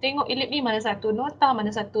nak tengok eLEAP ni mana satu nota,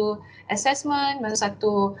 mana satu assessment, mana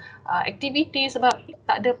satu activity sebab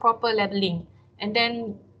tak ada proper labeling. And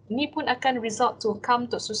then ni pun akan result to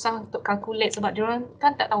come to susah untuk calculate sebab diorang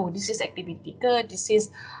kan tak tahu this is activity ke, this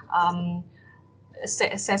is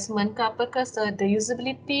assessment ke apa ke. So the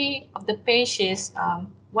usability of the page is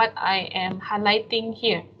what I am highlighting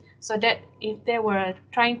here, so that if they were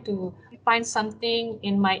trying to find something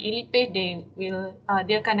in my eLEAP page,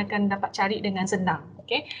 dia akan dapat cari dengan senang.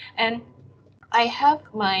 Okay, and I have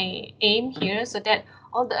my aim here so that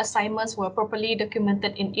all the assignments were properly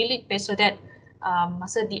documented in eLEAP page, so that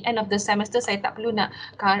masa the end of the semester saya tak perlu nak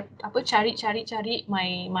cari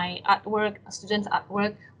my artwork, students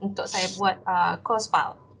artwork untuk saya buat course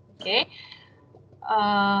file. Okay.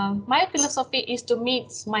 My philosophy is to meet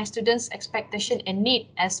my students' expectation and need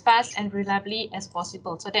as fast and reliably as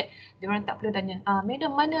possible, so that diorang tak perlu tanya,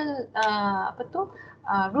 madam mana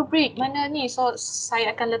rubric mana ni. So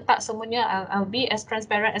saya akan letak semuanya, I'll be as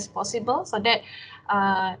transparent as possible, so that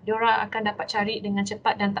diorang akan dapat cari dengan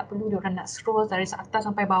cepat dan tak perlu diorang nak scroll dari atas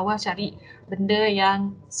sampai bawah cari benda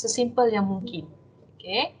yang sesimpel yang mungkin.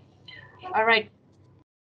 Okay. Alright.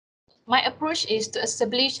 My approach is to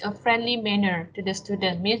establish a friendly manner to the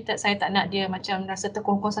student. Means that saya tak nak dia macam rasa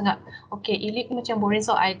terkongkong sangat. Okay, eLEAP macam boring,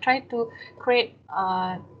 so I try to create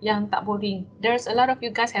yang tak boring. There's a lot of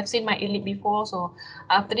you guys have seen my eLEAP before, so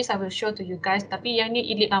after this I will show to you guys. Tapi yang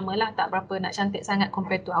ni eLEAP lama lah, tak berapa nak cantik sangat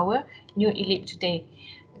compared to our new eLEAP today.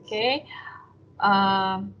 Okay.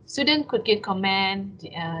 Student could give comment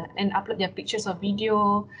and upload their pictures or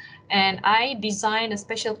video, and I design a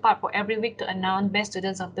special part for every week to announce best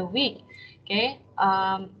students of the week. Okay,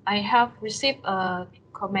 I have received a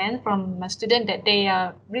comment from my student that they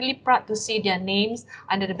are really proud to see their names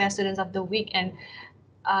under the best students of the week, and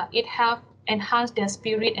it have enhanced their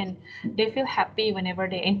spirit, and they feel happy whenever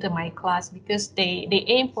they enter my class, because they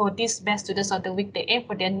aim for these best students of the week. They aim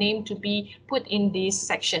for their name to be put in this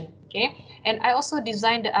section. Okay, and I also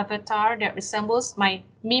designed the avatar that resembles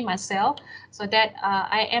myself, so that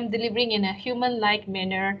I am delivering in a human-like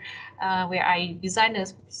manner, where I designed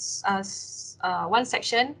one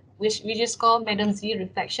section which is called Madam Z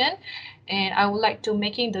Reflection, and I would like to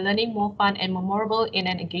making the learning more fun and memorable in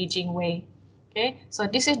an engaging way. Okay, so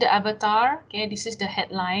this is the avatar. Okay, this is the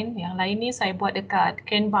headline. Yang lain ni saya buat dekat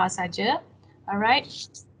Canva saja. Alright.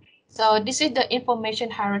 So this is the information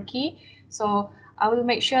hierarchy. So I will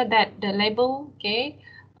make sure that the label, okay,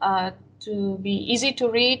 to be easy to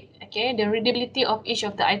read. Okay, the readability of each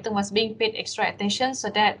of the item was being paid extra attention, so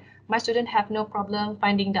that my student have no problem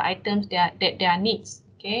finding the items that their needs.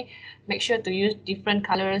 Okay, make sure to use different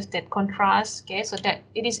colors that contrast. Okay, so that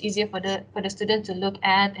it is easier for the student to look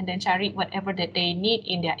at and then cari whatever that they need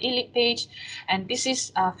in their eLEAP page. And this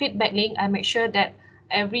is feedback link. I make sure that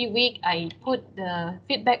every week I put the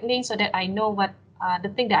feedback link, so that I know what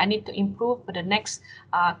the thing that I need to improve for the next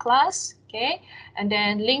class. Okay, and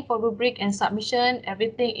then link for rubric and submission.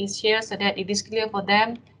 Everything is here so that it is clear for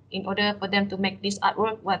them, in order for them to make this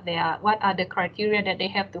artwork, what are the criteria that they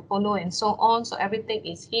have to follow, and so on. So everything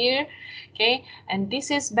is here. Okay, and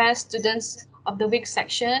this is best students of the week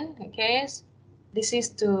section. Okay, this is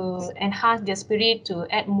to enhance their spirit, to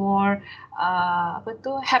add more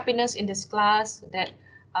happiness in this class, that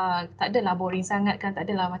tak adalah boring sangat kan, tak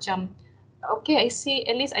adalah macam okay,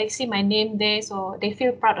 at least I see my name there, so they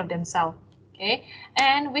feel proud of themselves. Okay,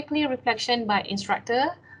 and weekly reflection by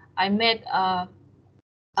instructor. I made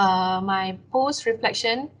my post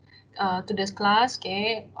reflection to this class.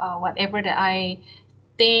 Okay, whatever that I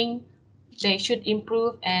think they should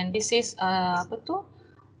improve, and this is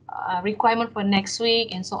requirement for next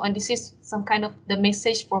week, and so on. This is some kind of the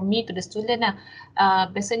message for me to the student.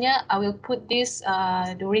 Biasanya I will put this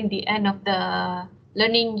during the end of the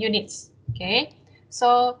learning units. Okay,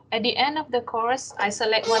 so at the end of the course, I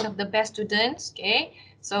select one of the best students. Okay,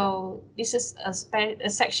 so this is a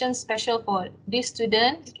section special for this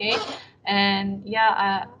student. Okay, and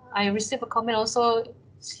yeah, I received a comment also.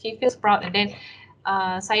 He feels proud, and then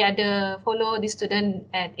saya ada follow this student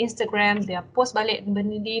at Instagram. Dia post balik benda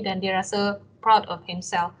ni dan dia rasa proud of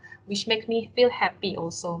himself, which makes me feel happy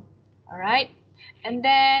also. Alright, and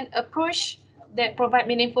then approach that provide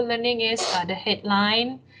meaningful learning is the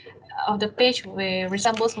headline of the page where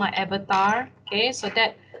resembles my avatar. Okay, so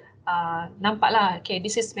that nampak lah. Okay,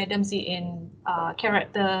 this is Madam Z in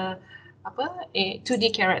character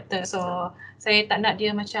 2D character. So saya tak nak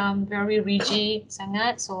dia macam very rigid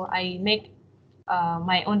sangat. So I make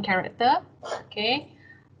my own character. Okay,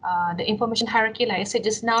 the information hierarchy, like I said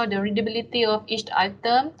just now, the readability of each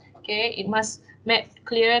item. Okay, it must make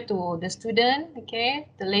clear to the student. Okay,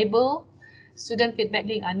 the label. student feedback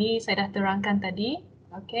link. Ni saya dah terangkan tadi.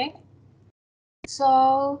 Okay. So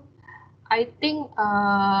I think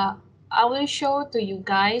I will show to you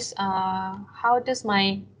guys how does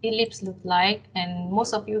my ellipse look like, and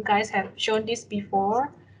most of you guys have shown this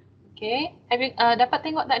before. Okay, have you dapat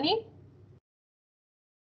tengok tak ni?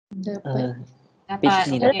 Dapat. Dapat.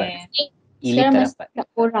 Ni Okay. dapat. Sekarang tak masih dapat. tak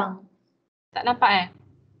borang. Tak nampak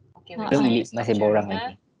Okay, wait, Ellip saya masih stop borang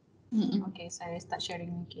sharing, lagi. Okay, saya start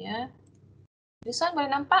sharing lagi ya. This one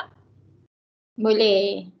boleh nampak?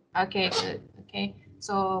 Boleh. Okay, good. Okay.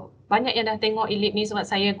 So, banyak yang dah tengok eLEAP ni sebab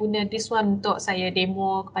saya guna this one untuk saya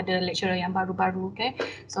demo kepada lecturer yang baru-baru. Okay.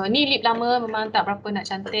 So, ni eLEAP lama memang tak berapa nak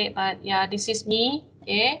cantik, but yeah, this is me.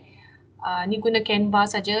 Okay. Ni guna Canva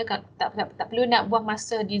saja, tak perlu nak buang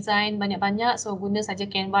masa design banyak-banyak, so guna saja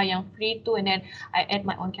Canva yang free tu, and then I add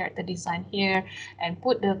my own character design here and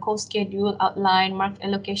put the course schedule, outline, mark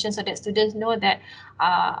allocation so that students know that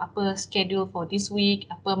apa schedule for this week,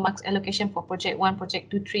 apa marks allocation for project 1,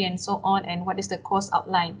 project 2, 3 and so on, and what is the course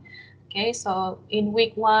outline. Okay, so in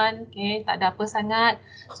week 1, okay, tak ada apa sangat.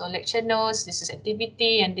 So lecture notes, this is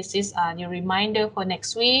activity, and this is your reminder for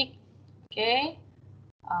next week. Okay.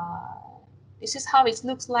 This is how it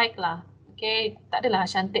looks like lah. Okay, tak adalah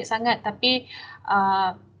cantik sangat, tapi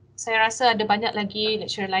saya rasa ada banyak lagi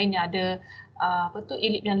lecturer lain yang ada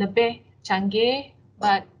eLEAP yang lebih canggih,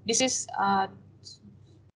 but this is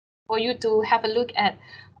for you to have a look at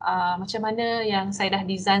macam mana yang saya dah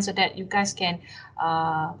design so that you guys can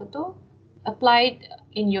apply it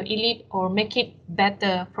in your eLEAP or make it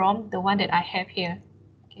better from the one that I have here.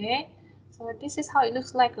 Okay. So this is how it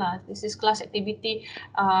looks like lah. This is class activity.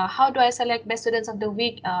 How do I select best students of the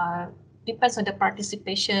week? Depends on the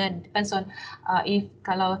participation. Depends on if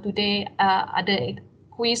kalau today ada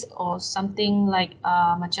quiz or something like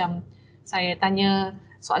macam saya tanya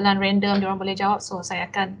soalan random, diorang boleh jawab. So saya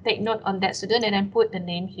akan take note on that student and then put the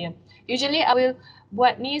name here. Usually I will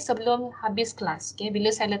buat ni sebelum habis kelas. Okay, bila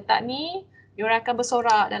saya letak ni, diorang akan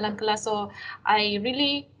bersorak dalam kelas. So I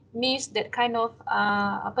really miss that kind of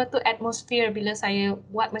atmosphere bila saya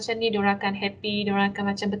buat macam ni, diorang akan happy, diorang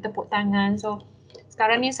akan macam bertepuk tangan. So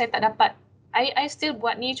sekarang ni saya tak dapat, I still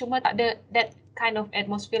buat ni cuma tak ada that kind of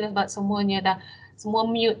atmosphere sebab semuanya dah semua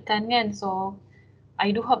mute kan. So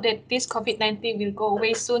I do hope that this COVID-19 will go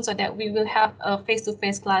away soon so that we will have a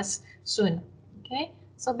face-to-face class soon. Okay,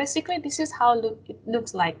 so basically this is how it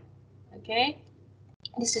looks like. Okay,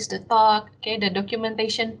 this is the talk. Okay, the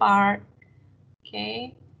documentation part.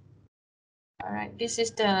 Okay. Alright, this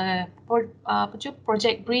is the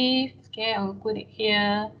project brief. Okay, I will put it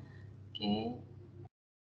here. Okay,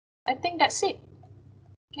 I think that's it.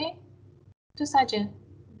 Okay, itu saja.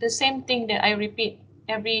 The same thing that I repeat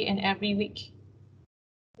every week.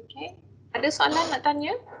 Okay, ada soalan nak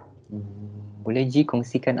tanya? Boleh Ji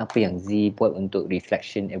kongsikan apa yang Z buat untuk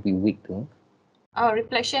reflection every week tu?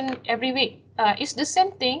 Reflection every week. It's the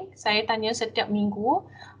same thing. Saya tanya setiap minggu.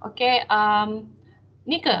 Okay,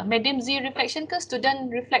 ni ke Madam Z reflection ke student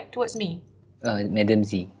reflect towards me? Madam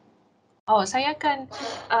Z. Saya akan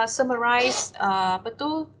summarize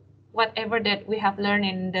whatever that we have learned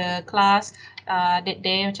in the class that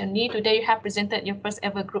day. Macam ni, today you have presented your first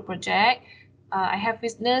ever group project. I have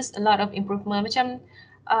witnessed a lot of improvement. Macam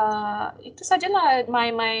itu sajalah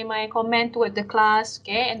my comment toward the class.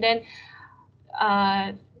 Okay, and then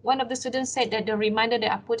one of the students said that the reminder that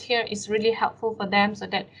I put here is really helpful for them, so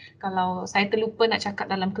that kalau saya terlupa nak cakap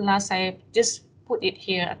dalam kelas, saya just put it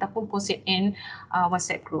here ataupun post it in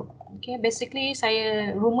WhatsApp group. Okay, basically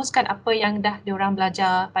saya rumuskan apa yang dah diorang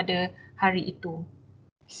belajar pada hari itu.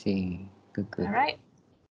 See, good. Alright.